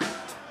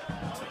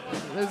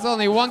 There's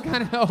only one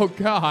kind of... Oh,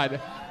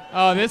 God.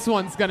 Oh, this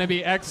one's going to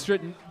be extra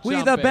We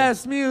the jumping.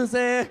 best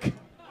music.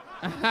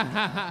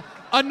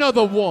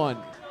 Another one.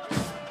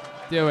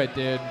 Do it,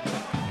 dude.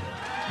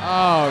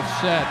 Oh,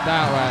 shit,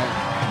 that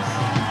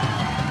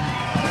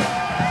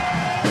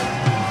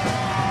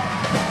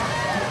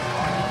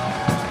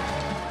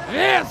way.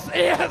 This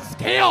is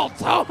Kill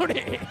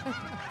Tony.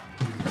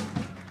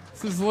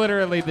 This is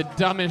literally the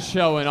dumbest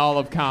show in all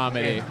of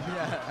comedy.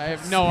 I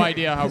have no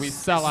idea how we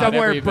sell out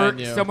every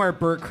venue. Somewhere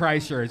Bert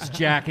Kreischer is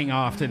jacking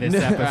off to this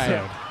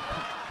episode.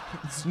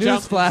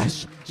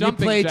 Newsflash, you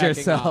played jacking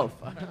yourself.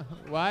 off.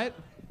 What?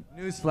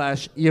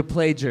 Newsflash, you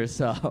played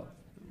yourself.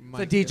 It's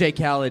a DJ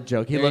Khaled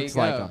joke. He There looks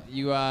you like go. him.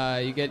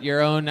 You get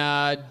your own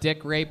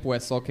dick rape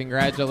whistle.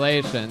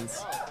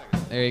 Congratulations.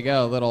 There you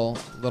go. Little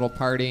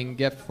partying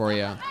gift for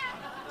you.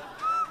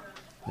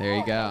 There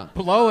you go.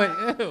 Blow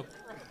it. Ew.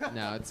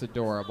 No, it's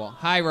adorable.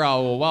 Hi,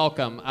 Raul.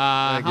 Welcome.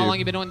 How you. long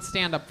you been doing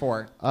stand-up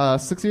for?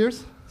 6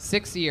 years.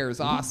 6 years.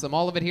 Awesome.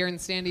 All of it here in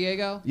San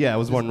Diego? Yeah, I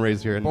was born and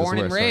raised here. Born this is and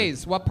where I started.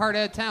 raised. What part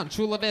of town?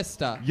 Chula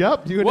Vista.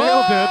 Yep, you Whoa!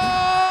 nailed it.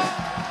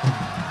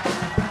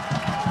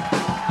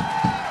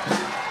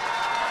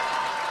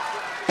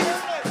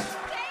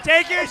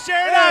 Take your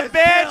shirt off,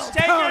 bitch!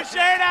 Take your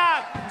shirt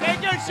off!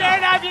 Take your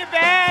shirt off, you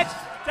bitch!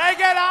 Take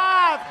it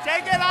off!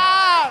 Take it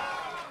off!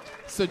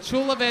 So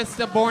Chula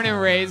Vista, born and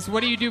raised.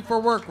 What do you do for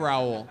work,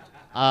 Raul?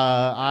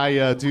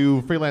 I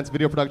do freelance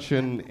video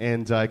production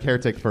and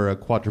caretake for a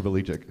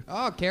quadriplegic.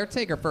 Oh,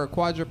 caretaker for a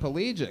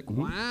quadriplegic.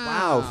 Wow.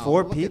 Wow,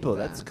 4 look at people.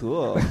 that. That's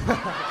cool.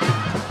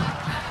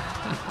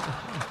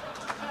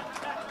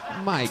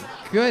 My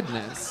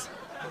goodness.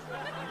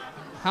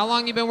 How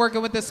long you been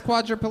working with this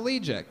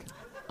quadriplegic?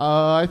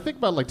 I think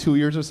about like 2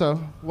 years or so.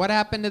 What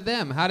happened to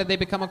them? How did they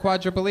become a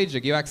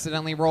quadriplegic? You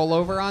accidentally roll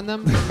over on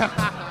them?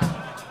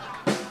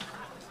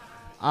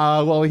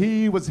 Well,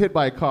 he was hit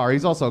by a car.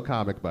 He's also a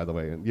comic, by the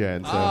way. And, yeah,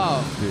 and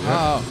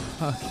so.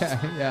 Okay,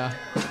 yeah.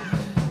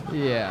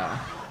 Yeah.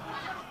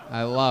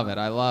 I love it.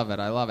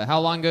 How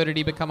long ago did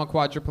he become a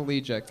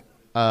quadriplegic?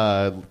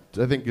 I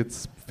think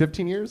it's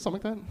 15 years,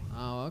 something like that.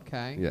 Oh,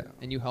 okay. Yeah.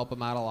 And you help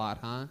him out a lot,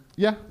 huh?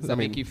 Yeah. Does that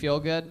make you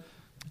feel good?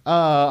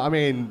 I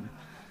mean,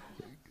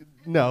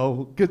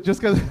 no,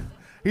 just because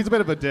he's a bit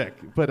of a dick,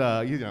 but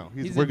we're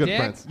a good dick,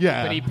 friends.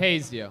 Yeah. But he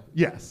pays you.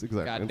 Yes,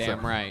 exactly.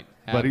 Goddamn right.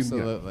 But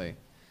Absolutely.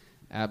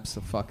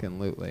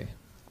 Abso-fucking-lutely.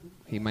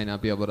 He might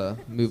not be able to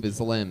move his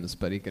limbs,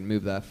 but he can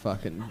move that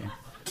fucking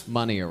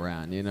money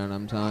around. You know what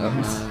I'm talking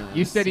about?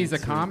 You said he's a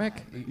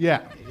comic?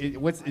 Yeah.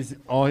 Is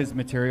all his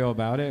material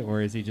about it,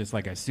 or is he just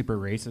like a super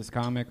racist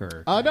comic?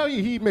 Or no,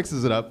 he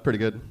mixes it up pretty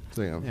good.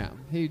 So, Yeah,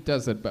 he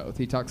does it both.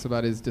 He talks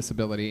about his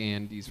disability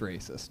and he's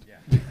racist.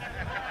 Yeah.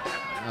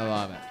 I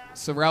love it.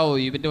 So,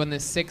 Raul, you've been doing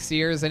this 6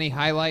 years. Any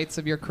highlights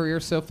of your career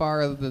so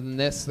far other than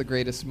this, the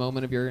greatest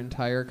moment of your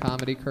entire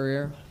comedy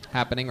career?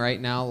 Happening right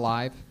now,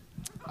 live?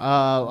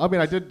 I mean,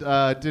 I did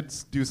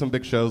do some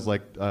big shows,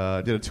 like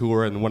did a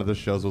tour, and one of the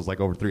shows was like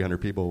over 300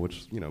 people,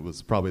 which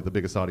was probably the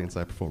biggest audience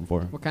I performed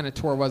for. What kind of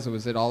tour was it?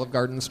 Was it Olive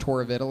Garden's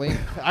tour of Italy?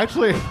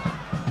 Actually,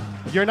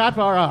 you're not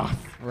far off.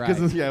 Right.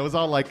 Because it was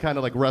all like kind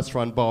of like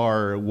restaurant,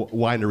 bar,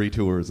 winery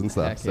tours and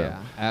stuff. Heck so.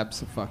 yeah,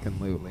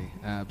 absolutely.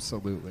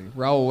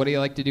 Raul, what do you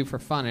like to do for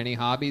fun? Any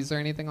hobbies or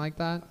anything like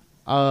that?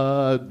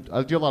 I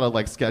do a lot of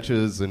like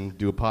sketches and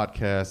do a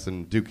podcast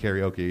and do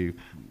karaoke.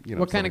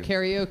 What kind of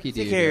karaoke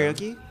do you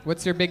do?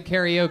 What's your big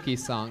karaoke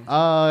song?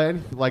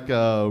 Like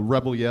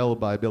Rebel Yell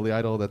by Billy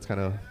Idol. That's kind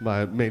of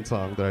my main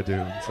song that I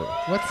do. So.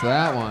 What's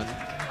that one?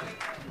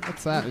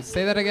 What's that?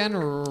 Say that again.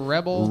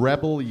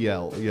 Rebel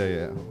Yell.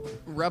 Yeah.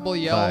 Rebel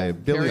Yell by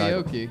Billy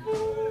karaoke.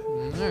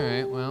 All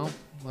right. Well,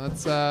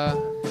 let's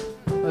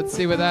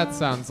see what that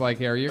sounds like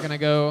here. You're gonna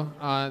go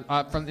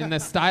from in the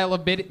style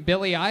of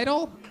Billy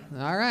Idol.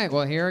 All right.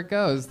 Well, here it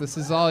goes. This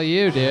is all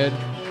you, dude.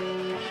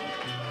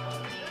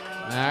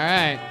 All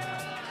right.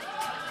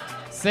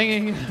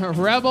 Singing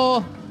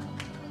Rebel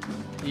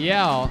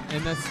Yell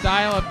in the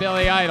style of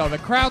Billy Idol. The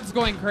crowd's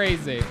going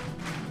crazy.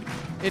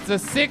 It's a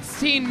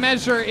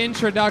 16-measure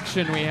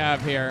introduction we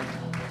have here.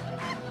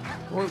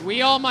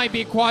 We all might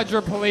be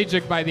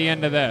quadriplegic by the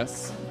end of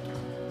this.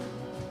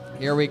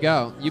 Here we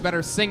go. You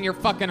better sing your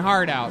fucking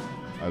heart out.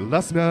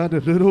 Last night a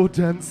little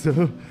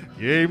dancer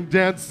came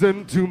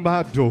dancing to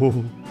my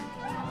door.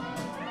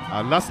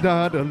 Last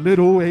night a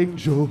little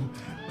angel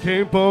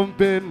came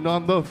bumping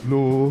on the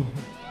floor.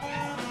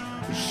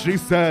 She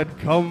said,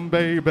 come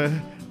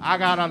baby, I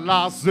got a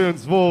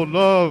license for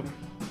love.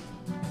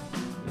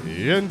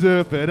 And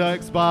if it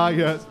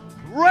expires,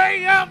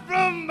 way up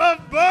from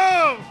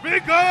above,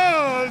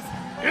 because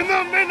in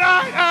the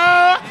midnight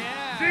hour,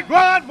 she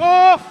got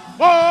more.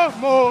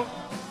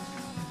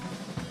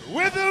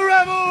 With the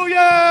rebel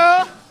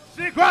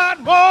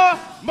cried more,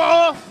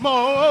 more,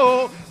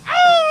 more.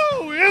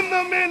 Oh, in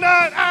the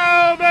midnight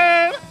hour,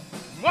 baby.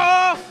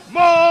 More,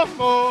 more,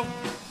 more.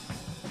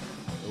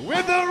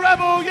 With the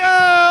rebel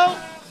yell.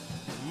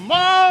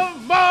 More,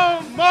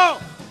 more, more.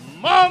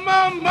 More,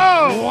 more,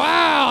 more.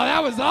 Wow,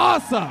 that was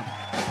awesome.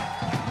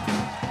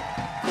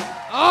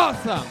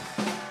 Awesome.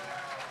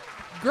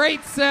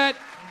 Great set.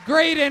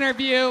 Great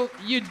interview.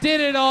 You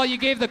did it all. You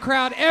gave the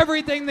crowd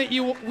everything that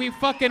we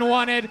fucking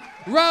wanted.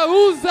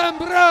 Raul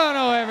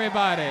Zambrano,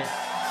 everybody.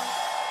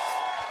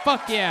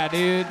 Fuck yeah,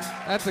 dude.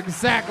 That's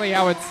exactly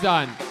how it's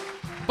done.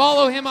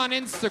 Follow him on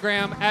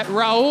Instagram at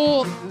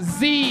Raul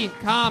Z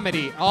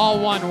Comedy, all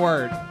one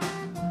word.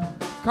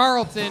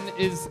 Carlton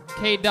is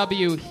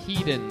KW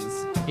Hedens,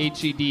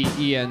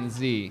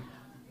 Hedenz.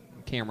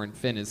 Cameron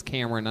Finn is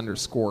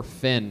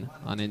Cameron_Finn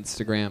on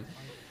Instagram.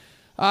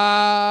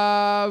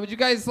 Would you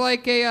guys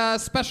like a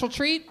special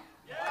treat?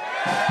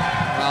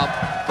 Well,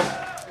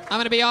 I'm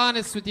going to be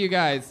honest with you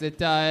guys. It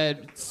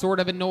sort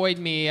of annoyed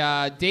me.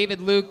 David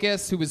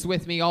Lucas, who was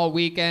with me all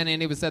weekend,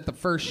 and he was at the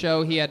first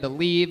show, he had to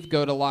leave,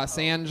 go to Los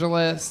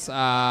Angeles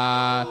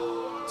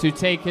to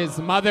take his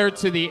mother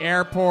to the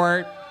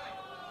airport.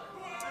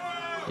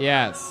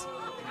 Yes.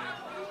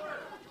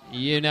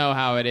 You know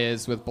how it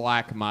is with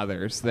black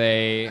mothers.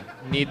 They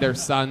need their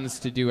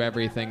sons to do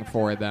everything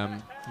for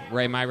them.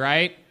 Am I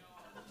right?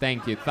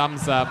 Thank you.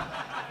 Thumbs up.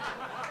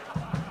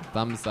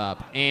 Thumbs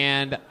up.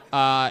 And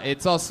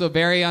it's also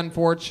very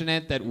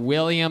unfortunate that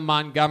William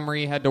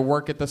Montgomery had to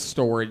work at the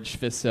storage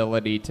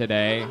facility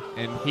today,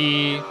 and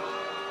he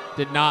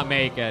did not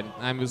make it.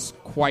 I was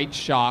quite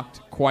shocked,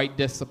 quite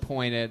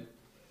disappointed.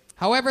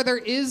 However, there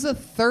is a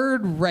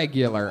third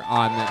regular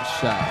on this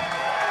show.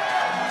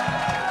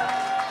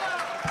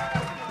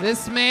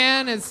 This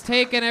man has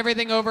taken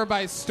everything over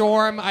by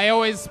storm. I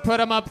always put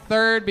him up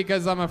third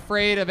because I'm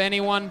afraid of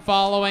anyone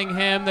following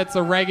him that's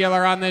a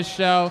regular on this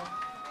show.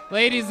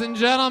 Ladies and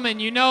gentlemen,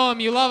 you know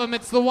him, you love him.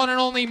 It's the one and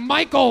only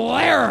Michael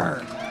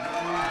Lehrer.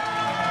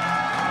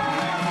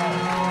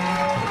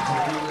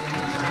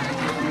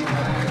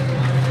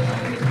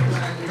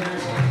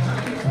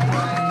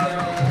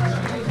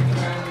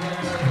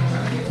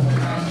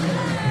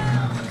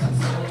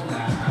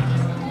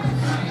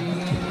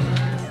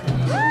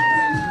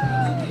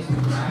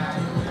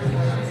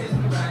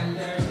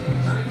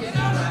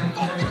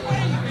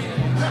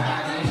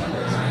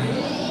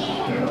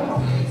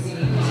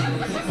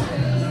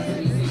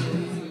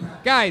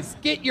 Guys,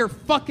 get your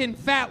fucking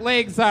fat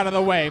legs out of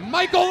the way.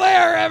 Michael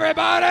Lehrer,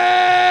 everybody!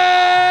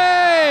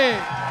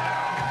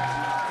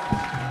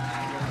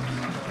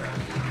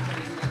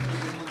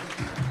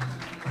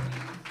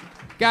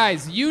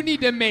 Guys, you need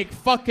to make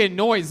fucking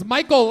noise.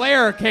 Michael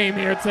Lehrer came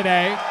here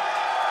today.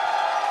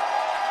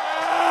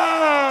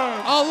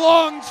 A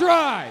long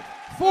drive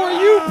for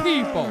you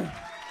people.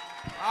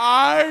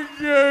 I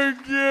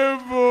could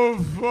give a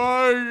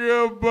fuck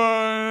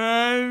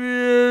about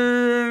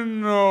any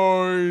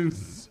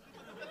noise.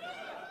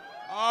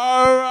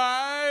 All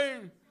right,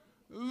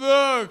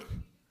 look,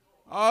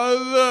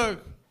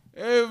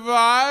 if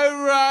I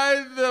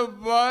ride the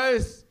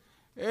bus,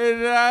 it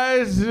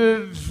has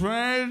to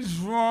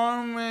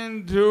transform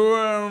into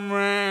a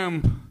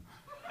ramp.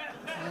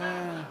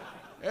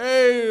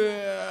 It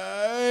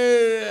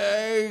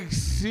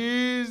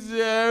exceeds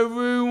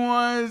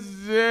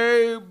everyone's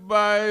day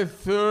by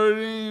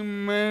 30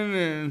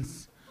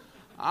 minutes.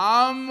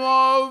 I'm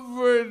all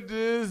for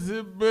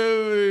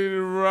disability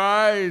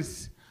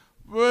rights,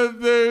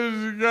 but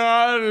there's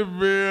gotta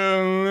be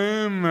a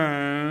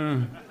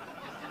limit.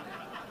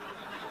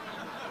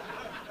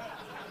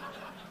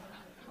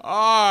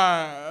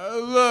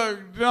 Alright,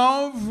 look,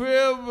 don't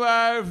feel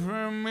bad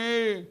for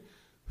me.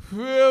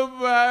 Feel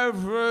bad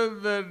for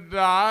the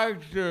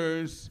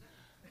doctors.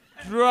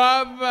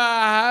 Drop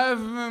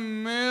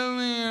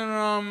 $500,000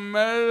 on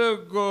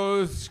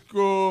medical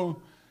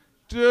school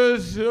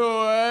just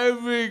so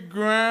every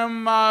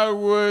grandma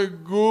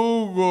with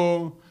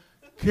Google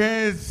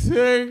can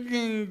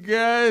second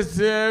guess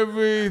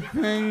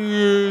everything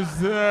you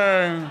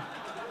say.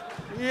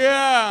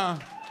 Yeah.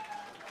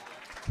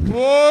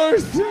 Pour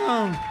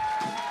some.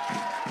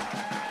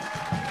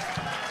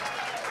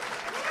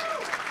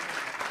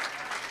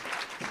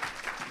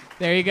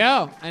 There you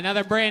go.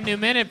 Another brand new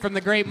minute from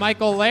the great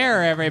Michael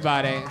Lehrer,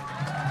 everybody.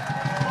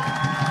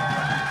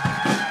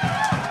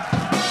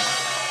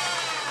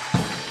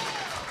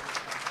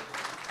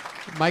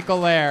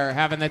 Michael Lehrer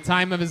having the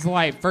time of his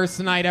life. First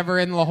night ever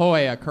in La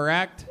Jolla,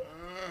 correct?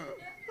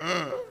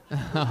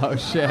 Oh,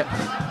 shit.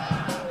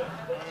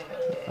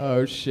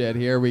 Oh, shit.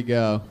 Here we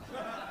go.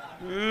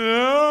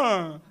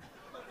 Yeah.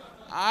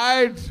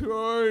 I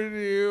toured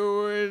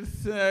you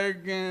with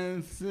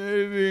Second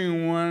City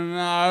when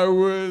I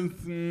was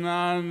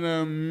not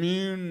a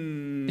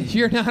mutant.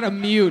 You're not a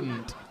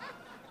mutant.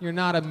 You're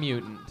not a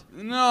mutant.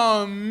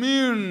 No, a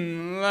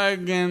mutant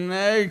like an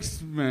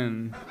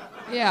X-Men.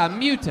 Yeah, a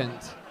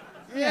mutant.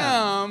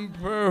 Yeah, I'm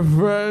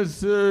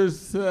Professor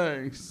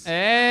Sex.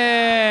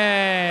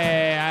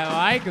 Hey, I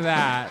like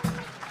that.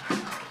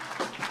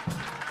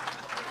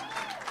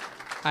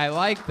 I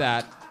like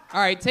that. All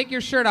right, take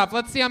your shirt off.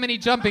 Let's see how many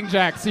jumping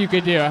jacks you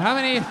could do. How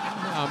many? No,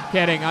 I'm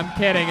kidding.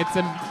 It's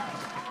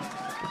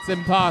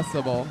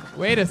impossible.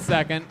 Wait a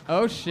second.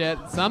 Oh shit,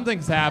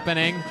 something's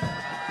happening.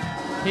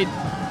 He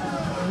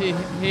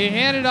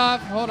handed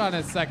off. Hold on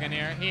a second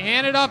here. He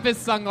handed off his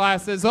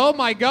sunglasses. Oh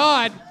my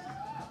God.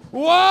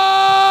 Whoa!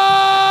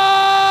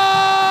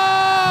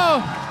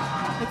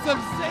 It's a.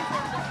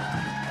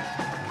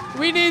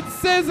 We need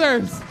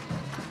scissors.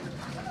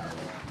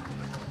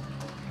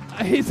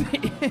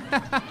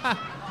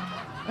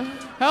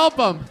 Help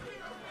him.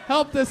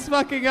 Help this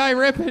fucking guy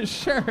rip his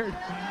shirt. There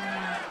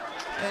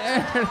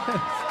it is.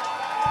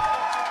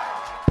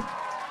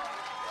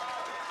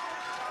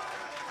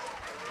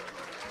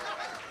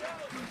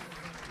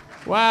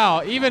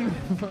 Wow, even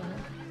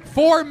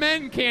 4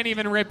 men can't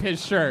even rip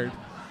his shirt.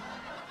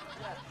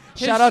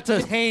 Shout out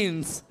to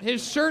Haynes.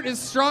 His shirt is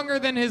stronger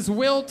than his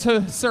will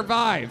to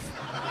survive.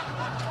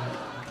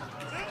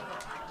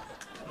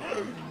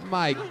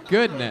 My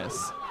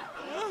goodness.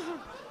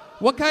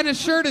 What kind of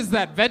shirt is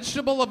that?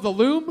 Vegetable of the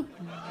loom?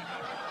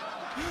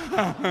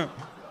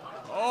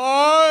 All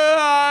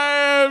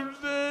I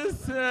have to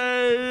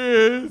say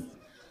is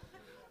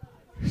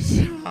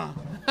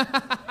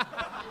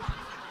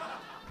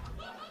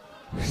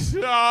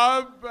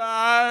stop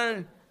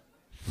by.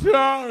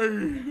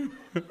 Sorry.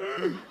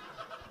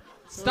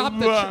 Stop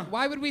the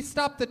why would we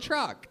stop the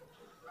truck?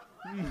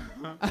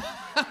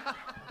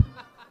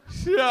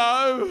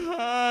 Stop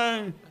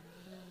by.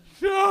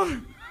 Stop.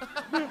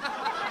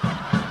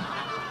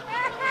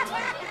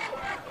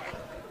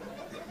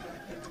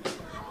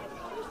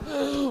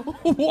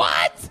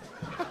 What?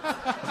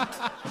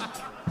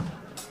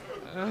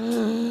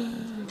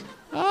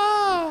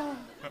 Ah.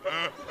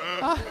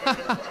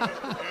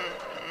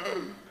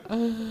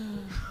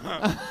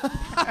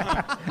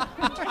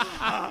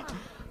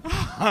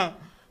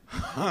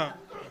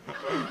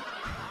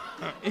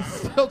 He's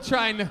still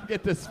trying to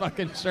get this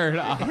fucking shirt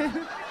off.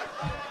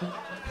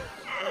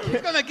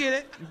 He's gonna get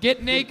it.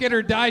 Get naked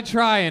or die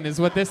trying is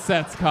what this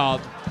set's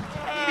called.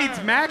 He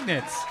needs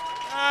magnets.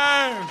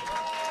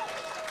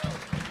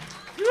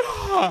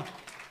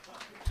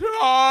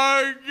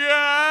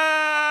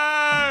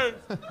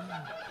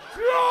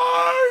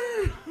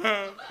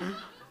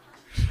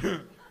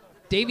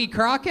 Davy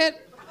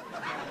Crockett?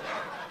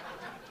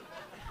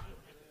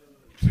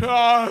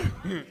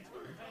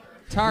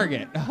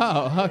 Target.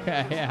 Oh,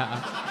 okay,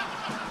 yeah.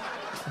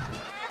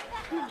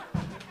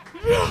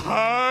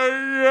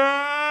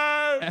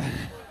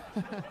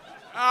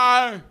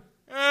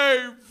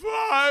 Hey,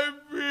 5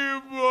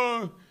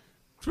 people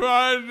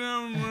tried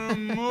to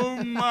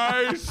remove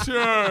my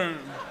shirt.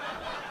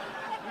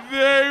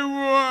 They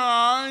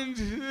were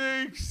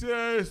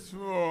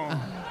unsuccessful.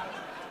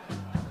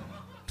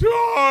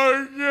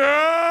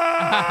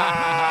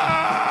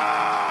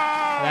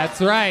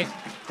 That's right.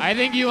 I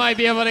think you might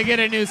be able to get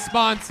a new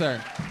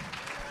sponsor.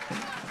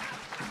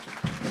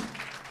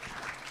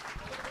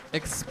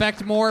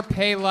 Expect more,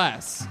 pay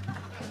less.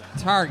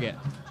 Target.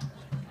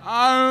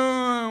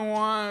 I don't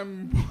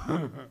want.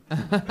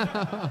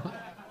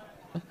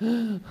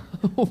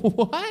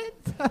 What?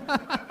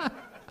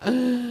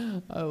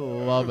 I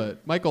love it.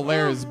 Michael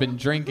Lair has been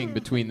drinking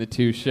between the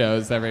 2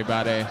 shows,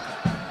 everybody.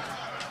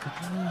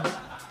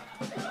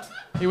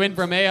 He went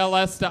from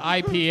ALS to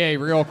IPA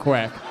real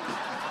quick.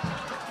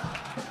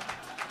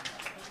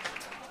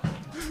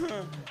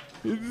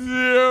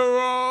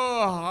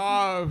 0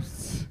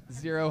 hops.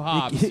 0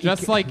 hops,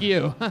 just like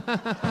you.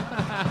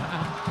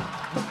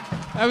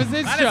 That was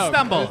his Let it joke.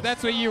 stumble.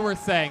 That's what you were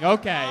saying.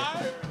 Okay.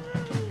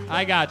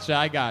 I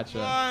gotcha. Yeah,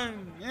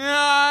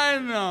 I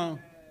know.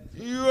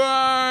 You are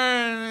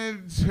an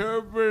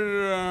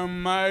interpreter of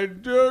my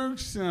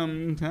jokes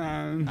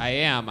sometimes. I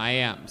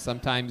am.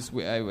 Sometimes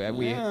we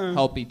Yeah.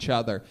 help each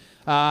other.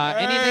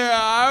 Anything? Hey,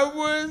 I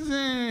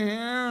wasn't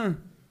here.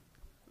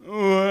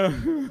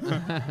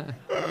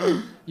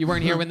 You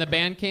weren't here when the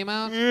band came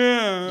out?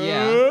 Yeah.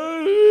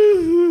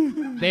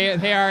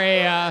 They are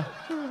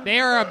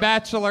a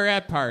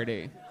bachelorette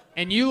party.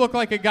 And you look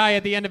like a guy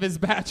at the end of his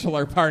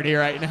bachelor party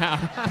right now.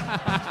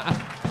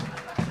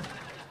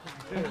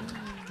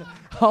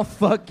 I'll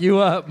fuck you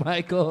up,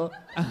 Michael.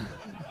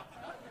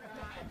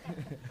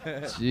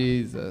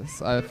 Jesus,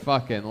 I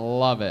fucking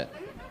love it.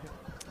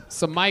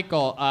 So,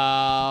 Michael,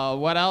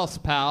 what else,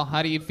 pal?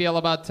 How do you feel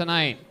about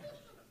tonight?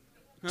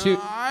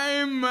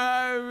 I'm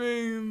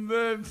having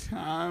the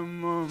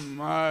time of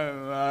my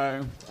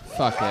life.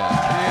 Fuck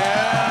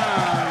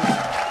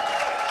yeah.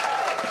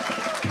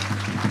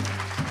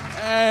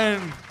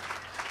 And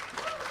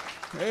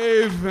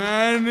if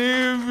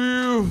any of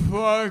you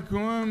fuck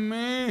with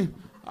me,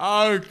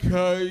 I'll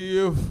cut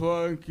your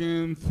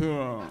fucking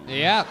throat.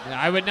 Yeah,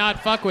 I would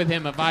not fuck with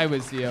him if I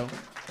was you.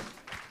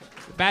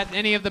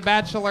 Any of the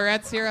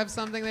bachelorettes here have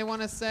something they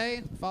want to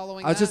say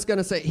following I was just going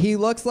to say, he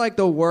looks like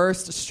the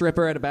worst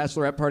stripper at a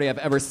bachelorette party I've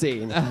ever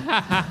seen.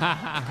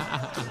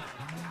 I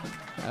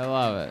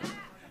love it.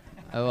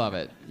 I love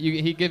it.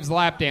 He gives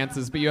lap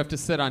dances, but you have to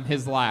sit on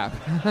his lap.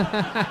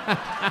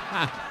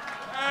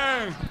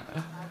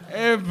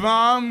 If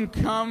I'm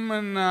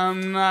coming,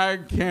 I'm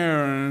not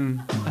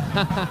Karen.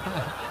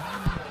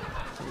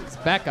 It's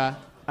Becca.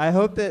 I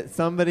hope that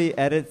somebody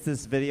edits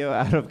this video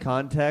out of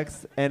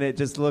context and it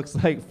just looks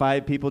like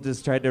 5 people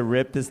just tried to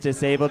rip this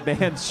disabled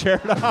man's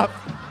shirt off.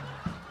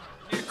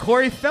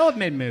 Corey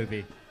Feldman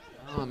movie.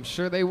 Oh, I'm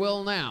sure they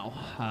will now.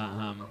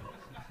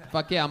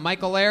 Fuck yeah.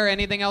 Michael Ayer,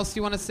 anything else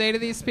you want to say to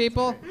these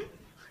people?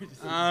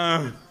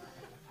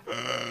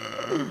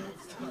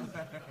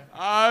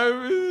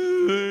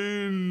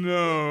 Obviously,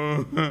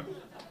 no.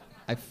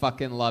 I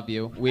fucking love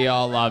you. We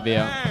all love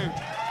you.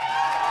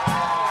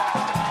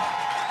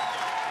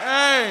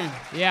 Hey.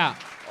 Yeah.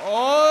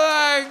 All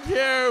I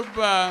care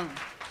about,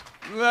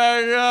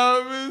 like,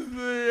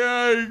 obviously,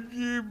 I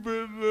keep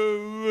it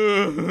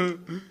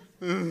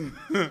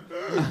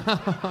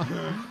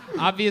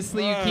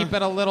Obviously, you keep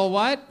it a little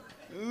what?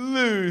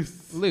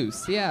 Loose.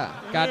 Loose, yeah.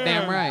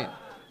 Goddamn right.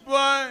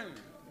 But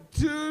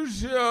 2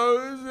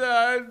 shows,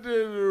 I did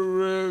a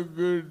real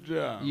good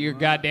job. You're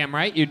goddamn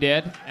right you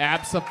did.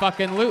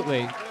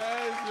 Abso-fucking-lutely.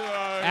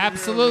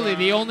 Absolutely.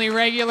 The only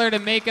regular to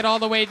make it all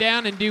the way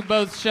down and do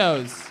both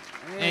shows.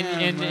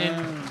 And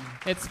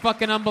it's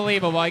fucking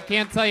unbelievable. I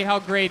can't tell you how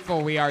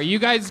grateful we are. You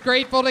guys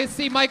grateful to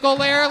see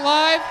Michael Ayer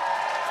live?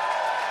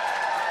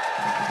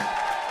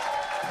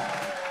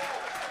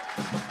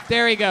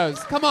 There he goes.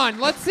 Come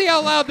on, let's see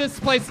how loud this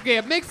place can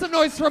get. Make some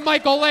noise for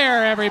Michael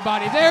Ayer,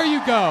 everybody. There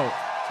you go.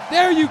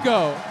 There you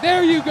go.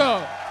 There you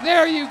go.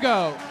 There you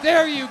go.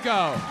 There you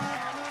go.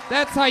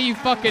 That's how you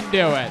fucking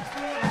do it.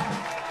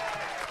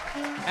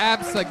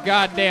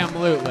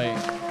 Abso-goddamn-lutely.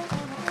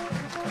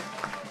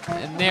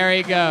 And there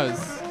he goes.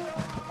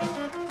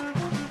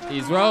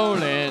 He's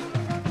rolling.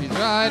 He's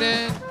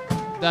riding.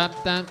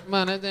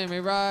 Money,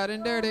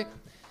 riding dirty.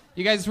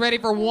 You guys ready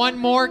for one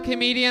more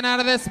comedian out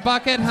of this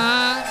bucket,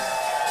 huh?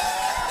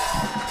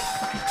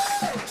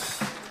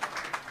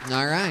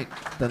 All right,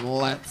 then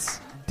let's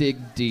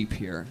dig deep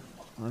here.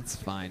 Let's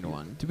find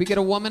one. Did we get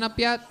a woman up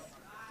yet?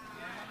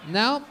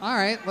 No? All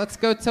right, let's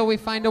go till we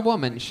find a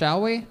woman,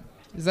 shall we?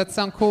 Does that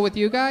sound cool with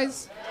you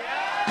guys?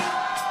 Yeah!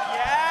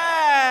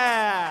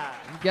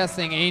 I'm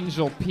guessing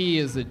Angel P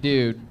is a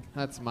dude.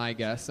 That's my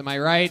guess. Am I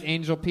right?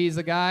 Angel P is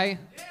a guy?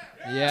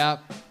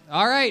 Yep.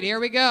 All right,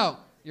 here we go.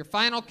 Your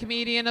final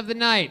comedian of the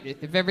night,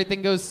 if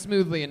everything goes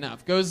smoothly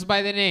enough, goes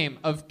by the name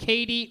of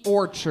Katie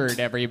Orchard,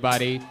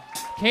 everybody.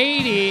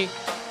 Katie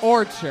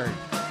Orchard.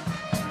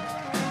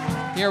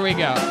 Here we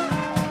go.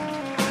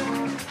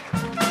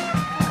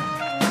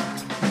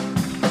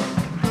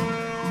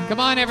 Come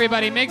on,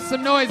 everybody, make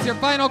some noise. Your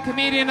final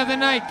comedian of the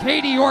night,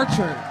 Katie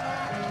Orchard.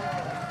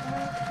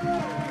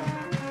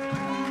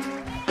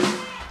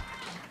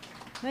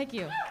 Thank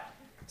you.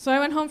 So I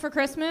went home for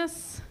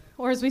Christmas,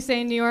 or as we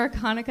say in New York,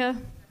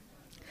 Hanukkah.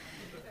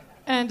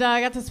 And I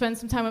got to spend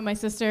some time with my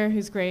sister,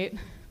 who's great.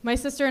 My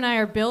sister and I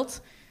are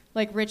built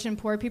like rich and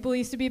poor people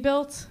used to be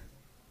built,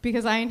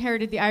 because I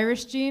inherited the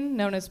Irish gene,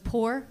 known as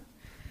poor,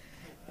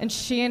 and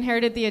she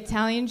inherited the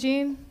Italian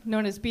gene,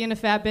 known as being a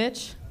fat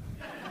bitch.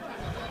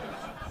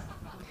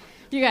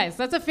 You guys,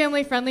 that's a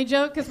family-friendly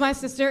joke, because my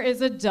sister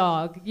is a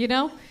dog, you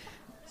know?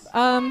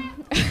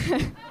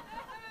 The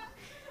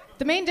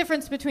main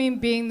difference between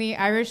being the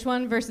Irish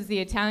one versus the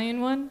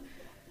Italian one,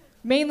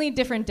 mainly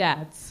different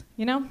dads,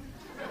 you know?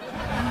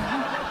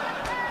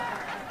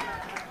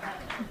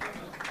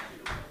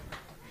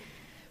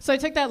 So I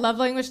took that love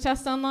language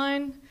test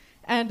online,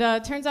 and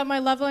turns out my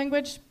love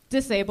language,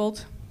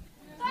 disabled.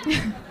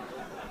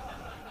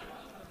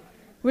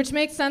 Which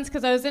makes sense,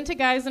 because I was into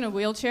guys in a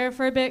wheelchair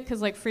for a bit,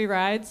 because, like, free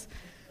rides.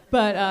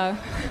 But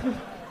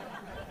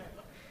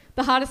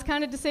the hottest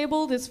kind of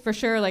disabled is for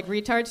sure, like,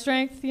 retard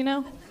strength, you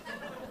know?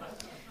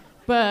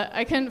 But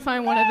I couldn't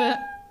find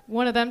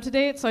one of them to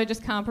date, so I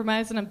just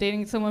compromised, and I'm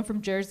dating someone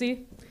from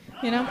Jersey,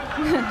 you know?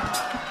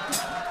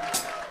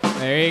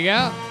 There you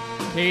go.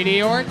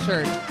 Katie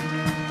Orchard.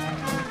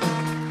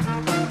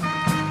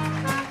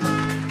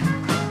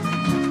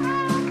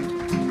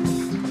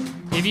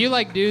 If you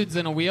like dudes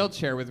in a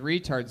wheelchair with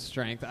retard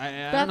strength,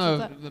 I don't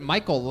know if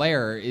Michael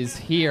Ayer is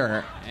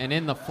here and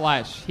in the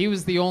flesh. He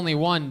was the only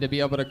one to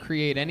be able to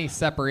create any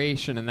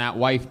separation in that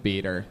wife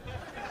beater.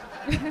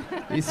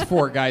 These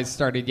 4 guys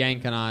started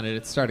yanking on it.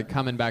 It started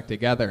coming back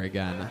together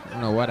again. I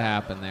don't know what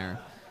happened there.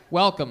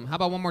 Welcome. How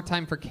about one more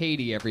time for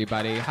Katie,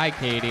 everybody? Hi,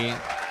 Katie.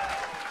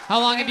 How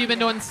long have you been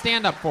doing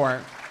stand-up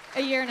for?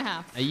 A year and a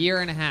half. A year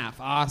and a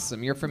half.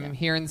 Awesome. You're from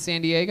here in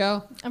San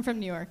Diego? I'm from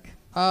New York.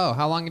 Oh,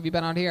 how long have you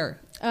been out here?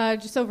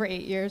 Just over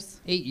 8 years.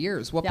 8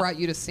 years. What Yeah. brought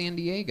you to San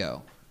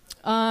Diego?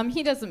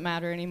 He doesn't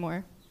matter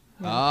anymore.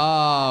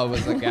 Oh, it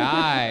was a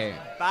guy.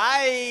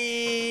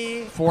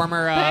 Bye.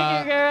 Former.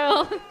 Thank you,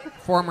 girl.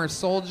 Former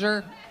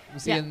soldier.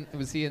 Was Yeah.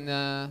 he in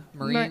the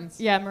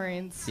Marines? Yeah,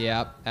 Marines.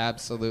 Yep,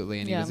 absolutely.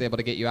 And he Yeah. was able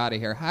to get you out of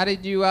here. How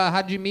did you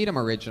meet him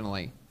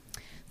originally?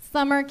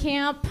 Summer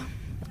camp.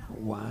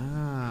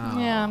 Wow.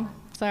 Yeah,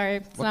 sorry.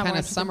 It's What not kind more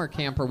of summer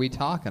camp are we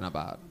talking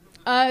about?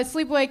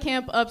 Sleepaway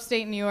camp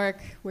upstate New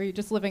York, where you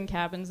just live in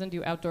cabins and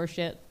do outdoor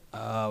shit.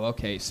 Oh,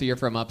 okay. So you're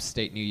from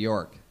upstate New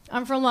York.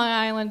 I'm from Long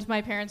Island.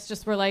 My parents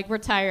just were like, we're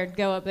tired.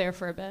 Go up there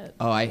for a bit.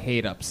 Oh, I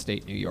hate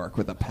upstate New York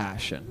with a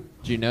passion.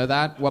 Do you know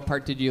that? What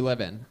part did you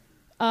live in?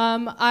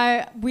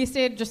 We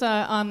stayed just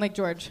on Lake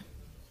George.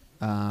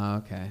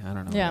 Okay. I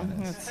don't know. Yeah. What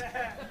that is.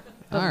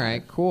 All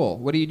right, cool.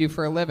 What do you do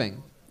for a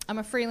living? I'm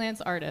a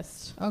freelance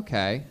artist.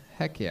 Okay.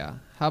 Heck yeah.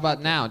 How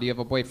about now? Do you have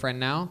a boyfriend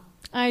now?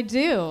 I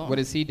do. What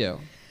does he do?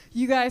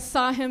 You guys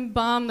saw him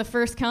bomb the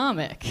first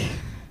comic.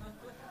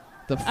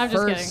 I'm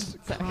just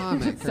kidding.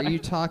 Comic. Are you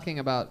talking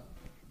about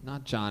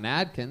not John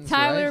Adkins?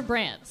 Tyler right?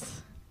 Brandt.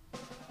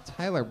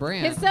 Tyler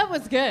Brandt. His set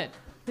was good.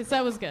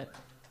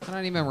 I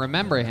don't even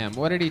remember him.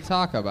 What did he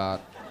talk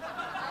about?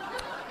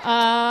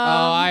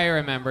 I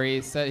remember.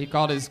 He said he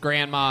called his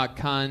grandma a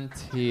cunt.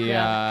 He's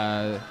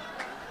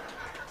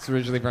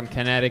originally from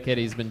Connecticut.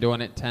 He's been doing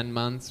it 10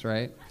 months,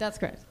 right? That's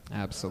correct.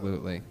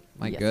 Absolutely.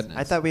 My Yes. goodness.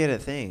 I thought we had a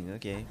thing.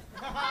 Okay.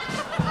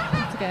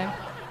 It's okay.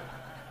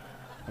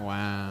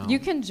 Wow. You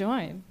can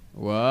join.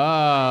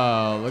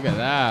 Whoa, look at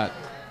that.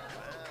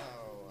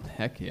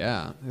 Heck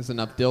yeah. There's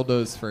enough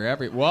dildos for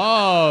every...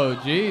 Whoa,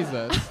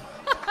 Jesus.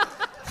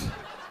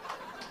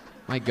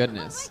 My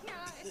goodness.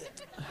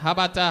 How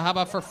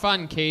about for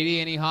fun,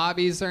 Katie? Any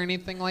hobbies or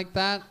anything like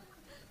that?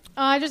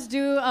 I just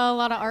do a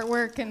lot of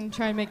artwork and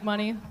try and make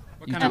money.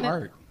 What kind of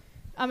art?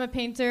 I'm a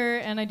painter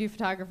and I do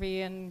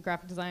photography and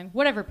graphic design.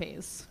 Whatever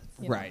pays.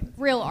 You know, Right.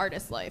 real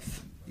artist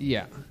life.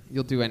 Yeah,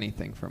 you'll do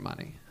anything for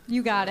money.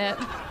 You got it.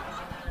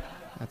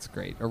 That's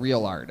great. A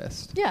real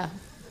artist. Yeah.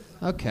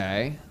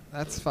 Okay,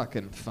 that's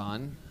fucking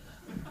fun.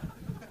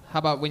 How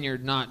about when you're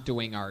not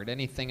doing art?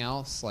 Anything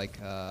else? Like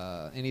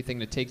anything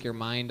to take your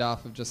mind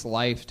off of just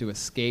life, to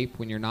escape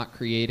when you're not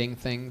creating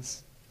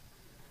things?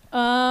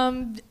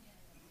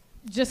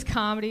 Just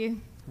comedy.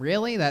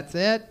 Really? That's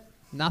it?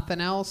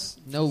 Nothing else?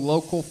 No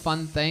local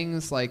fun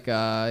things like,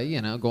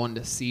 going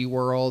to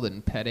SeaWorld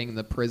and petting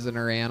the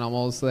prisoner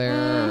animals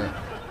there?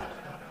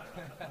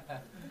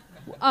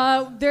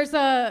 There's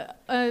a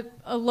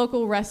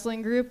local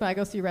wrestling group. I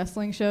go see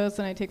wrestling shows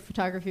and I take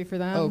photography for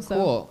them. Oh, so,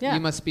 cool. Yeah.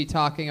 You must be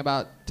talking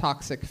about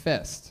Toxic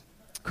Fist.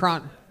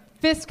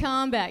 Fist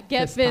combat.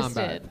 Get Fist fisted.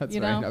 combat. That's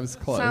you right. know? I was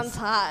close. Sounds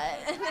hot.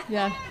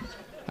 Yeah.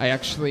 I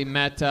actually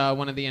met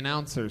one of the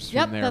announcers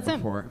Yep, from there that's him.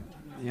 before.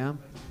 Yeah,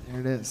 there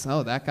it is.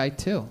 Oh, that guy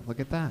too.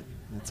 Look at that.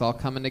 It's all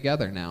coming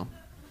together now.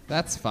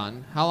 That's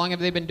fun. How long have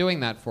they been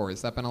doing that for?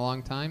 Has that been a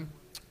long time?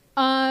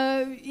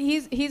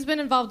 He's been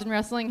involved in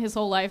wrestling his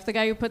whole life. The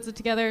guy who puts it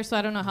together. So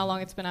I don't know how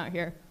long it's been out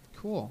here.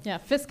 Cool. Yeah,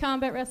 fist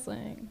combat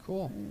wrestling.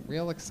 Cool.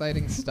 Real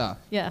exciting stuff.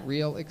 Yeah.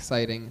 Real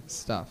exciting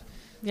stuff.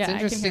 Yeah, I It's can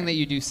interesting hear that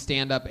you do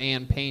stand up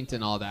and paint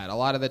and all that. A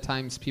lot of the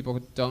times people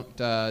don't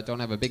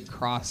have a big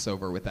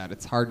crossover with that.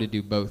 It's hard to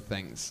do both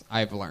things.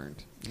 I've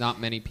learned.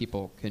 Not many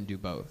people can do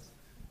both.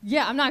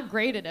 Yeah, I'm not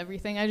great at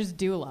everything. I just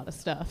do a lot of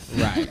stuff.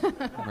 Right.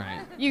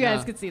 Right. You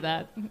guys No. could see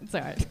that. It's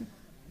all right.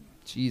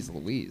 Jeez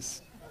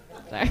Louise.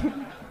 Sorry.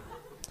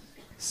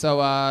 So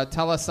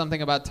tell us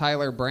something about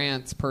Tyler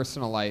Brandt's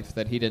personal life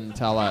that he didn't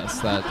tell us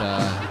that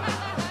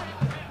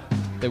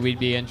we'd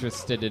be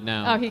interested to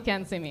know. Oh, he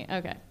can see me.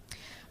 Okay.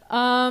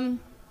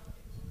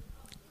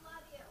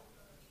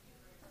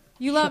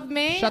 You love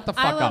me? Shut the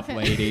I fuck love up, him.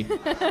 lady.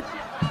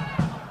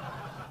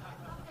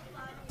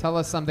 Tell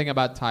us something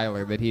about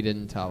Tyler that he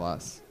didn't tell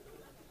us.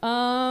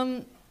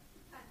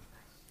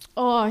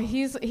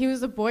 He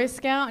was a Boy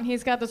Scout, and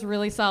he's got this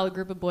really solid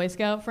group of Boy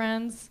Scout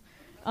friends.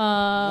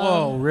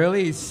 Whoa,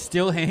 really? He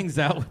still hangs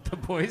out with the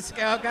Boy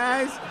Scout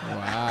guys?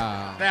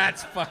 Wow.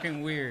 That's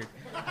fucking weird.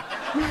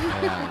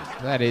 Yeah,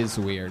 that is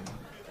weird.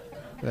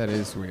 That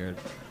is weird.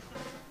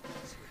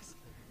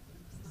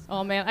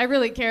 Oh man, I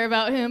really care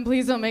about him.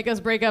 Please don't make us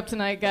break up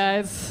tonight,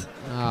 guys.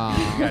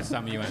 Oh, You guys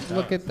tell me you went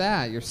look at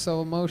that. You're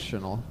so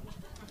emotional.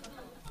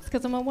 It's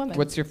because I'm a woman.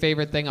 What's your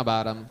favorite thing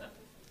about him?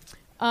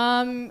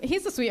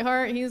 He's a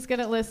sweetheart. He's good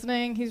at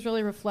listening. He's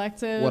really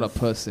reflective. What a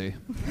pussy.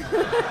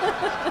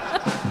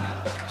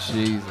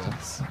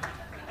 Jesus.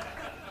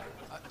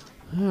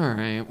 All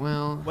right,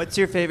 well. What's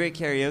your favorite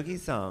karaoke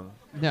song?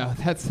 No,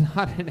 that's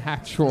not an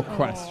actual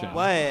question.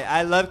 What?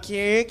 I love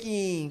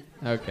karaoke.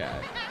 Okay.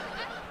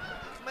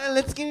 Come on,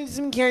 let's get into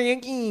some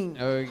karaoke.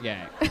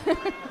 Okay.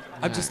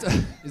 I'm just.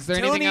 Is there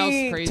anything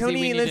else crazy Tony,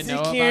 we need let's to do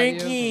know about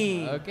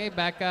karaoke. you? Okay,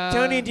 Becca.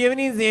 Tony, do you have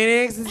any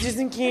Xanax? It's just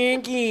some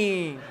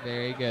karaoke.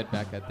 Very good,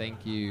 Becca.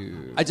 Thank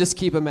you. I just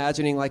keep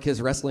imagining like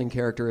his wrestling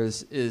character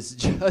is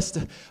just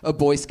a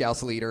Boy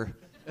Scouts leader.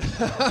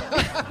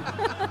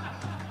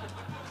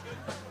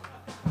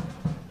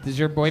 Does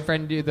your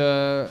boyfriend do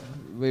the...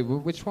 Wait,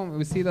 which one?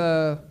 Was he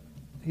the...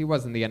 He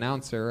wasn't the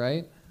announcer,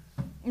 right?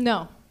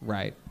 No.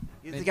 Right.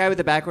 He's the guy with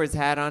the backwards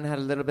hat on, had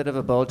a little bit of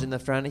a bulge in the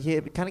front. He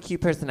had kind of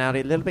cute personality,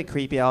 a little bit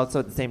creepy also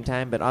at the same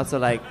time, but also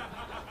like,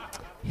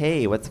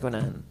 hey, what's going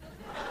on?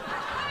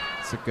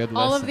 It's a good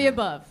All of the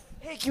above.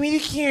 Hey, can we do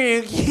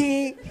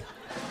karaoke?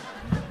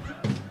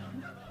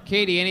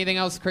 Katie, anything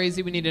else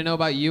crazy we need to know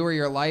about you or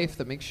your life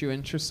that makes you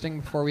interesting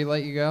before we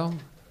let you go?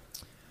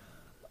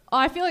 Oh,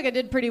 I feel like I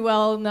did pretty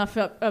well enough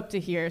up to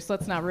here, so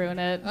let's not ruin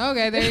it.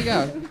 Okay, there you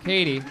go.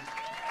 Katie.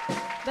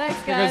 Thanks,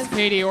 Here guys. goes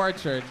Katie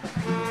Orchard.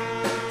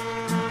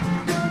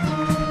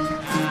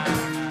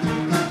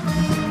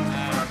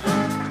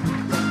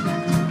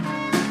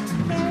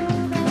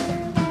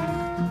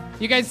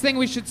 You guys think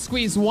we should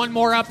squeeze one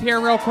more up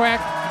here real quick?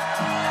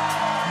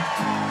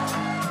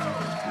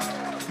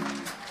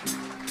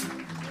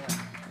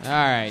 All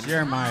right.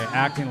 Jeremiah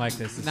acting like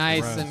this is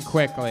nice gross. and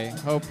quickly.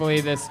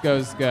 Hopefully this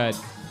goes good.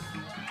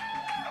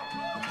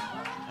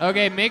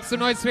 Okay, make some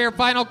noise for your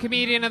final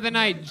comedian of the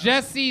night,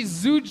 Jesse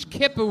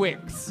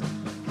Zujkipowicz.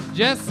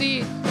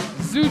 Jesse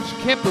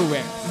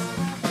Zujkipowicz.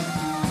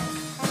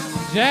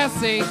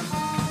 Jesse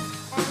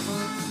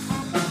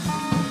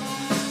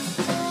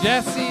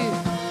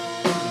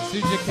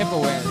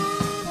Zujkipowicz.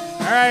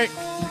 All right.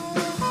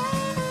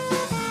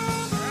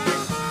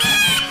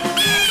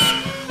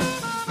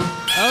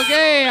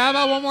 Okay, how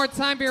about one more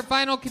time for your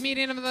final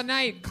comedian of the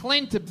night,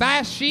 Clint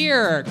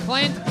Bashir.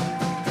 Clint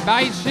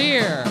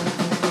Bashir.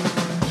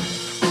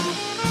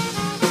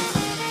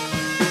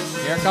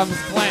 Here comes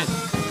Clint.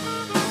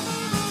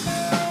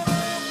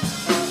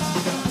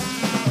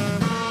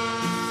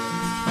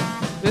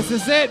 This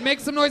is it. Make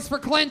some noise for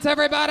Clint,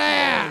 everybody.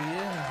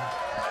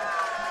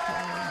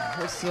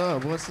 What's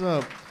up? What's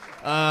up?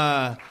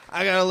 I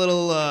got a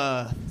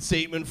little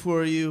statement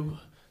for you.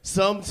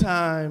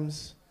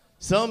 Sometimes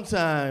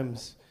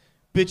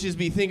bitches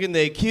be thinking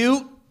they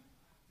cute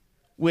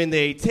when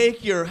they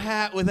take your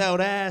hat without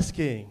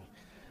asking.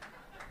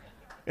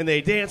 And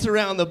they dance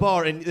around the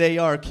bar, and they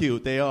are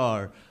cute, they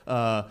are.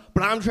 But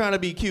I'm trying to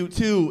be cute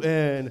too,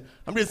 and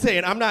I'm just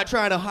saying, I'm not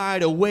trying to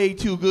hide a way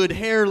too good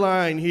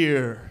hairline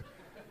here.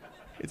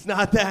 It's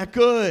not that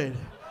good.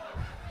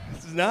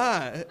 It's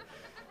not.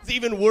 It's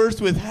even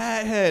worse with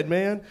hat head,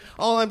 man.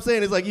 All I'm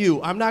saying is like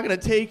you, I'm not gonna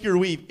take your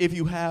weave, if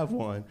you have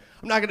one.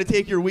 I'm not gonna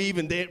take your weave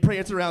and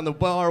prance around the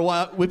bar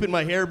while whipping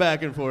my hair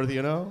back and forth,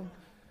 you know?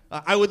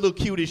 I would look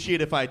cute as shit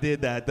if I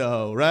did that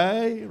though,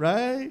 right?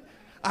 Right?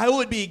 I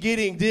would be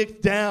getting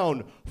dick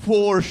down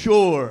for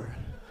sure.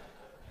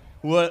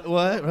 What?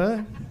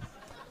 Right?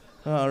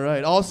 All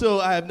right. Also,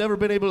 I have never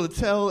been able to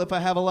tell if I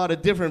have a lot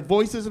of different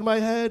voices in my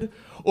head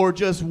or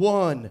just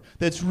one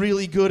that's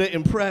really good at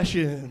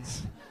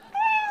impressions.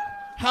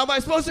 How am I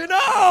supposed to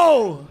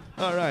know?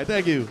 All right,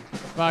 thank you.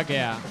 Fuck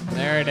yeah.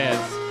 There it is.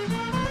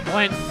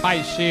 Clint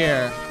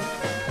Bashir.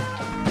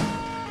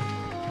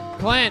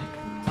 Clint,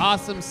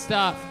 awesome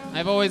stuff.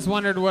 I've always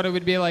wondered what it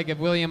would be like if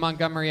William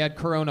Montgomery had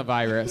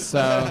coronavirus, so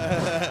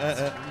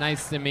it's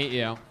nice to meet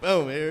you.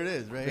 Oh, here it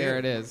is, right There here.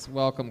 it is.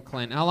 Welcome,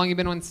 Clint. How long you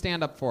been on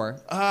stand-up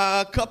for?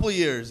 A couple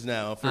years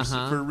now,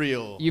 for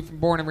real. You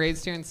born and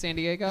raised here in San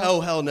Diego? Oh,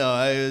 hell no.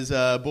 I was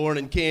born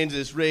in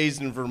Kansas,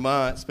 raised in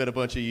Vermont, spent a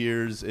bunch of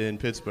years in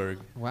Pittsburgh.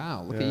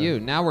 Wow, look at you.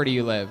 Now where do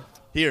you live?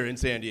 Here in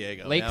San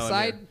Diego.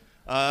 Lakeside?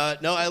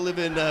 No, I live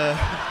in...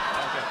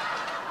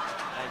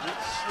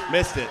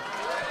 Missed it.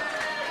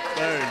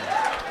 Darn.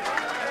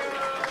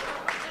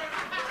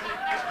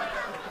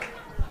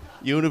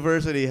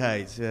 University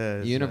Heights,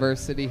 yes.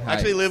 University I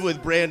actually Heights. live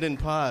with Brandon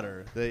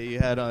Potter that you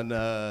had on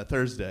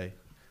Thursday.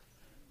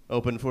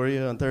 Open for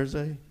you on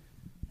Thursday? He's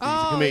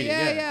a comedian.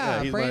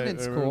 Yeah. He's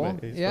Brandon's my cool.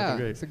 roommate. He's Yeah, fucking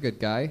great. he's a good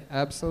guy.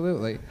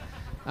 Absolutely.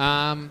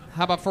 How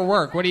about for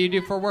work? What do you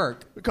do for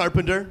work?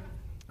 Carpenter.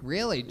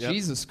 Really? Yep.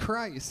 Jesus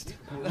Christ.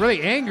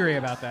 Really angry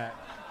about that.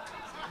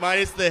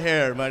 Minus the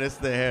hair.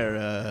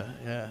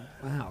 Yeah.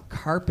 Wow,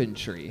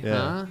 carpentry, Yeah.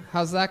 huh?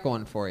 How's that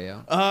going for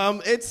you?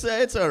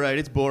 It's all right.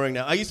 It's boring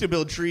now. I used to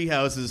build tree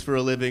houses for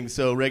a living,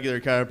 so regular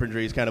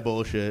carpentry is kind of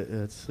bullshit.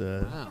 It's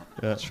Wow,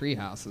 yeah. tree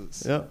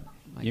houses. Yep.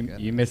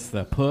 You miss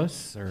the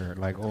puss or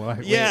like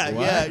what? Yeah, wait,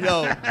 what? yeah,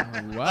 no.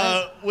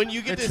 What? When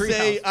you get The to tree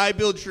say house. I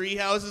build tree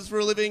houses for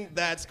a living,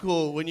 that's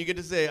cool. When you get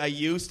to say I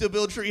used to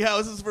build tree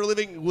houses for a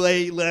living,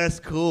 way less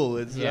cool.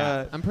 It's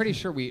Yeah, I'm pretty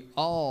sure we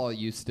all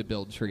used to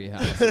build tree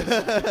houses.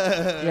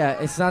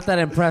 Yeah, it's not that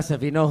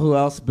impressive. You know who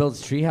else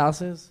builds tree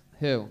houses?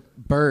 Who?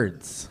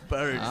 Birds.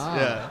 Birds. Oh,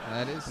 Yeah.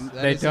 that is.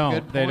 That They is don't. A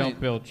good They point. don't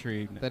build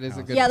tree. That is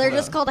a good. Yeah, they're point.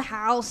 just called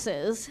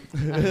houses.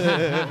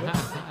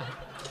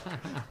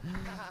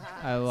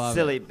 I love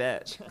Silly it.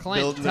 bitch.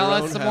 Clint, Building tell their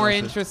us own some more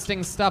houses.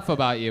 interesting stuff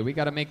about you. We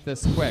got to make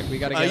this quick. We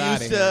got to get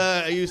out of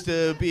here. I used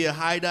to be a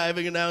high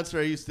diving announcer.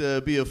 I used to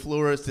be a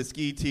florist, a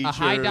ski teacher. A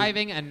high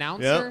diving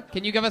announcer? Yep.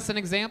 Can you give us an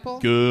example?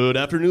 Good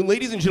afternoon,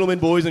 ladies and gentlemen,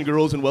 boys and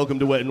girls, and welcome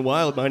to Wet and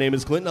Wild. My name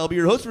is Clinton. I'll be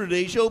your host for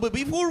today's show. But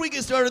before we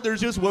get started, there's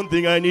just one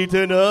thing I need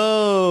to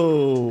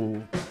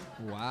know.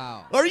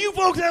 Wow. Are you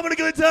folks having a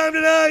good time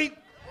tonight?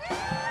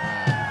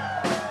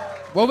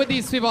 What would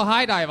these people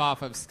high dive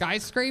off of?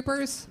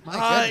 Skyscrapers? My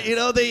goodness. You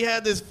know, they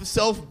had this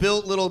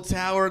self-built little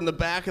tower in the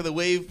back of the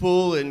wave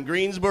pool in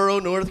Greensboro,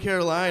 North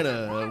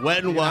Carolina.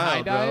 Wet and You gonna high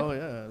Wild, dive? bro.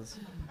 Yes.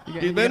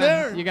 You been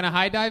there? You gonna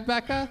high dive,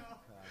 Becca?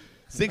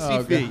 60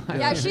 Oh, feet. God.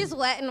 Yeah, she's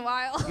wet and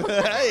wild.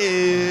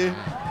 Hey.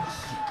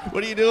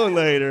 What are you doing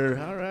later?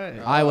 All right.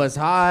 I was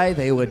high,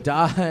 they would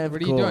dive.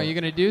 What are you doing? You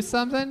gonna do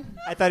something?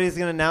 I thought he was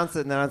going to announce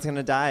it, and then I was going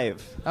to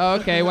dive. Oh,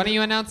 okay. Why don't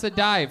you announce a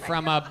dive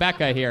from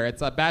Becca here?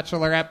 It's a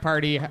bachelorette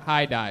party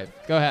high dive.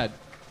 Go ahead.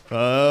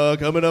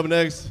 Coming up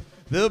next,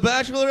 the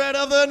bachelorette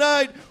of the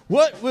night.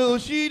 What will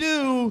she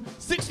do?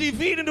 60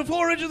 feet into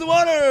 4 inches of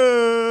water.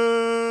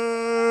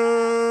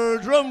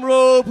 Drum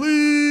roll,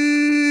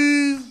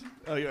 please.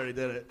 Oh, you already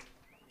did it.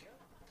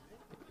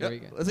 There we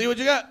go. Let's see what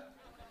you got.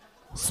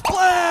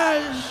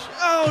 Splash!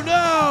 Oh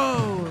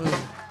no!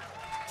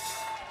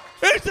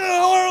 It's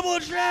a horrible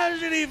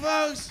tragedy,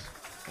 folks.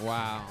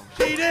 Wow.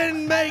 She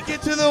didn't make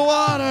it to the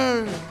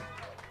water.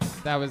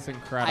 That was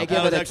incredible.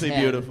 That was actually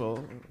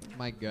beautiful.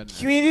 My goodness.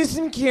 Can we do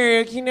some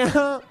karaoke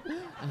now?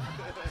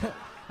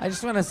 I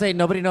just want to say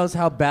nobody knows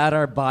how bad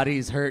our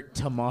bodies hurt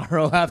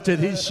tomorrow after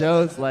these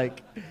shows.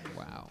 Like,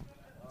 wow.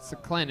 So,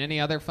 Clint,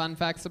 any other fun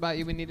facts about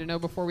you we need to know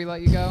before we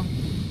let you go?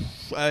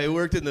 I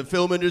worked in the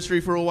film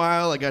industry for a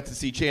while. I got to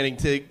see Channing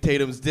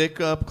Tatum's dick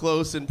up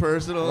close and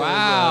personal.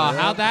 Wow,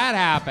 how'd that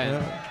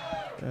happen?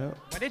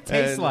 What did it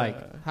taste like?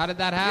 How did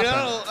that happen? You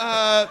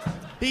know,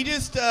 he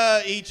just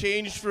he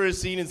changed for a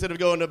scene instead of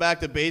going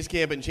back to base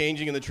camp and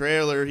changing in the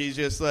trailer. He's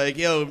just like,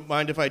 yo,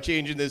 mind if I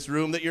change in this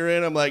room that you're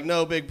in? I'm like,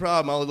 no, big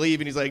problem. I'll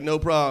leave. And he's like, no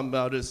problem.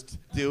 I'll just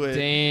do it.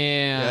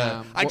 Damn.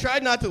 Yeah. I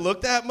tried not to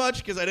look that much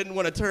because I didn't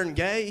want to turn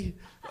gay.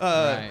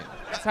 Right.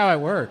 That's how it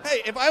works.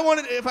 Hey,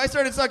 if I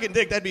started sucking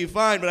dick, that'd be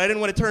fine. But I didn't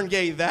want to turn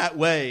gay that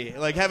way.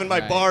 Like having my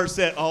bar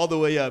set all the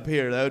way up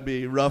here, that would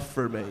be rough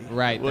for me.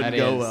 Right. Wouldn't that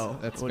go is. well.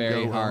 That's Wouldn't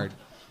very go well. hard.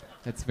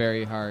 That's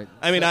very hard.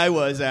 I mean, I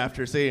was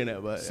after seeing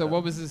it, but So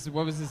what was his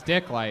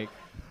dick like?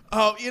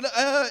 Oh, you know,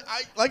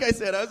 like I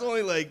said, I was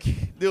only like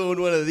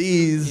doing one of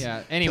these.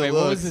 Yeah. Anyway, to what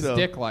look, was his so-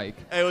 dick like?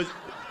 It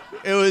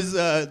was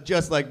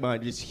just like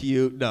mine, just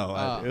huge. No,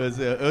 Oh.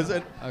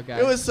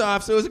 it was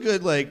soft. So it was a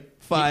good like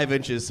 5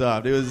 inches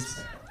soft. It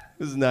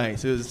was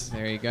nice. It was.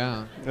 There you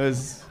go. It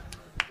was.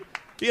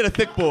 He had a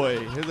thick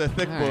boy. He was a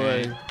thick All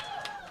boy. right.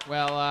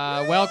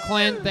 Well,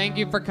 Clint, thank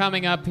you for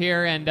coming up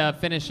here and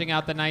finishing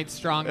out the night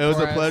strong. It was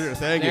for a us. pleasure.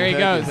 Thank you. There he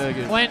Thank you. goes. Thank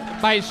you. Clint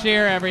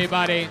Bashir,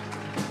 everybody.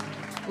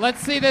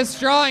 Let's see this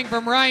drawing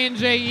from Ryan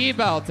J.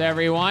 Ebelt,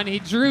 everyone. He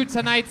drew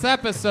tonight's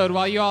episode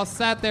while you all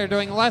sat there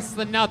doing less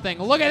than nothing.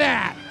 Look at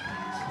that.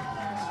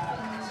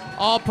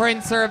 All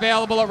prints are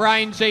available at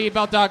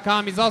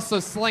ryanjebelt.com. He's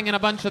also slinging a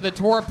bunch of the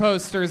tour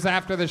posters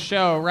after the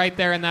show right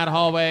there in that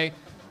hallway.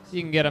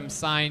 You can get them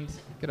signed,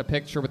 get a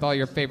picture with all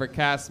your favorite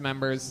cast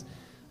members.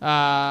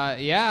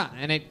 Yeah,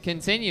 and it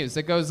continues.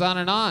 It goes on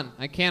and on.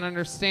 I can't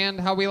understand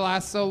how we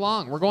last so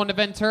long. We're going to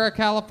Ventura,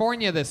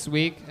 California this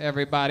week,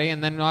 everybody,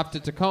 and then off to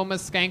Tacoma,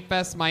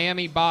 Skankfest,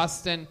 Miami,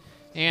 Boston,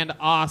 and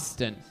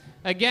Austin.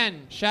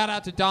 Again, shout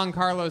out to Don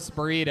Carlos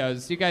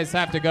Burritos. You guys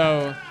have to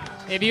go.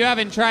 If you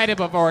haven't tried it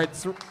before,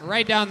 it's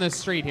right down the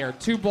street here,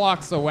 2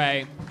 blocks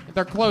away.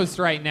 They're closed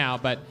right now,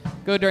 but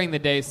go during the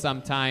day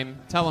sometime.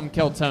 Tell them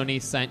Kill Tony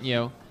sent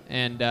you,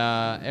 and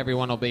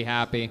everyone will be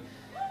happy.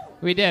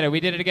 We did it. We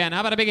did it again.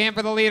 How about a big hand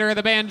for the leader of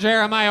the band,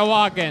 Jeremiah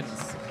Watkins?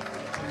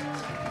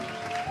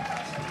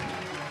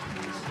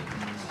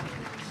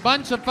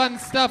 Bunch of fun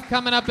stuff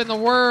coming up in the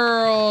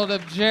world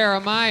of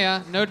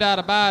Jeremiah. No doubt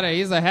about it.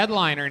 He's a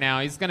headliner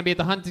now. He's going to be at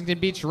the Huntington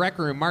Beach Rec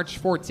Room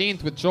March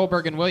 14th with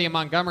Joelberg and William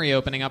Montgomery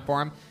opening up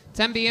for him.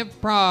 Tempe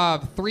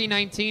Improv,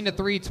 319 to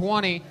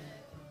 320.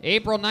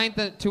 April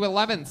 9th to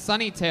 11th,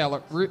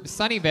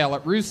 Sunnyvale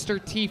at Rooster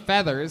T.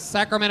 Feathers.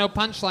 Sacramento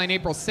Punchline,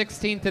 April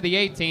 16th to the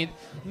 18th.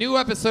 New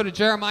episode of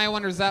Jeremiah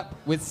Wonders Up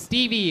with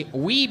Stevie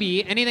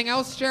Weeby. Anything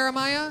else,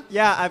 Jeremiah?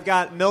 Yeah, I've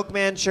got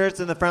Milkman shirts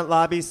in the front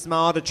lobby,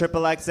 small to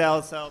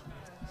XXL. So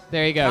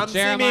there you go. Come see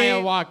Jeremiah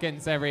me.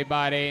 Watkins,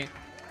 everybody.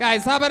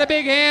 Guys, how about a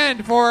big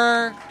hand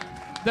for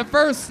the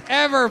first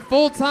ever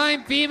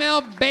full-time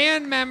female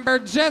band member,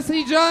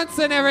 Jessie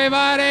Johnson,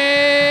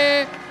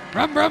 everybody.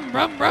 Rum, rum,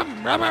 rum, rum,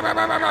 rum, rum, rum,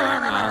 rum,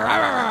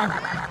 rum, rum.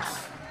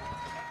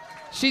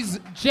 She's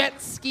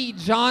Jet Ski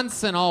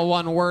Johnson, all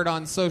one word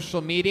on social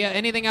media.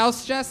 Anything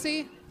else,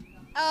 Jessie?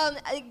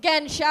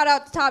 Again, shout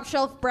out to Top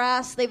Shelf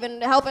Brass. They've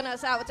been helping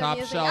us out with their Top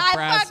music. Shelf I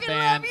Brass fucking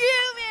Band. love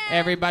you, man.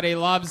 Everybody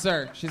loves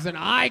her. She's an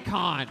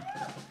icon.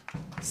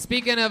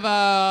 Speaking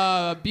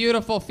of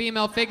beautiful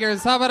female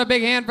figures, how about a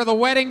big hand for the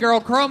wedding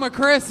girl, Chroma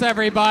Chris,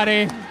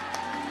 everybody?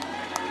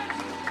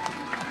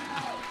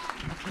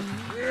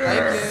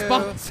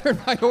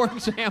 Sponsored by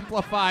Orange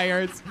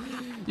Amplifiers.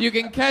 You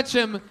can catch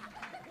him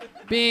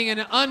being an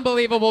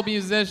unbelievable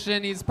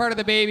musician. He's part of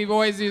the Baby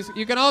Boys.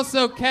 You can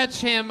also catch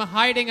him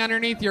hiding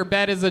underneath your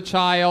bed as a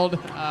child.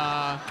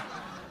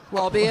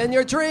 We'll be in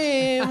your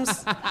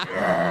dreams.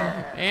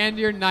 And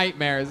your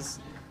nightmares.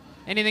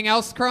 Anything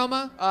else,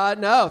 Chroma?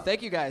 No,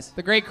 thank you guys.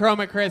 The great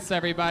Chroma Chris,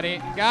 everybody.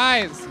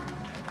 Guys,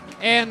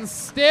 and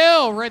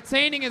still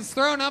retaining his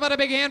throne. How about a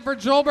big hand for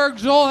Joelberg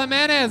Joel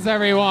Jimenez,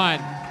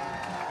 everyone?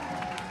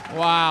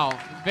 Wow,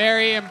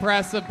 very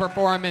impressive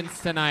performance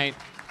tonight.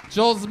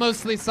 Joel's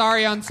mostly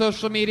sorry on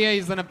social media.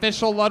 He's an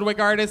official Ludwig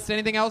artist.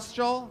 Anything else,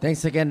 Joel?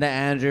 Thanks again to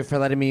Andrew for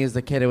letting me use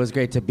the kit. It was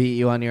great to beat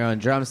you on your own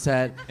drum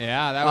set.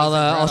 Yeah, that was I'll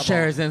incredible.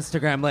 share his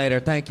Instagram later.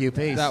 Thank you.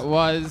 Peace. That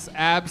was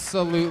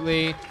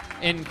absolutely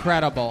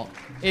incredible.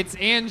 It's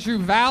Andrew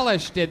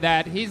Valish did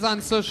that. He's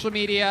on social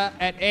media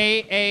at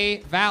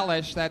AA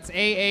Valish. That's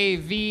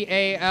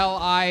AAVALISH.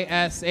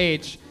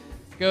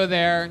 Go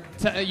there.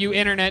 You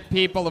internet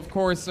people, of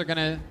course, are going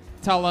to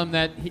tell him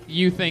that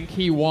you think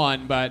he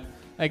won, but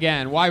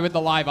again, why would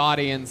the live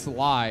audience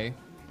lie?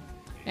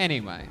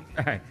 Anyway.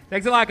 All right.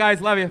 Thanks a lot,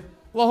 guys. Love you.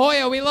 La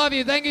Jolla, we love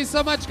you. Thank you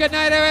so much. Good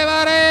night,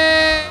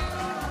 everybody.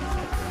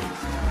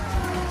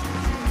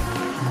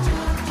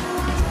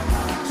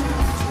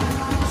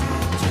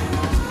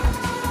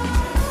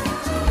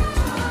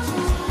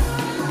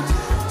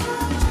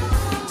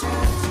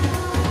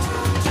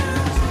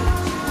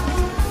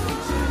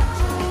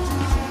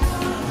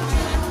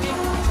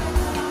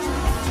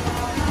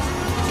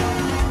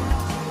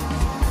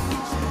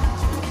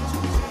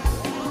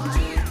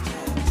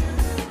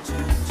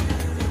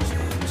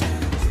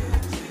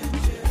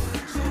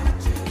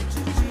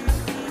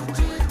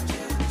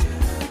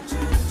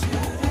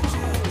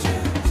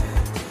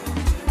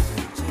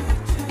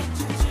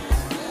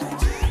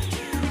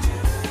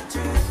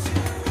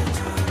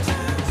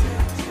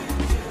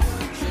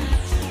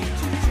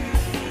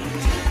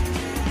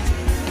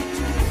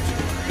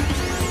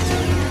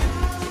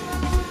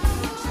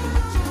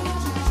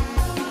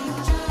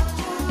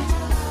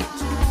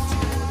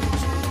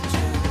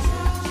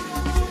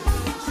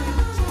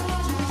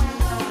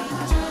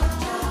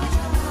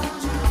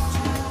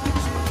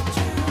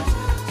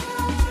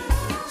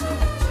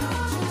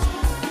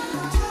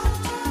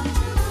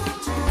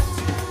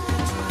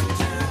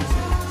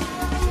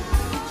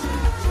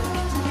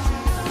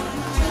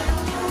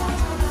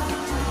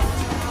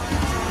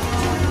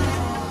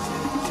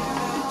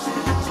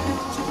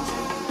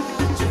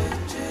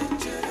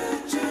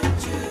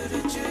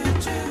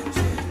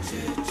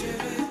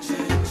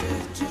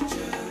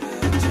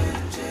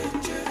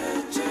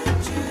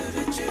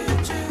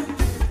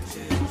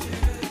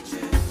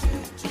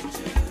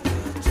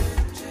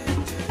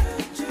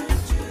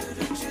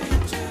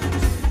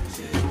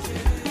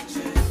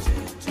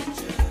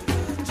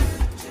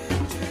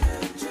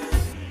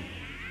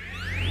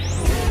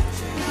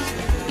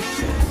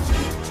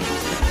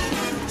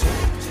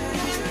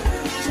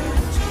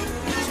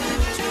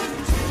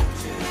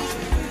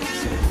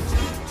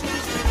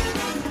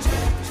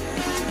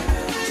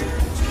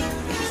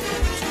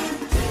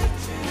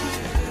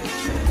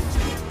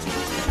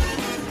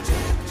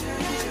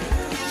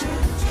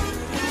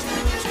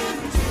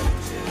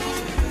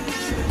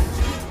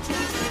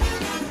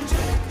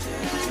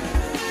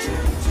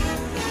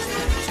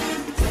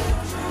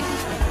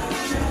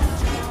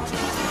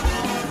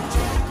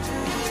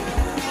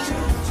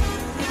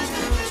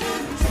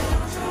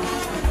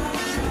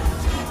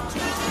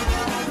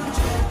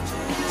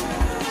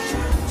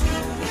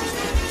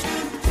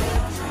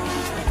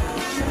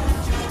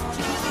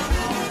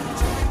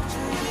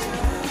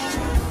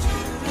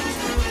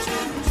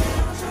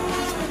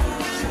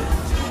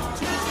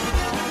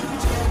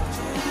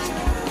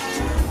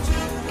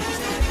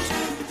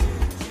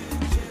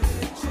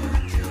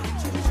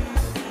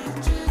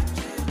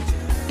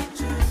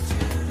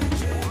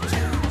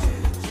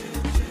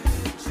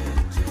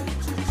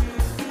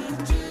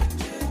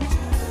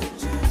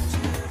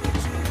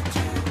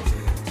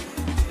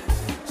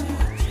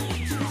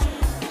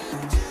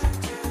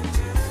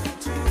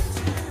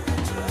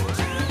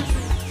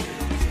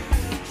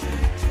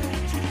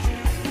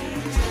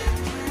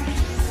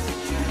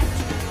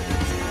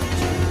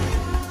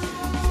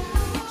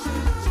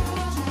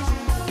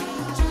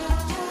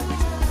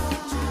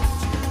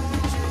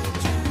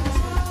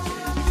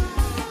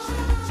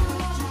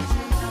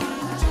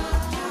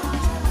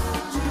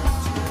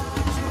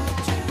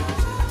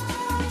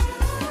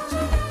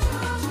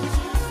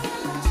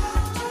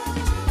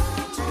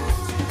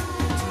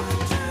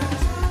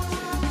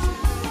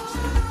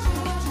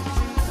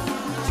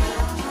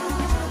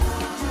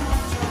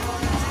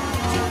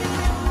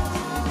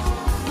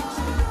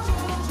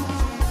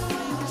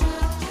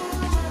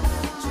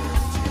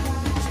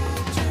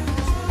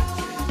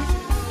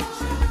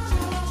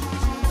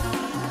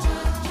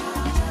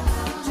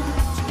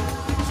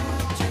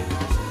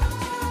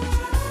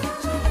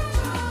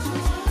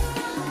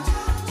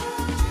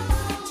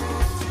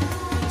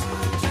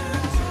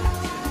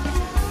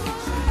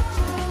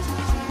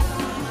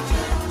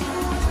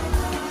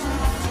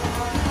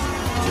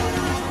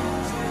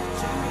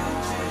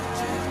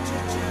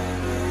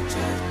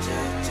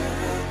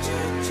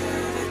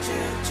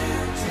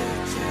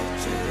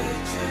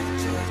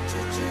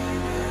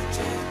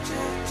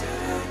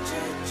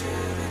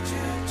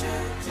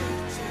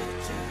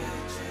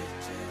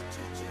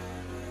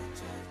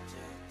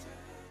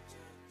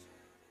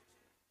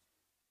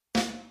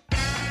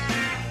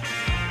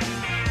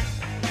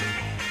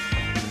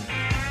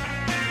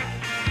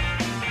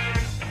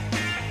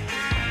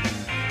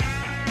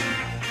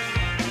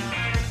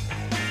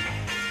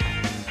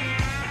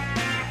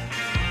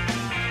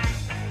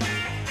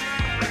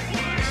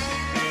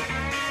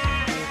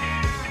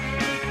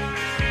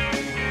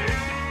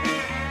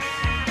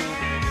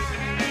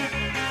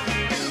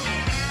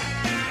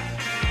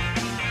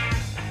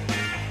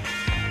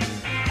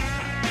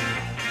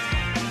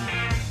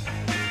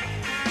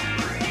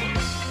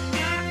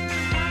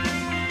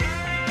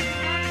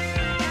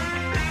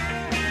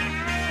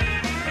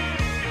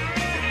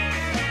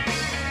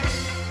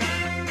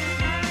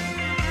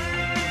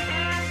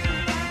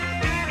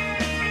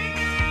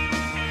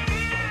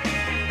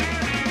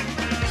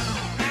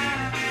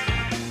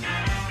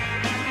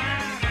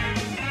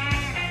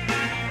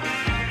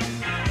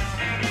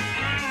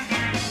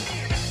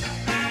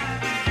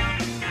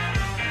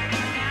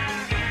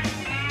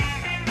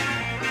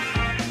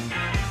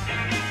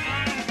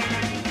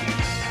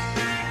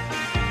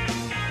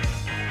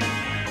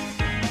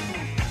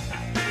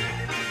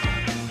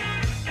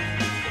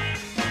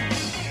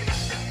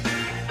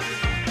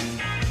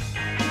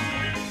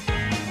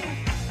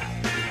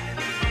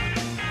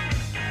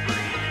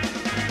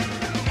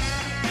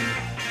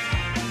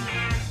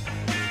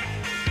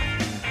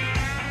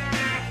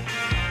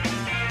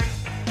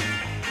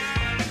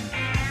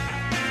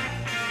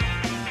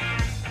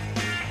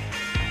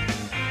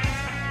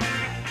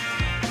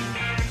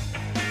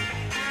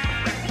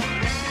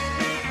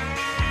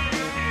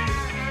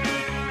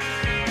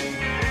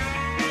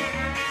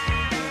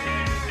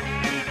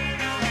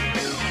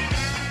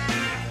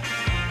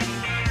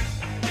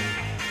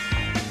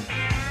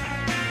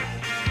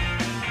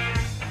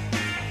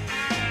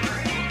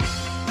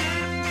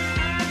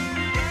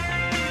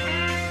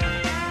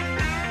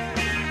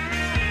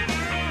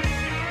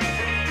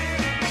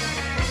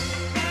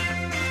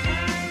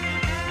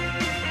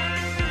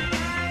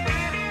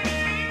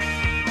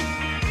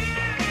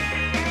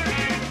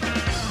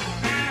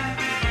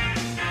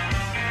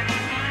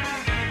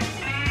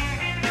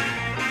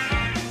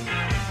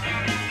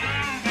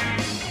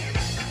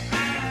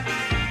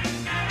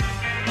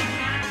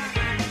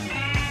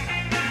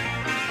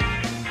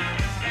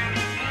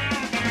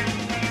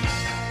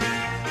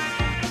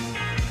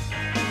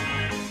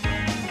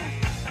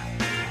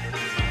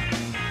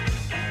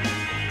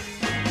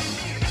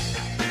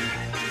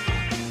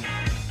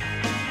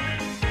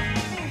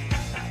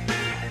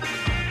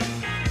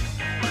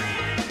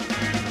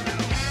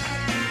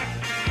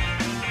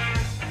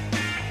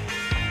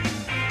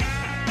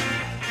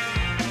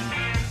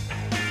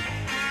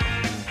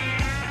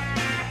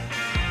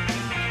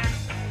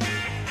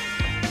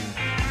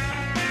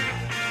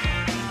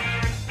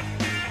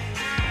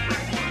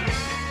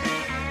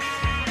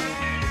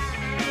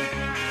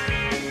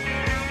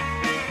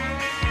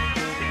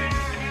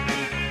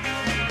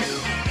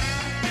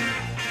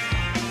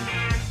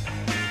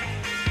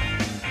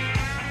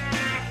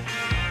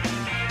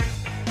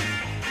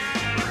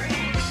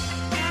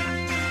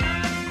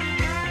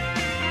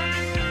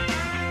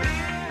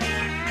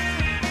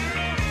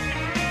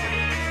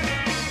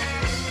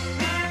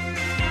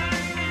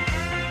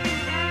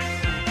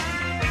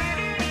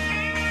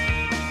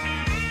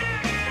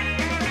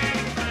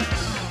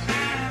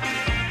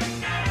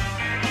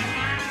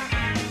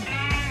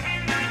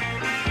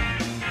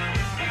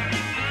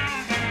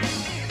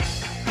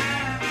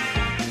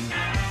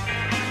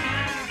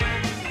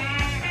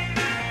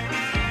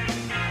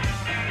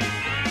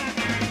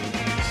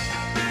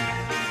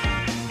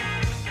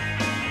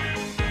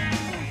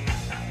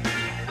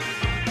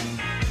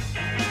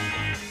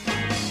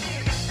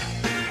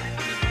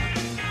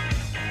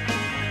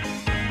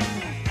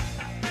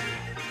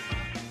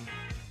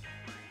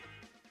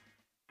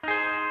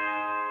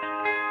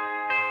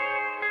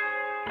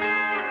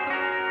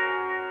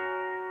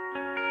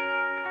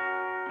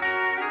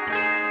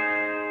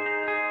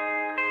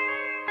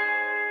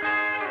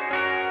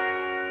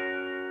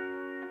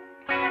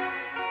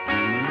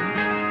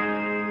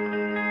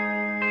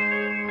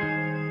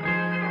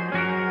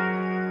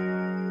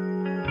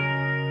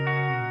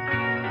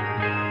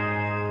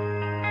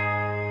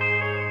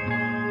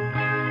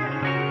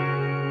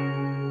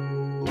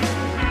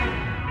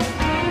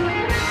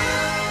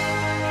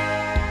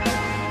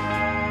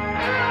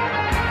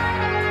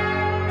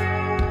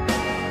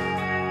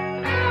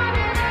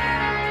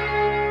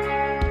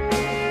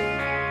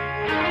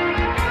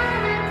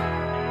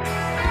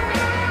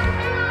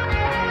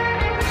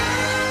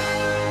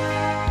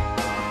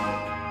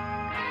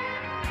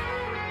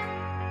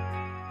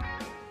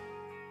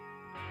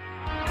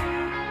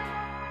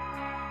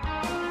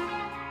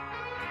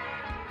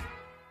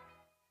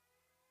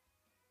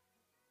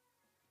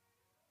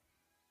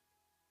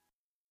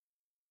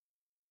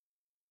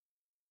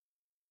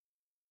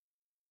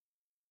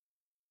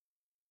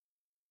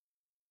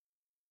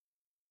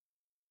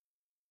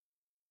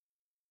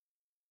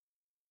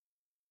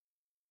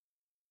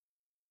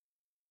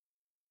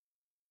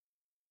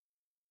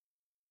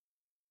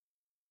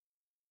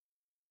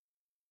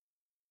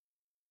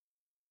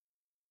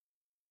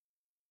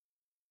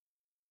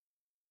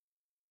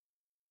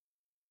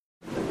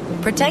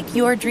 Protect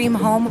your dream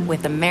home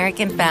with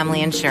American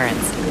Family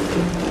Insurance.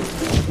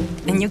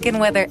 And you can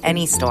weather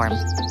any storm.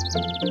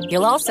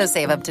 You'll also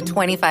save up to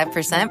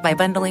 25% by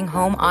bundling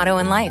home, auto,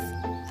 and life.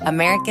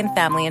 American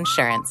Family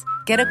Insurance.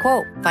 Get a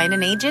quote. Find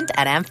an agent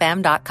at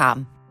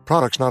amfam.com.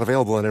 Products not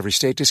available in every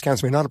state.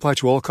 Discounts may not apply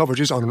to all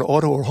coverages on an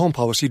auto or home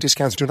policy.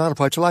 Discounts do not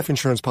apply to life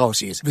insurance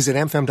policies. Visit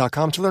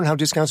amfam.com to learn how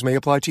discounts may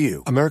apply to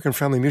you. American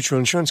Family Mutual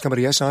Insurance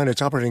Company, SI, and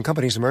its operating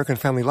companies, American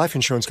Family Life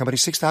Insurance Company,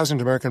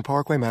 6000 American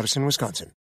Parkway, Madison, Wisconsin.